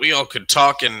that we all could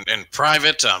talk in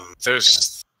private?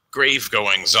 There's grave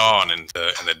goings on in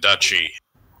the duchy.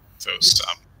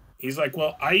 He's like,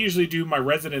 well, I usually do my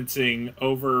residencing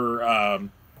over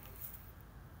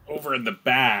in the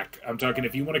back. I'm talking,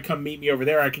 if you want to come meet me over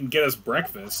there, I can get us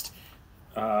breakfast.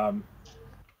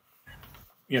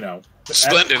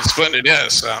 Splendid,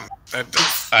 yes.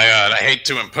 I hate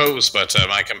to impose, but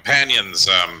my companions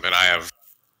and I have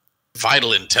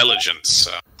vital intelligence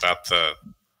about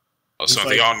some of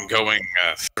the ongoing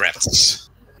threats.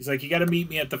 He's like, you got to meet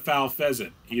me at the Foul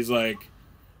Pheasant. He's like,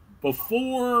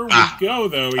 before we go,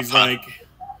 though, he's like,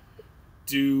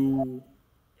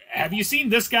 have you seen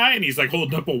this guy? And he's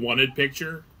holding up a wanted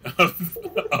picture of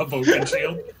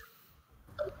Oakenshield.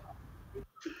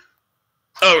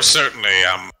 Oh, certainly.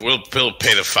 We'll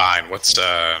pay the fine. What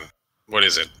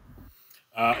is it?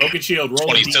 Oakenshield,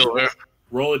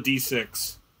 roll a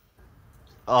d6.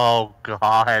 Oh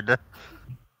God!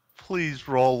 Please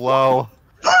roll low.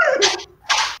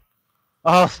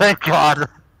 Oh, thank God. What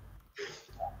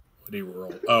did he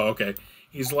roll? Oh, okay.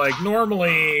 He's like,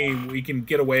 normally we can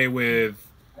get away with...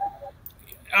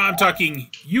 I'm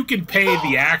talking, you can pay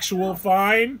the actual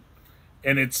fine,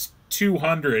 and it's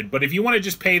 200. But if you want to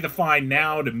just pay the fine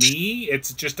now to me,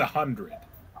 it's just 100.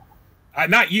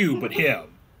 Not you, but him.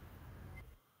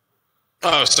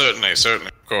 Oh, certainly,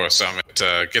 of course.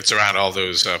 It gets around all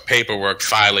those paperwork,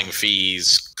 filing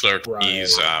fees, clerk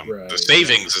fees. The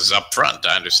savings is up front,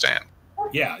 I understand.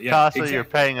 Yeah. Casa, exactly. You're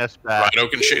paying us back. Right,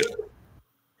 Oakenshield?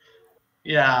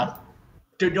 Yeah.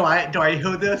 do I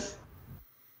hear this?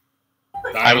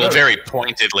 I will very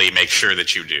pointedly make sure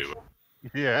that you do.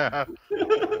 Yeah.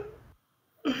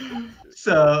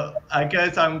 So I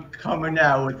guess I'm coming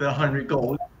out with 100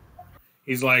 gold.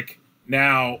 He's like,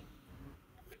 now,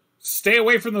 stay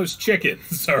away from those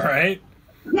chickens, all right?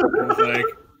 He's like,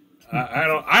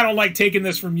 I don't like taking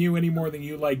this from you any more than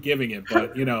you like giving it,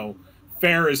 but you know,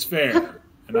 fair is fair,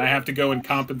 and I have to go and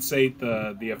compensate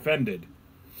the offended.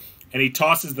 And he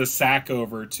tosses the sack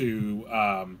over to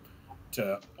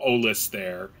Olus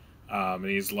there, and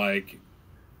he's like,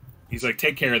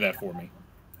 take care of that for me.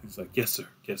 He's like, yes sir,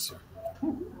 yes sir.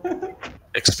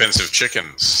 Expensive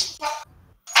chickens.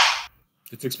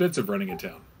 It's expensive running a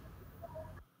town.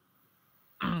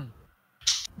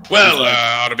 Well,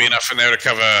 ought to be enough in there to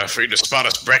cover for you to spot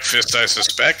us breakfast, I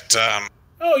suspect.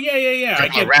 Oh yeah. A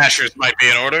couple of rashers might be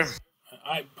in order.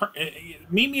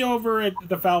 Meet me over at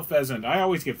the Foul Pheasant. I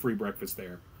always get free breakfast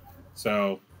there.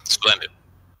 So Splendid.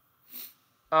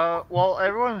 While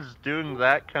everyone's doing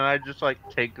that, can I just like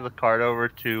take the card over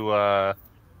to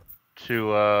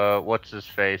what's his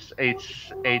face,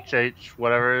 H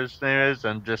whatever his name is,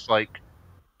 and just like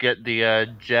get the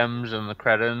gems and the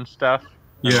credit and stuff.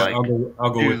 And, Yeah, like, I'll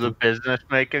go do with the you. business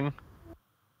making.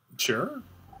 sure,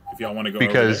 if y'all want to go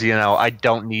Because over there. you know I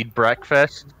don't need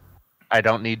breakfast. I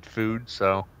don't need food,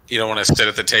 so. You don't want to sit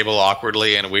at the table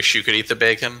awkwardly and wish you could eat the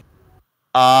bacon?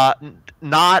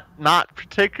 Not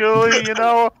particularly. You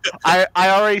know, I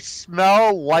already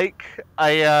smell like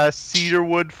a cedar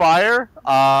wood fire.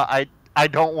 I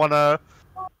don't want to.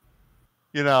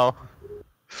 You know.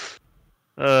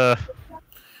 If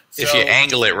you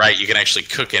angle it right, you can actually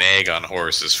cook an egg on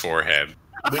Horace's forehead.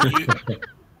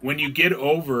 When you get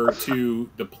over to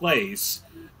the place,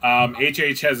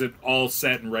 HH has it all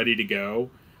set and ready to go.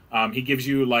 He gives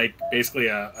you like basically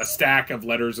a stack of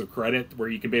letters of credit where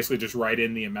you can basically just write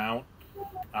in the amount,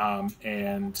 and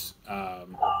then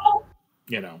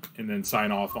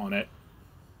sign off on it.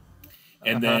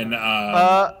 And then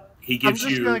he gives you.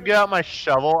 I'm just gonna get out my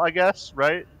shovel, I guess,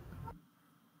 right?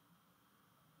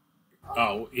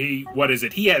 Oh, what is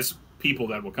it? He has people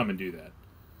that will come and do that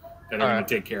are going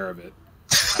to take care of it.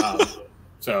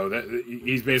 So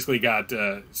he's basically got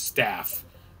staff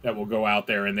that will go out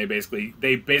there, and they basically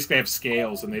have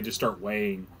scales, and they just start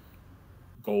weighing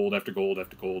gold after gold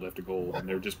after gold after gold, and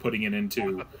they're just putting it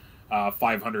into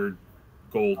 500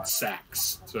 gold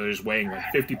sacks. So they're just weighing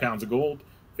like 50 pounds of gold,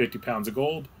 50 pounds of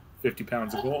gold, 50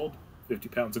 pounds of gold, 50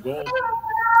 pounds of gold,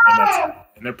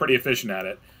 and they're pretty efficient at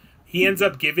it. He ends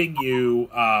up giving you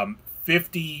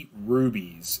 50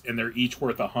 rubies, and they're each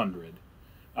worth 100.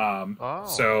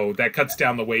 So that cuts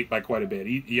down the weight by quite a bit.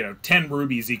 10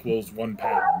 rubies equals 1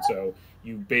 pound. So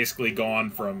you've basically gone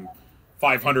from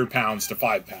 500 pounds to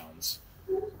 5 pounds.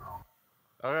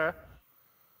 Okay.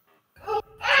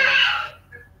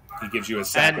 He gives you a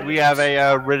sack. And we have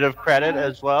a writ of credit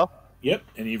as well. Yep,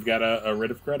 and you've got a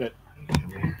writ of credit.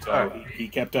 So he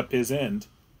kept up his end.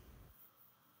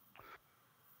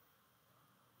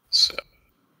 So,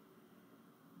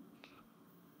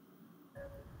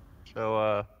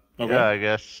 okay. Yeah, I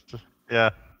guess,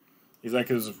 yeah. He's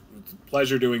like, it's a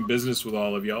pleasure doing business with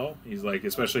all of y'all. He's like,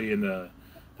 especially in the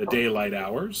daylight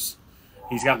hours.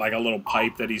 He's got like a little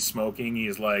pipe that he's smoking.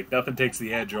 He's like, nothing takes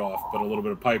the edge off but a little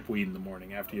bit of pipe weed in the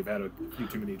morning after you've had a few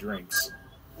too many drinks.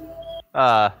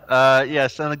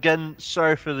 Yes, and again,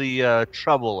 sorry for the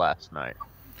trouble last night.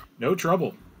 No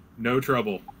trouble. No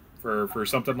trouble. For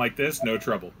something like this, no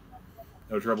trouble.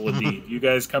 No trouble indeed. You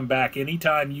guys come back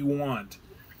anytime you want,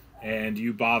 and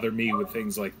you bother me with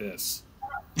things like this.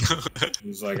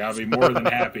 He's like, I'll be more than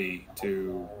happy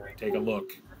to take a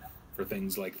look for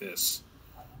things like this.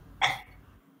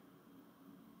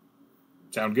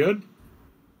 Sound good?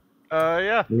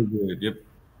 Yeah. Very good, yep.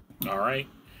 All right.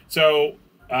 So,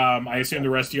 I assume the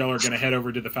rest of y'all are going to head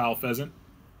over to the Foul Pheasant?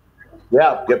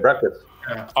 Yeah, get breakfast.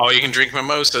 Oh, you can drink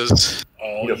mimosas.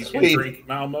 Oh, Yes, you can please. drink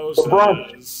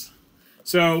mimosas.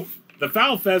 So, the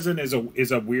Foul Pheasant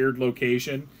is a weird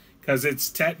location because it's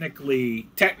technically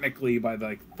by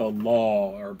like the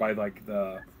law or by like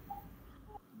the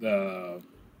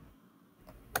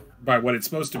by what it's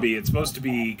supposed to be. It's supposed to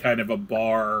be kind of a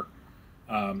bar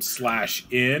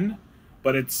 / inn,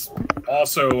 but it's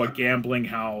also a gambling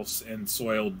house and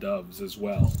soiled doves as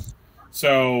well.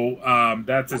 So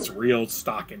that's its real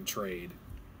stock and trade.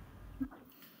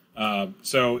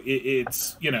 So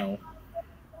it's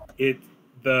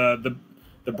the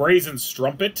Brazen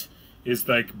Strumpet is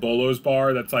like Bolo's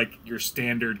bar. That's like your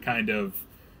standard kind of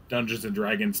Dungeons and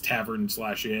Dragons tavern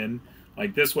 / inn.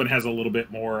 Like this one has a little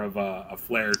bit more of a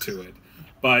flair to it.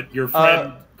 But your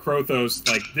friend Krothos,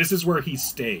 like this is where he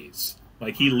stays.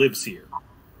 Like he lives here.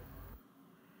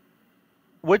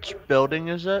 Which building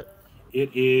is it?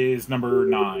 It is number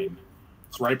 9.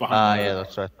 It's right behind. Yeah,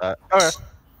 that's what I thought. Okay.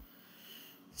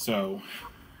 So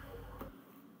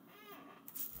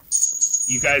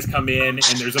you guys come in,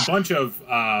 and there's a bunch of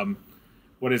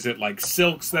what is it, like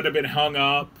silks that have been hung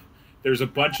up. There's a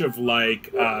bunch of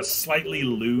like slightly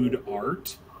lewd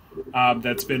art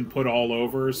that's been put all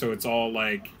over. So it's all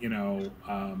like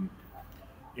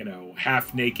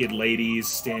half naked ladies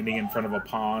standing in front of a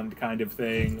pond kind of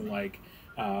thing. Like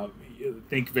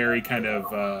think very kind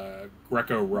of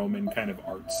Greco-Roman kind of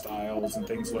art styles and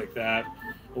things like that.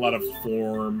 A lot of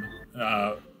form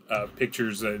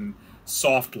pictures and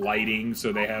soft lighting.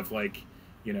 So they have like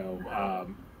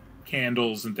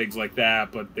candles and things like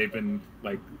that, but they've been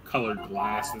like colored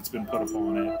glass that's been put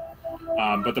upon it.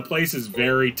 But the place is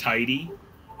very tidy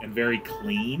and very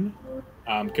clean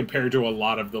compared to a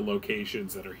lot of the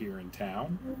locations that are here in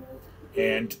town.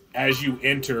 And as you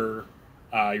enter,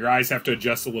 your eyes have to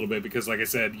adjust a little bit because, like I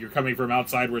said, you're coming from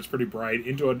outside where it's pretty bright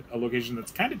into a location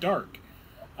that's kind of dark.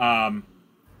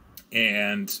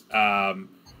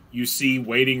 You see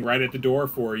waiting right at the door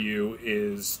for you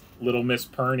is little Miss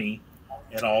Perney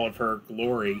in all of her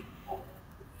glory.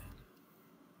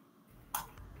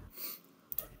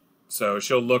 So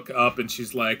she'll look up and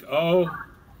she's like, "Oh,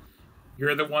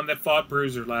 you're the one that fought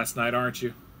Bruiser last night, aren't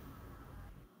you?"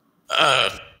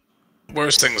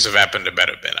 Worse things have happened to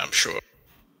better men, I'm sure.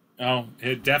 Oh,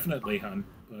 definitely, hun.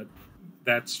 But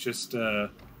that's just,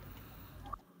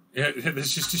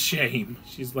 that's just a shame.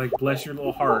 She's like, "Bless your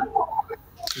little heart."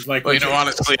 She's like, well,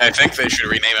 honestly, I think they should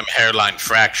rename him Hairline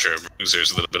Fracture.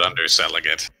 Bruiser's a little bit underselling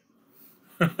it.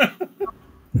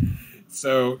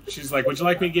 So she's like, "Would you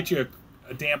like me to get you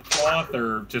a damp cloth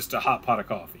or just a hot pot of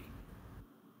coffee?"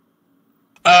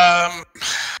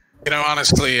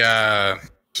 Honestly,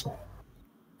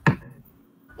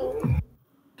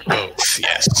 both,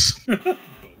 yes. With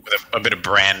a bit of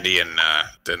brandy in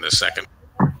the second.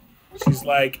 She's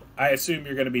like, "I assume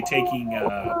you're going to be taking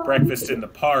breakfast in the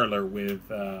parlor with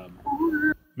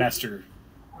Master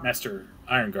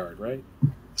Ironguard, right?"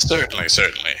 Certainly.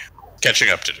 Catching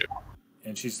up to do.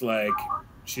 And she's like,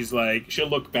 she'll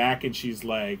look back and she's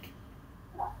like,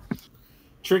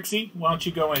 "Trixie, why don't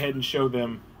you go ahead and show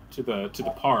them to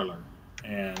the parlor?"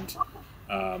 And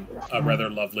a rather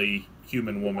lovely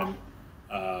human woman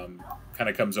kind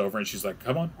of comes over and she's like,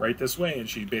 "Come on, right this way." And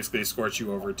she basically escorts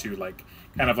you over to like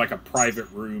kind of like a private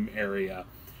room area.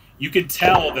 You can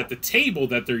tell that the table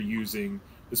that they're using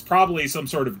is probably some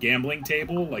sort of gambling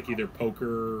table, like either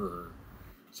poker or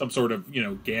some sort of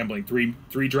gambling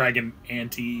three dragon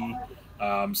ante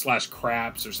 /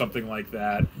 craps or something like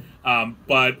that.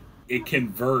 But it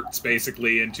converts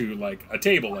basically into like a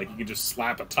table. Like you can just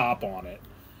slap a top on it,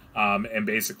 and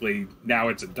basically now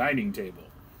it's a dining table.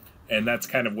 And that's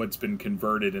kind of what's been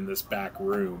converted in this back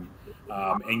room.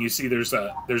 And you see there's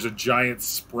a giant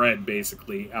spread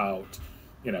basically out,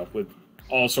 with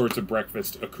all sorts of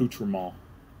breakfast accoutrements.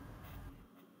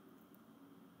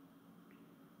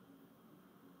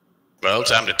 Well,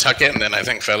 time to tuck in then, I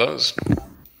think, fellows.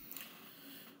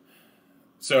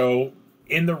 So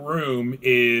in the room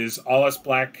is Alles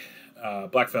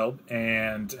Blackfeld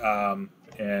and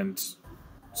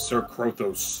Sir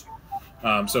Krothos.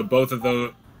 So both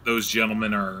of those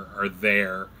gentlemen are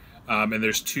there, and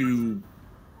there's 2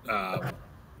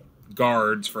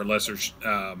 guards, for a lesser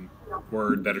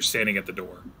word, that are standing at the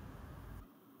door.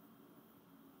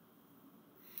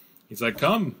 He's like,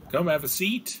 come have a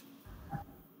seat."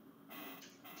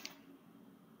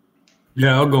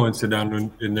 Yeah, I'll go and sit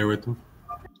down in there with them.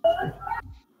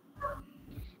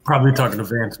 Probably talking to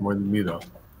Vance more than me, though.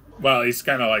 Well, he's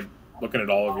kind of like looking at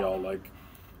all of y'all like,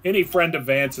 "Any friend of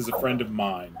Vance is a friend of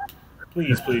mine.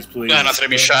 Please. Yeah, nothing to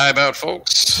be shy about,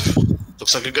 folks.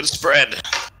 Looks like a good spread."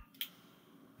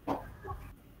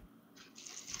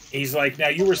 He's like, "Now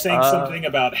you were saying something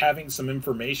about having some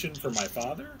information for my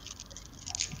father?"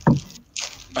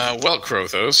 Well,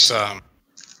 Krothos,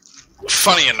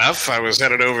 funny enough, I was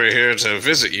headed over here to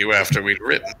visit you after we'd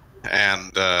written,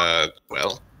 and,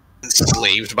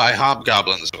 enslaved by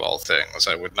hobgoblins of all things.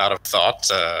 I would not have thought,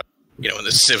 in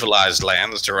the civilized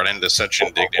lands to run into such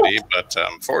indignity, but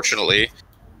fortunately,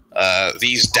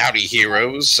 these doughty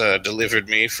heroes delivered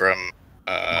me from,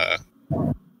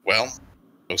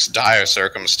 most dire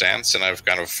circumstance, and I've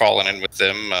kind of fallen in with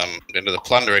them into the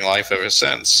plundering life ever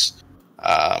since.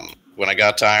 When I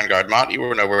got to Ironguard Mott, you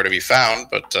were nowhere to be found,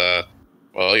 but,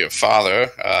 your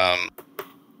father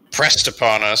pressed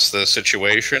upon us the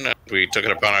situation, and we took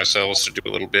it upon ourselves to do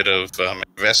a little bit of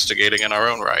investigating in our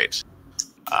own right.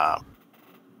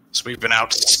 So we've been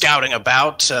out scouting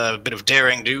about, a bit of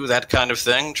daring do, that kind of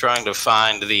thing, trying to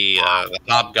find the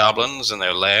hobgoblins in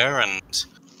their lair, and,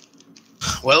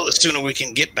 well, the sooner we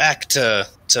can get back to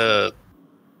the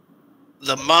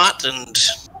Mott and,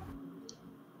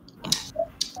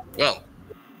 well,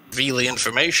 reveal the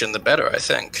information, the better, I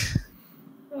think.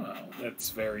 Well,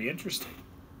 that's very interesting.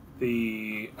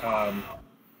 The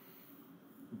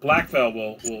Blackfell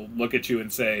will look at you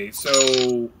and say,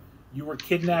 so you were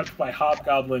kidnapped by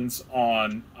hobgoblins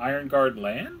on Ironguard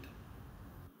land?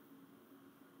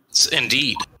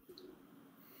 Indeed.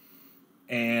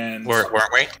 And weren't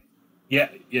we? Yeah,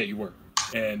 you were.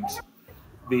 And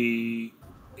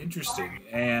interesting.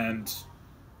 And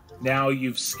now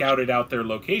you've scouted out their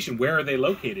location. Where are they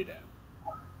located at?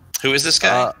 Who is this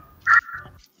guy?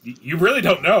 You really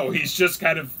don't know. He's just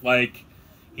kind of like,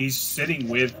 he's sitting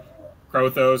with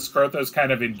Krothos. Krothos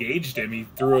kind of engaged him. He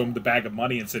threw him the bag of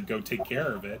money and said, go take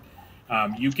care of it.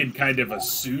 You can kind of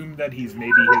assume that he's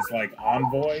maybe his, like,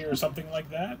 envoy or something like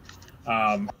that.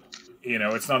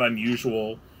 It's not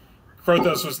unusual.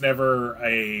 Krothos was never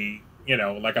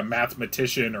like a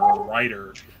mathematician or a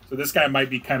writer. So this guy might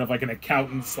be kind of like an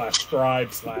accountant /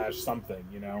 scribe / something,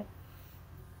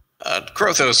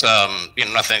 Krothos,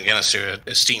 nothing against your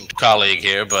esteemed colleague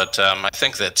here, but I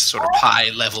think that sort of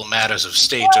high-level matters of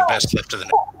state are best left to the...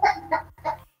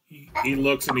 He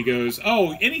looks and he goes,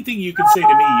 oh, anything you can say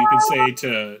to me, you can say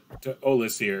to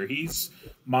Olus here. He's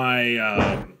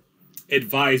my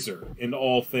advisor in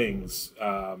all things.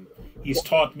 He's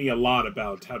taught me a lot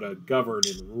about how to govern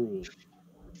and rule.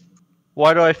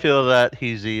 Why do I feel that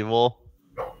he's evil?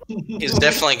 He's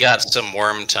definitely got some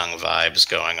worm tongue vibes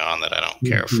going on that I don't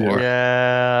care for.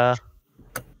 Yeah.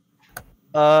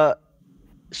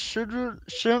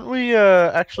 Shouldn't we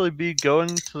actually be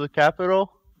going to the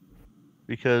capital?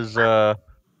 Because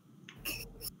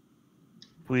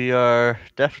we are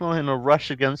definitely in a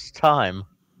rush against time.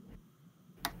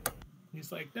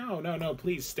 He's like, no,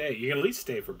 please stay. You can at least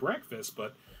stay for breakfast,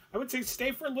 but I would say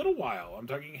stay for a little while. I'm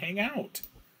talking hang out.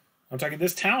 I'm talking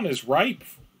this town is ripe.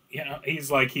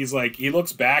 He's like, he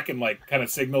looks back and like kind of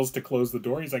signals to close the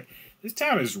door. He's like, this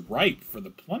town is ripe for the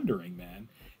plundering, man.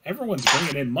 Everyone's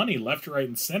bringing in money left, right,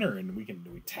 and center, and we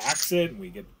tax it and we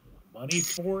get money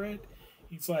for it.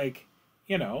 He's like,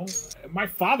 my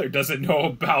father doesn't know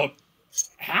about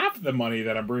half the money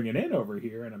that I'm bringing in over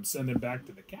here and I'm sending back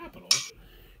to the capital.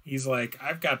 He's like,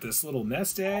 I've got this little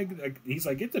nest egg. He's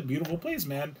like, it's a beautiful place,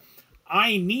 man.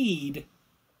 I need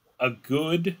a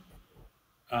good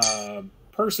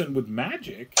person with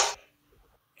magic.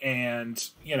 And,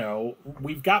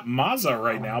 we've got Mazza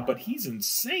right now, but he's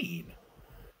insane.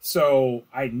 So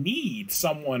I need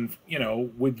someone,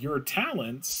 with your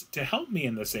talents to help me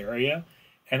in this area.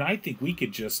 And I think we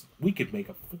could make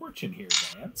a fortune here,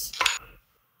 Vance.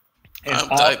 And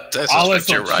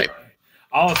you're right.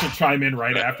 I'll also chime in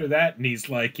right after that, and he's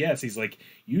like, yes, he's like,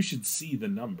 you should see the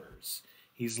numbers.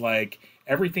 He's like,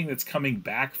 everything that's coming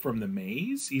back from the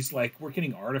maze, he's like, we're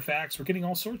getting artifacts, we're getting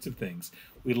all sorts of things.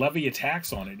 We levy a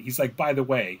tax on it. He's like, by the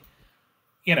way,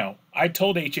 I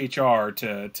told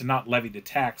HHR to not levy the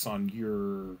tax on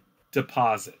your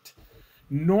deposit.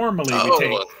 Normally,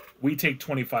 we take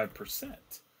 25%.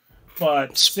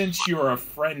 But since you're a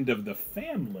friend of the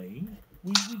family,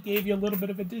 we gave you a little bit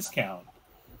of a discount.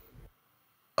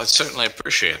 I certainly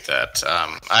appreciate that.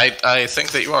 I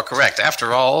think that you are correct.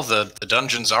 After all, the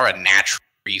dungeons are a natural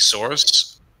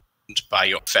resource by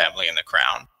your family and the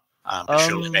crown. It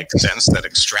surely makes sense that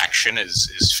extraction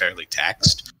is fairly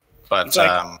taxed. But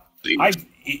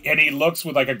and he looks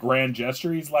with like a grand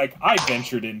gesture. He's like, I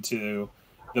ventured into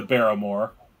the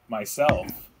Barrowmore myself.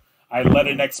 I led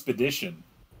an expedition.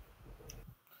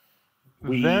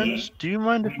 Vance, do you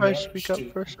mind if I speak up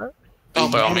for a sec? Oh,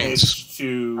 by all means.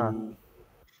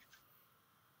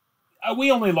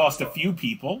 We only lost a few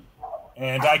people,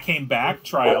 and I came back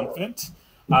triumphant.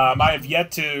 I have yet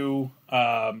to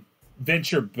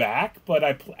venture back, but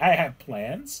I have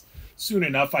plans. Soon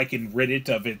enough, I can rid it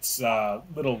of its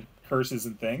little curses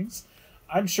and things.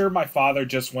 I'm sure my father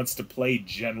just wants to play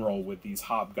general with these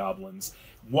hobgoblins.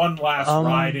 One last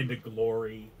ride into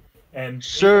glory. And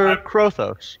Sir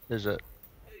Krothos, is it?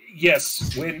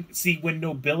 Yes. When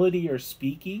nobility are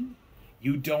speaking,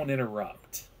 you don't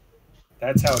interrupt.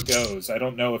 That's how it goes. I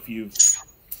don't know if you've,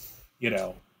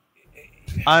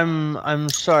 I'm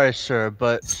sorry, sir,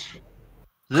 but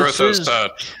Krothos,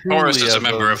 Horace is a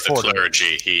member of the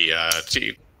clergy. He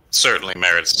certainly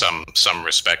merits some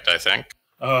respect, I think.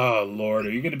 Oh Lord,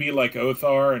 are you going to be like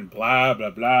Othar and blah blah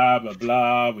blah blah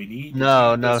blah? We need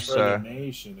no, this sir. For the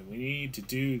nation, and we need to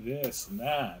do this and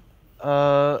that.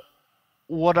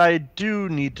 What I do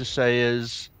need to say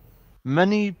is,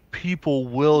 Many people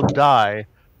will die.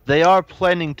 They are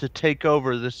planning to take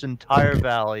over this entire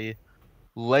valley,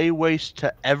 lay waste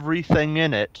to everything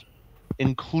in it,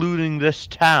 including this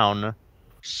town,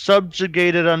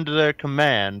 subjugate it under their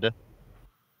command,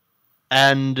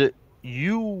 and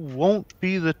you won't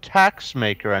be the tax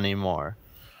maker anymore.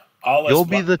 You'll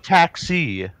be the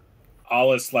taxee.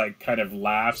 Alice like kind of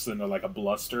laughs in like a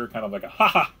bluster, kind of like a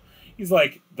haha. He's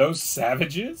like, those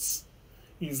savages?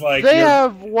 He's like, they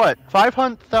have what,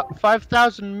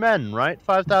 5,000 men, right?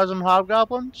 5,000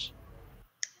 hobgoblins?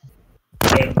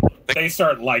 And they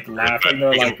start like laughing. They're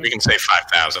we can say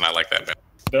 5,000. I like that bit.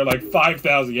 They're like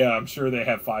 5,000. Yeah, I'm sure they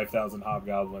have 5,000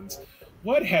 hobgoblins.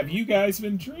 What have you guys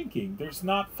been drinking? There's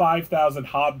not 5,000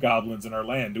 hobgoblins in our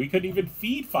land. We couldn't even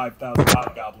feed 5,000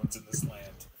 hobgoblins in this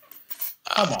land.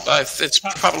 Come on. It's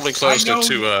probably closer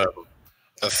to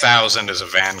 1,000 as a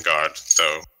vanguard,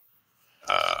 though.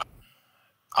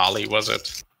 Ollie, was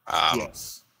it?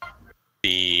 Yes.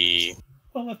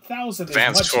 Well, 1,000 is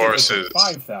much bigger than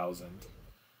 5,000.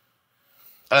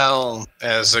 Well,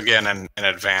 as again an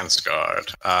advance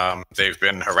guard, they've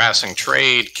been harassing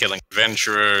trade, killing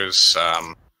adventurers.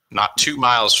 Not 2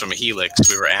 miles from Helix,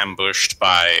 we were ambushed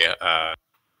by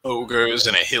ogres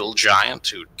and a hill giant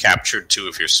who captured 2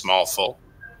 of your small folk.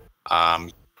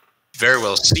 Very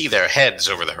well see their heads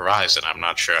over the horizon. I'm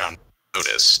not sure how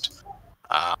noticed.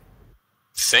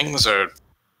 Things are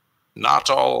not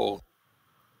all,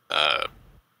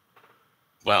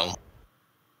 well,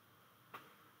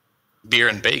 beer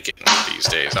and bacon these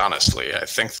days, honestly. I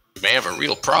think we may have a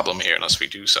real problem here unless we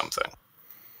do something.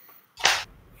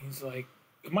 He's like,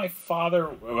 my father...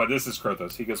 Well, this is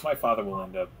Krothos. He goes, my father will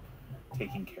end up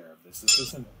taking care of this. This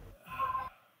isn't...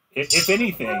 If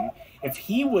anything, if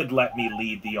he would let me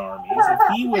lead the armies,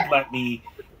 if he would let me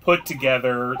put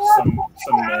together some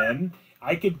men,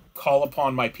 I could call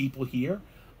upon my people here.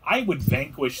 I would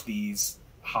vanquish these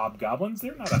hobgoblins.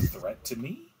 They're not a threat to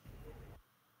me.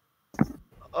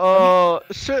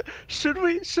 Should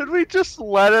we just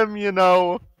let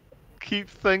him, keep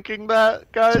thinking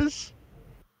that, guys?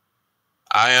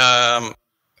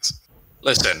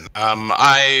 Listen,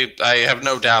 I have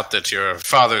no doubt that your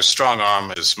father's strong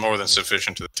arm is more than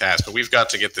sufficient to the task, but we've got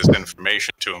to get this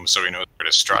information to him so he knows where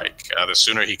to strike. The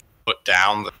sooner he can put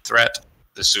down the threat,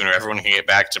 the sooner everyone can get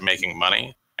back to making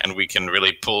money, and we can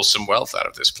really pull some wealth out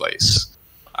of this place.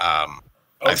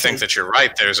 I think that you're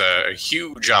right. There's a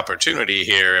huge opportunity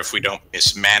here if we don't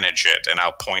mismanage it, and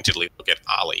I'll pointedly look at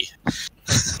Ollie.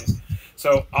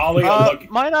 So Ollie will look...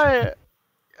 Might I...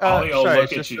 Ollie will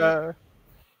look at you,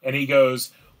 and he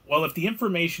goes, well, if the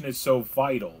information is so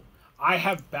vital, I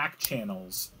have back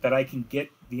channels that I can get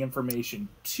the information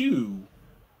to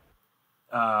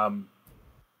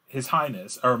His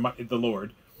Highness, or the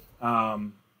Lord.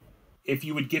 If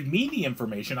you would give me the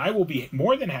information, I will be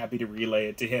more than happy to relay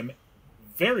it to him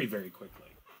very, very quickly.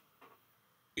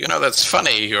 You know, that's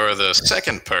funny. You're the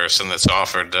second person that's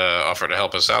offered to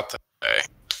help us out today.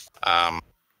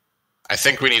 I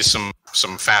think we need some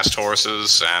fast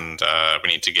horses, and we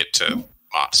need to get to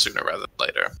Mott sooner rather than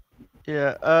later.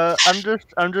 Yeah,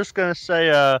 I'm just gonna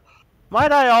say,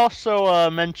 might I also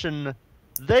mention,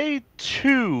 they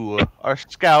too are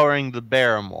scouring the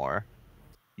Barrowmore.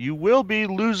 You will be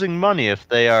losing money if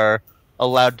they are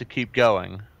allowed to keep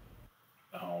going.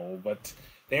 Oh, but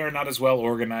they are not as well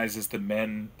organized as the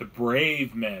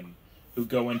brave men who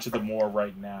go into the moor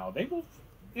right now. They will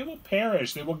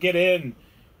perish. They will get in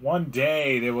one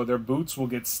day. Their boots will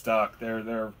get stuck.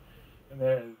 They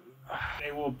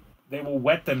will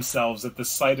wet themselves at the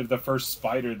sight of the first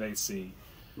spider they see.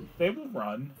 They will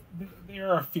run. They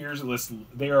are a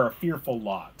fearful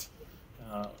lot.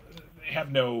 They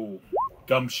have no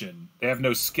gumption. They have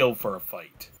no skill for a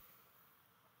fight.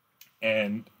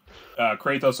 And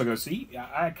Kratos will go, see,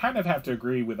 I kind of have to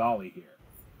agree with Ollie here.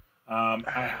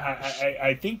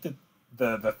 I think that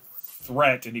the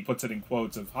threat, and he puts it in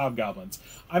quotes, of hobgoblins,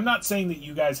 I'm not saying that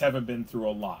you guys haven't been through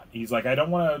a lot. He's like, I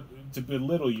don't want to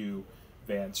belittle you,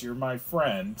 Vance. You're my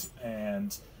friend,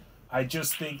 and I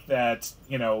just think that,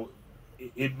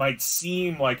 it might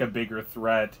seem like a bigger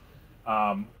threat,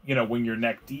 when you're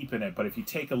neck deep in it, but if you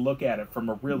take a look at it from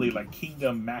a really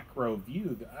kingdom macro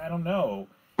view, I don't know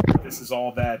if this is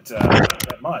all that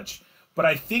much. But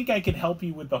I think I can help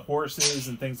you with the horses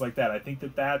and things like that. I think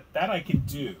that I can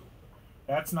do.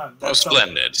 That's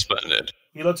splendid.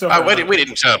 He looks over. We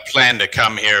didn't plan to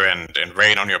come here and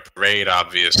rain on your parade,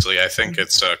 obviously. I think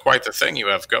it's quite the thing you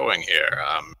have going here.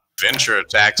 Venture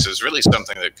attacks is really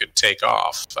something that could take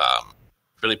off.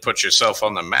 Really put yourself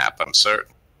on the map, I'm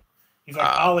certain. He's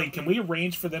like, Ollie, can we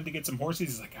arrange for them to get some horses?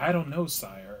 He's like, I don't know,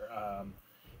 sire.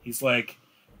 He's like,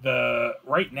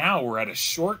 right now we're at a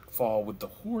shortfall with the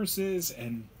horses,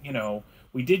 and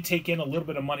we did take in a little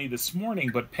bit of money this morning,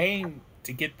 but paying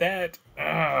to get that,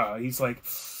 he's like,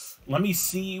 let me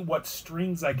see what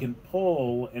strings I can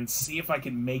pull and see if I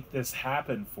can make this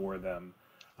happen for them.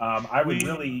 I would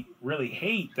really, really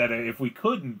hate that if we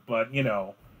couldn't, but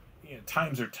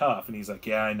times are tough. And he's like,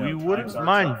 yeah, I know. We wouldn't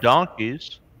mind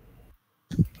donkeys.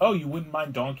 Oh, you wouldn't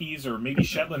mind donkeys, or maybe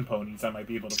Shetland ponies? I might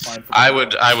be able to find. For I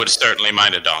would certainly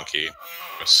mind a donkey.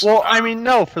 Well, I mean,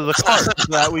 no, for the cart, so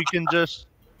that we can just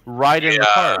ride in the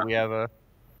cart. We have a.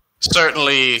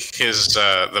 Certainly,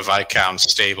 the Viscount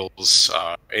stables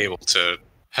are able to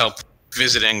help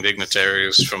visiting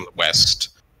dignitaries from the west.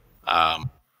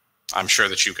 I'm sure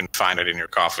that you can find it in your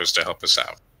coffers to help us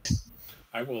out.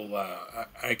 I will.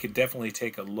 I could definitely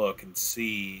take a look and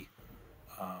see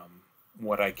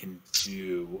what I can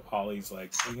do. Ollie's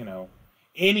like,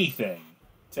 anything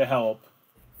to help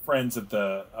friends of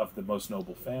the most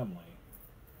noble family.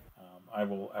 I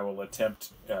will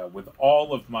attempt with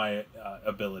all of my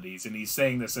abilities, and he's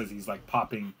saying this as he's like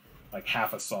popping like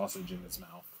half a sausage in his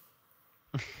mouth.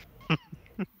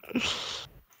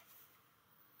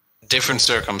 Different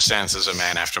circumstances, a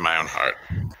man after my own heart.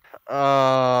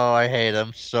 Oh, I hate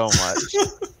him so much.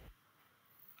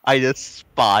 I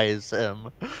despise him.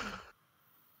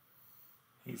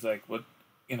 He's like, what,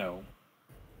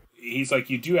 he's like,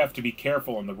 you do have to be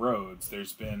careful on the roads.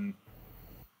 There's been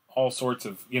all sorts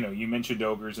of, you mentioned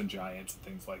ogres and giants and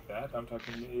things like that. I'm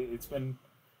talking, it's been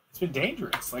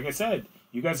dangerous. Like I said,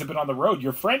 you guys have been on the road.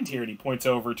 Your friend here, and he points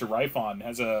over to Ryphon,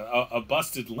 has a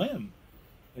busted limb.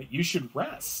 You should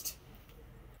rest.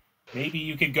 Maybe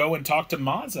you could go and talk to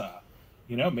Maza.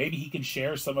 Maybe he can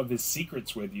share some of his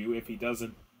secrets with you if he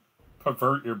doesn't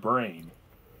pervert your brain.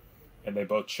 And they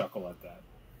both chuckle at that.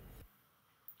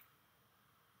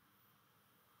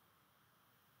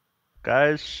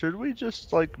 Guys, should we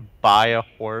just buy a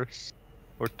horse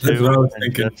or two? That's what I was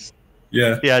thinking.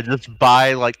 Yeah, just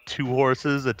buy 2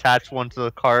 horses, attach one to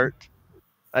the cart,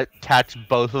 attach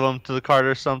both of them to the cart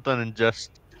or something, and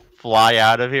just fly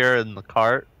out of here in the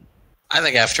cart. I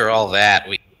think after all that,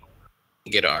 we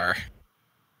get our,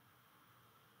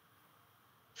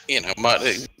 we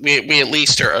at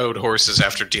least are owed horses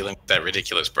after dealing with that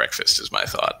ridiculous breakfast, is my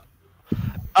thought.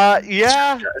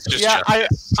 Yeah.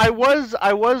 I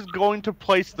was going to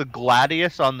place the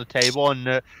gladius on the table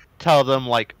and tell them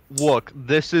look,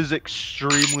 this is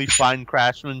extremely fine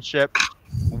craftsmanship.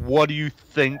 What do you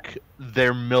think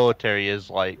their military is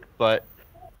like? But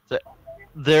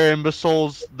they're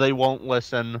imbeciles. They won't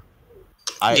listen.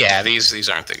 These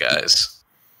aren't the guys.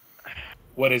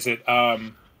 What is it?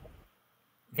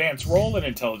 Vance, roll an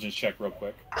intelligence check real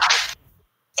quick.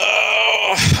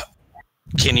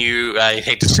 Can you, I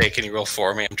hate to say, can you roll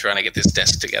for me? I'm trying to get this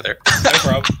desk together. No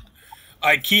problem.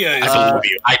 IKEA is I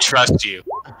believe you. I trust you.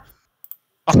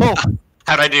 Oh.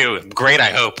 How'd I do? Great,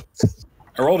 I hope.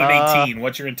 I rolled an 18.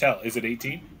 What's your intel? Is it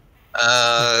 18?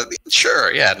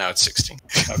 Sure. Yeah, no, it's 16.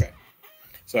 Okay.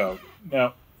 So,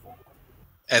 no.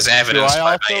 As evidenced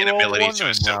by my inability to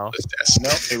assemble this desk. No,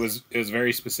 it was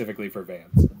very specifically for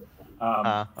Vance.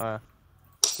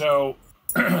 So,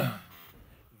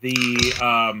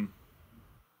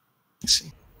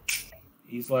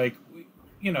 he's like,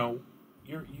 you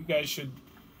guys should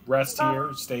rest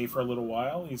here, stay for a little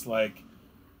while. He's like,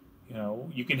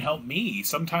 you can help me.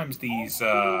 Sometimes these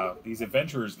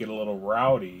adventurers get a little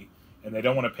rowdy and they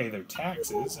don't want to pay their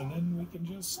taxes, and then we can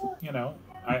just,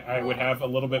 I would have a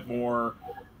little bit more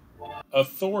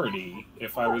authority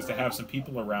if I was to have some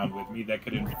people around with me that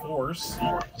could enforce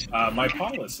my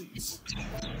policies.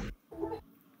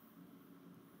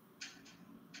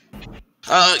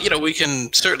 We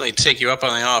can certainly take you up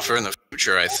on the offer in the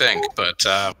future, I think, but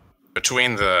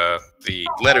between the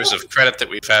letters of credit that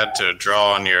we've had to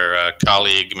draw on your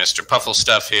colleague, Mr.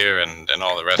 Pufflestuff here, and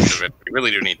all the rest of it, we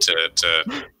really do need to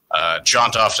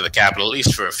jaunt off to the capital, at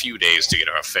least for a few days, to get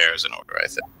our affairs in order, I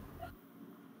think.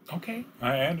 Okay,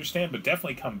 I understand, but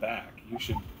definitely come back. You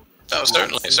should... Oh,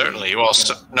 certainly. You all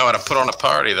know how to put on a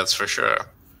party, that's for sure.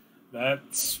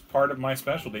 That's part of my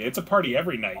specialty. It's a party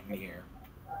every night in here.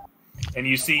 And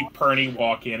you see Perny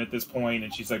walk in at this point,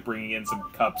 and she's bringing in some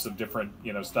cups of different,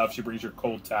 stuff. She brings your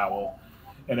cold towel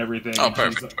and everything. Oh, and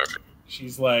perfect.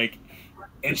 She's like,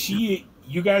 and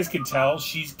you guys can tell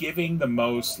she's giving the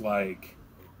most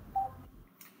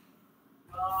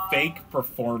fake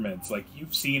performance.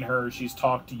 You've seen her, she's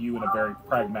talked to you in a very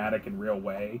pragmatic and real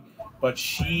way, but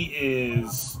she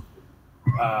is,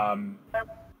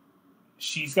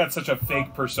 she's got such a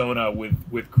fake persona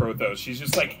with Krothos. She's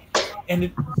just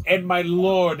And my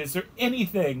lord, is there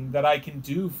anything that I can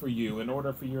do for you in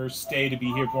order for your stay to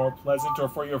be here more pleasant, or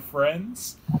for your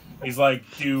friends? He's like,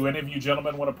 do any of you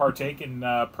gentlemen want to partake in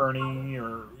Perny,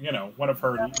 or one of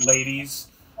her ladies?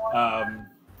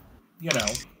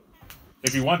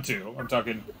 If you want to. I'm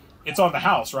talking. It's on the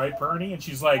house, right, Perny? And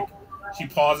she's like, she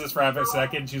pauses for half a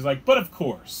second. She's like, but of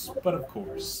course.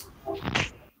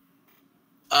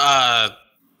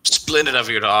 Splendid of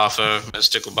you to offer, Miss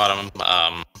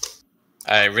Sticklebottom.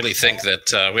 I really think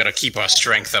that we ought to keep our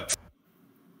strength up.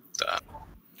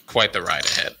 Quite the ride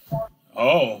ahead.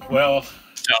 Oh, well.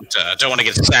 Don't want to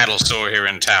get saddle sore here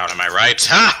in town, am I right?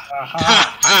 Ha!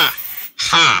 Ha! Ha!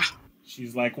 Ha!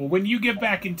 She's like, well, when you get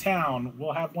back in town,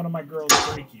 we'll have one of my girls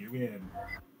break you in.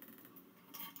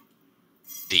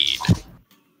 Indeed.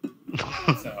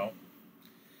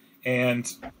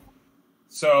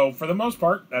 So, for the most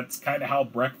part, that's kind of how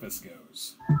breakfast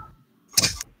goes.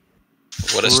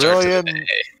 What a start to the day.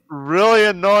 Really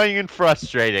annoying and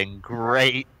frustrating.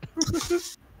 Great.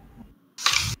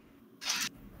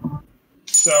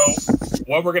 So,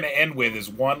 what we're going to end with is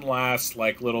one last,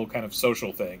 little kind of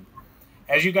social thing.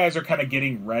 As you guys are kind of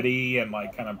getting ready and,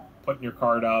 kind of putting your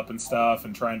cart up and stuff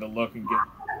and trying to look and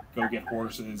go get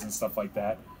horses and stuff like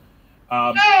that,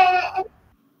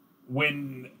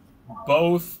 when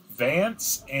both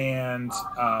Vance and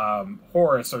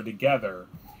Horace are together,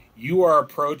 you are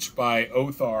approached by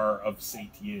Othar of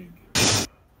St. Yig.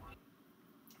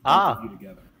 Both of you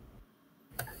together.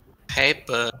 Hey,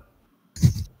 bud.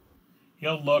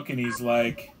 He'll look and he's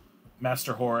like,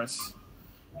 Master Horace.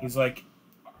 He's like,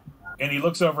 and he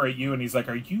looks over at you and he's like,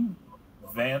 are you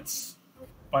Vance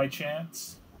by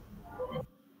chance?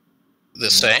 The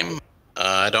same?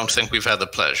 I don't think we've had the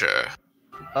pleasure.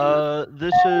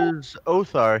 This is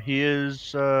Othar. He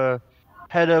is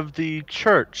head of the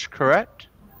church, correct?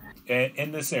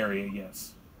 In this area,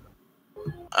 yes.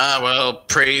 Well,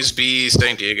 praise be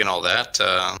St. Yig and all that.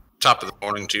 Top of the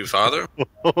morning to you, Father.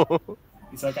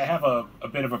 He's like, I have a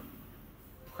bit of a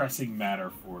pressing matter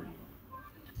for you.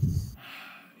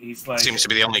 He's like... Seems to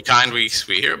be the only kind we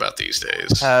hear about these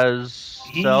days. Has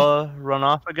Stella run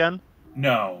off again?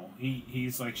 No.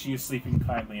 He's like, she is sleeping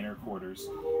kindly in her quarters.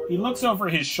 He looks over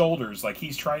his shoulders like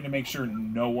he's trying to make sure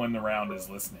no one around is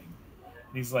listening.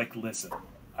 And he's like, listen,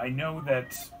 I know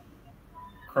that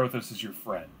Krothos is your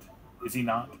friend. Is he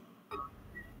not?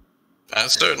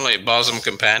 Certainly, bosom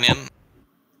companion.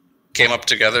 Came up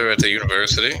together at the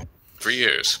university for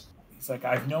years. He's like,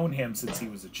 I've known him since he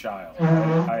was a child.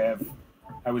 I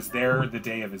was there the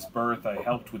day of his birth. I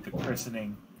helped with the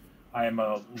christening. I am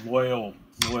a loyal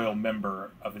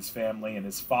member of his family, and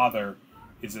his father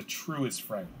is a truest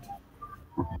friend.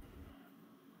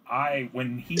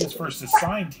 When he was first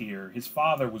assigned here, his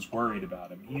father was worried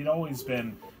about him. He had always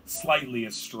been slightly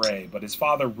astray, but his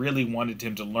father really wanted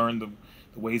him to learn the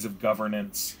ways of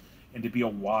governance and to be a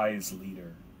wise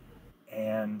leader.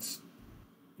 And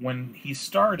when he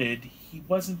started, he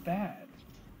wasn't bad.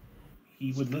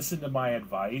 He would listen to my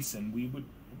advice, and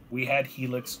we had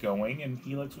Helix going, and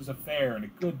Helix was a fair and a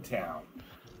good town.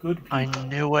 Good people. I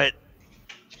knew it.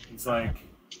 He's like,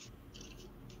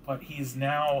 but he's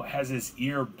now has his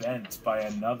ear bent by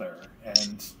another,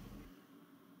 and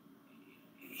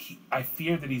I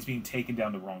fear that he's being taken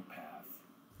down the wrong path.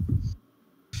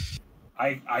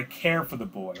 I care for the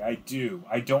boy. I do.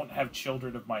 I don't have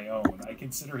children of my own. I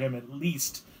consider him at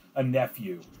least a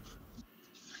nephew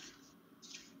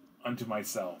unto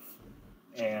myself.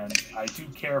 And I do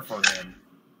care for him.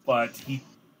 But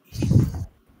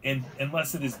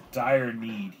unless it is dire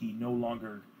need, he no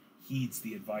longer heeds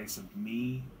the advice of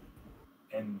me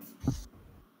and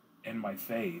my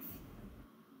faith.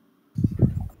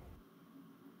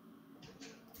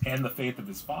 And the faith of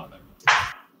his father.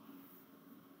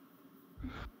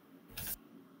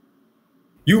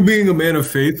 You being a man of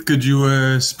faith, could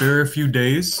you spare a few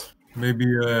days? Maybe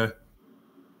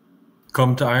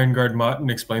come to Ironguard Mott and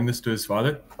explain this to his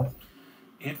father?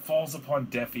 It falls upon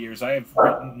deaf ears. I have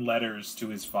written letters to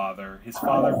his father. His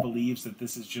father believes that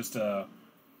this is just a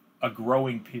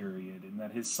growing period and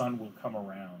that his son will come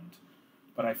around.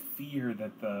 But I fear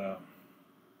that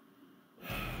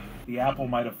the apple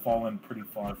might have fallen pretty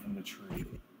far from the tree.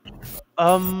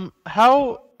 How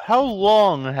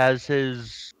long has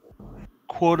his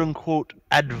quote-unquote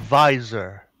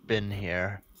advisor been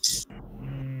here?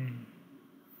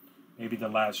 Maybe the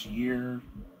last year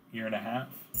and a half.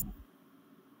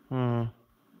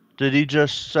 Did he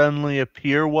just suddenly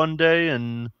appear one day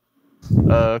and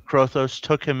Krothos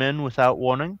took him in without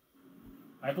warning?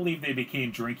 I believe they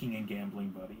became drinking and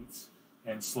gambling buddies.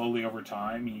 And slowly over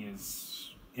time, he has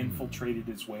infiltrated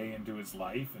his way into his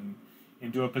life, and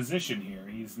into a position here.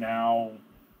 He's now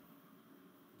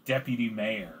deputy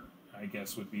mayor, I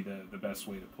guess would be the best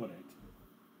way to put it.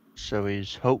 So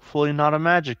he's hopefully not a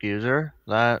magic user.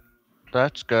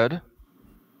 That's good.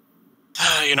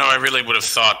 I really would have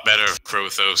thought better of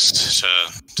Krothos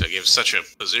to give such a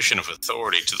position of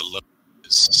authority to the lowest.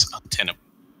 It's untenable.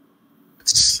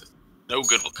 No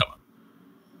good will come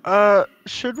of it.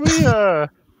 Should we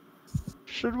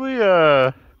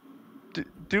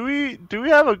do we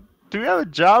have a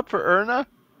job for Erna?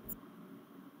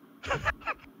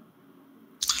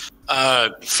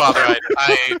 Father,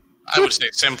 I would say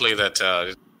simply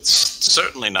that it's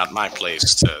certainly not my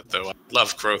place to, though I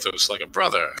love Krothos like a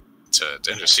brother, to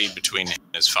intercede between him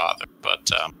and his father.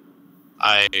 But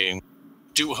I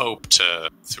do hope to,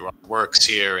 through our works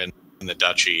here in the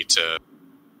duchy, to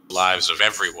the lives of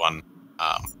everyone,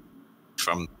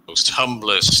 from the most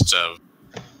humblest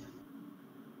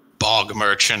bog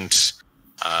merchant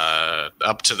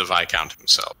up to the Viscount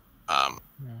himself.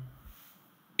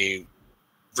 We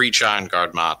reach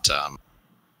Irongard Mott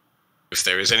if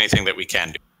there is anything that we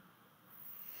can do.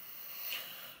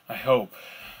 I hope.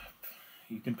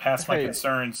 You can pass my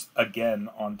concerns again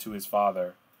on to his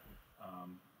father.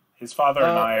 His father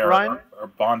and I are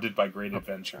bonded by great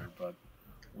adventure, but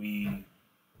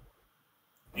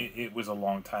it was a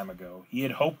long time ago. He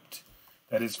had hoped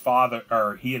that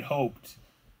he had hoped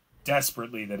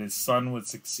desperately that his son would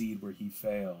succeed where he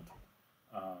failed.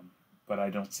 But I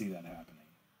don't see that happening.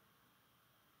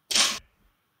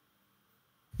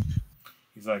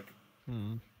 He's like,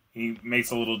 he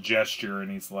makes a little gesture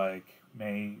and he's like,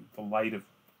 may the light of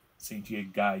Saint Gia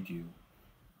guide you.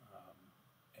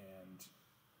 And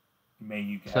may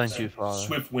you get Thank you, Father.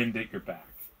 Swift wind at your back.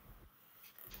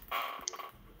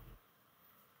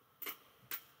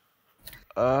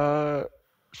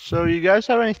 So you guys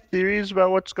have any theories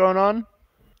about what's going on?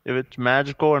 If it's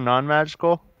magical or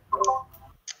non-magical?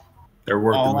 They're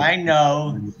working. All I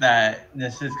know that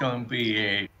this is going to be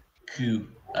a coup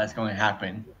that's going to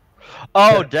happen.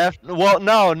 Oh, definitely. Well,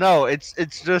 no. It's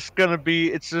just gonna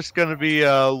be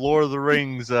Lord of the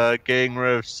Rings getting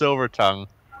rid of Silver Tongue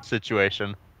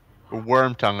situation, or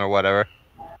Worm Tongue or whatever.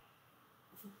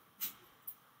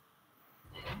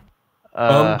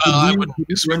 We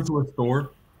just went to a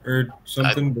store or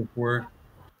something before.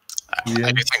 I do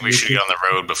think we should get on the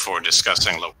road before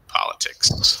discussing local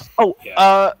politics. Oh,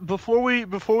 yeah. Before we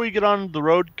get on the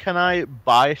road, can I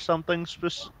buy something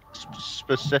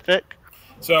specific?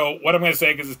 So what I'm going to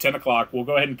say, because it's 10 o'clock, we'll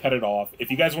go ahead and cut it off. If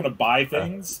you guys want to buy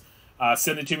things,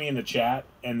 send it to me in the chat,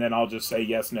 and then I'll just say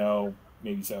yes, no,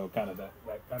 maybe so, kind of that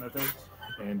kind of thing.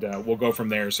 And we'll go from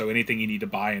there. So anything you need to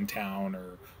buy in town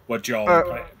or what y'all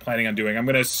are planning on doing. I'm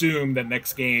going to assume that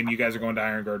next game you guys are going to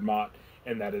Irongard Mott,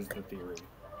 and that is the theory.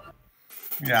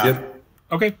 Yeah. Yep.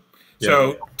 Okay. Yeah.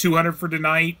 So 200 for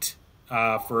tonight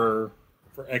for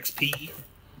XP.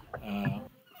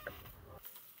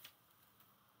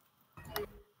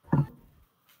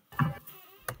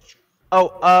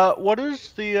 What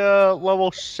is the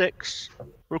level 6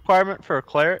 requirement for a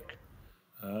cleric?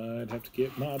 I'd have to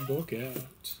get my book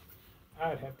out.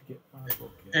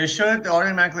 It should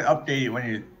automatically update when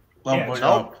you level it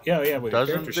up. Yeah. Wait,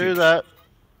 doesn't do that.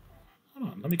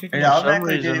 Hold on, let me take it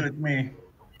automatically did it with me.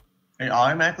 It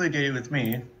automatically did it with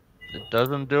me. It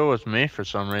doesn't do it with me for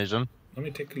some reason. Let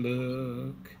me take a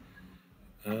look.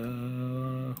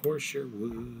 Horseshoe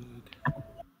Wood.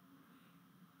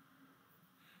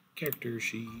 Character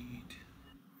sheet.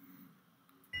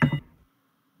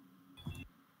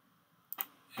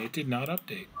 It did not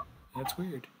update. That's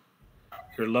weird.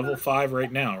 You're level 5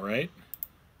 right now, right?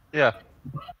 Yeah.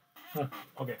 Huh.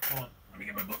 Okay, hold on. Let me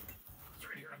get my book. It's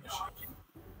right here on the sheet.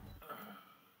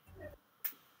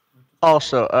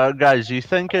 Also, guys, do you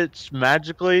think it's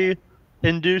magically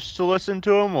induced to listen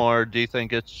to him, or do you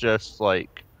think it's just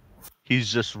like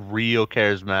he's just real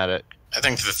charismatic? I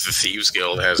think that the Thieves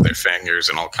Guild has their fingers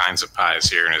in all kinds of pies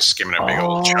here and is skimming a big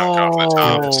old chunk off the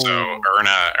top. So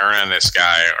Erna and this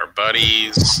guy are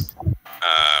buddies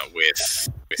with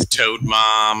Toad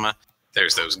Mom.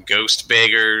 There's those ghost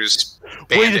beggars.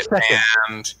 Wait a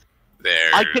second.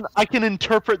 Band. I can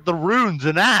interpret the runes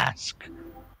and ask.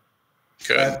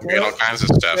 Good. We got all kinds of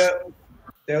stuff.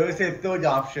 There was a third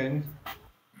option.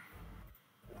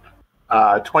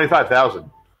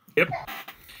 25,000. Yep.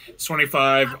 It's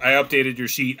 25. I updated your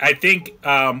sheet. I think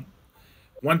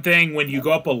one thing, when you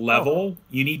go up a level,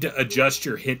 you need to adjust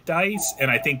your hit dice, and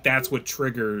I think that's what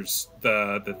triggers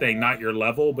the thing. Not your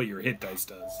level, but your hit dice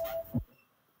does.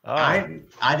 Oh.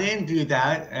 I didn't do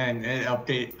that, and it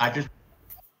update. I don't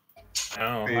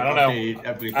know.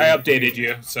 I updated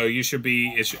you, so you should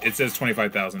be. It says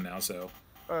 25,000 now, so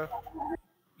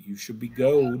you should be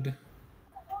gold.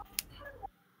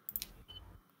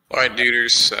 All right,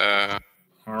 duders.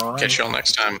 All right. Catch y'all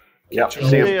next time. Yeah.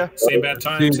 See ya. Same bad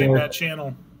time, same bad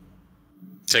channel.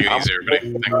 Take it easy,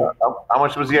 everybody. How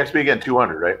much was the XP again?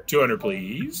 200, right? 200,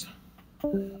 please.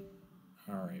 All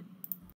right.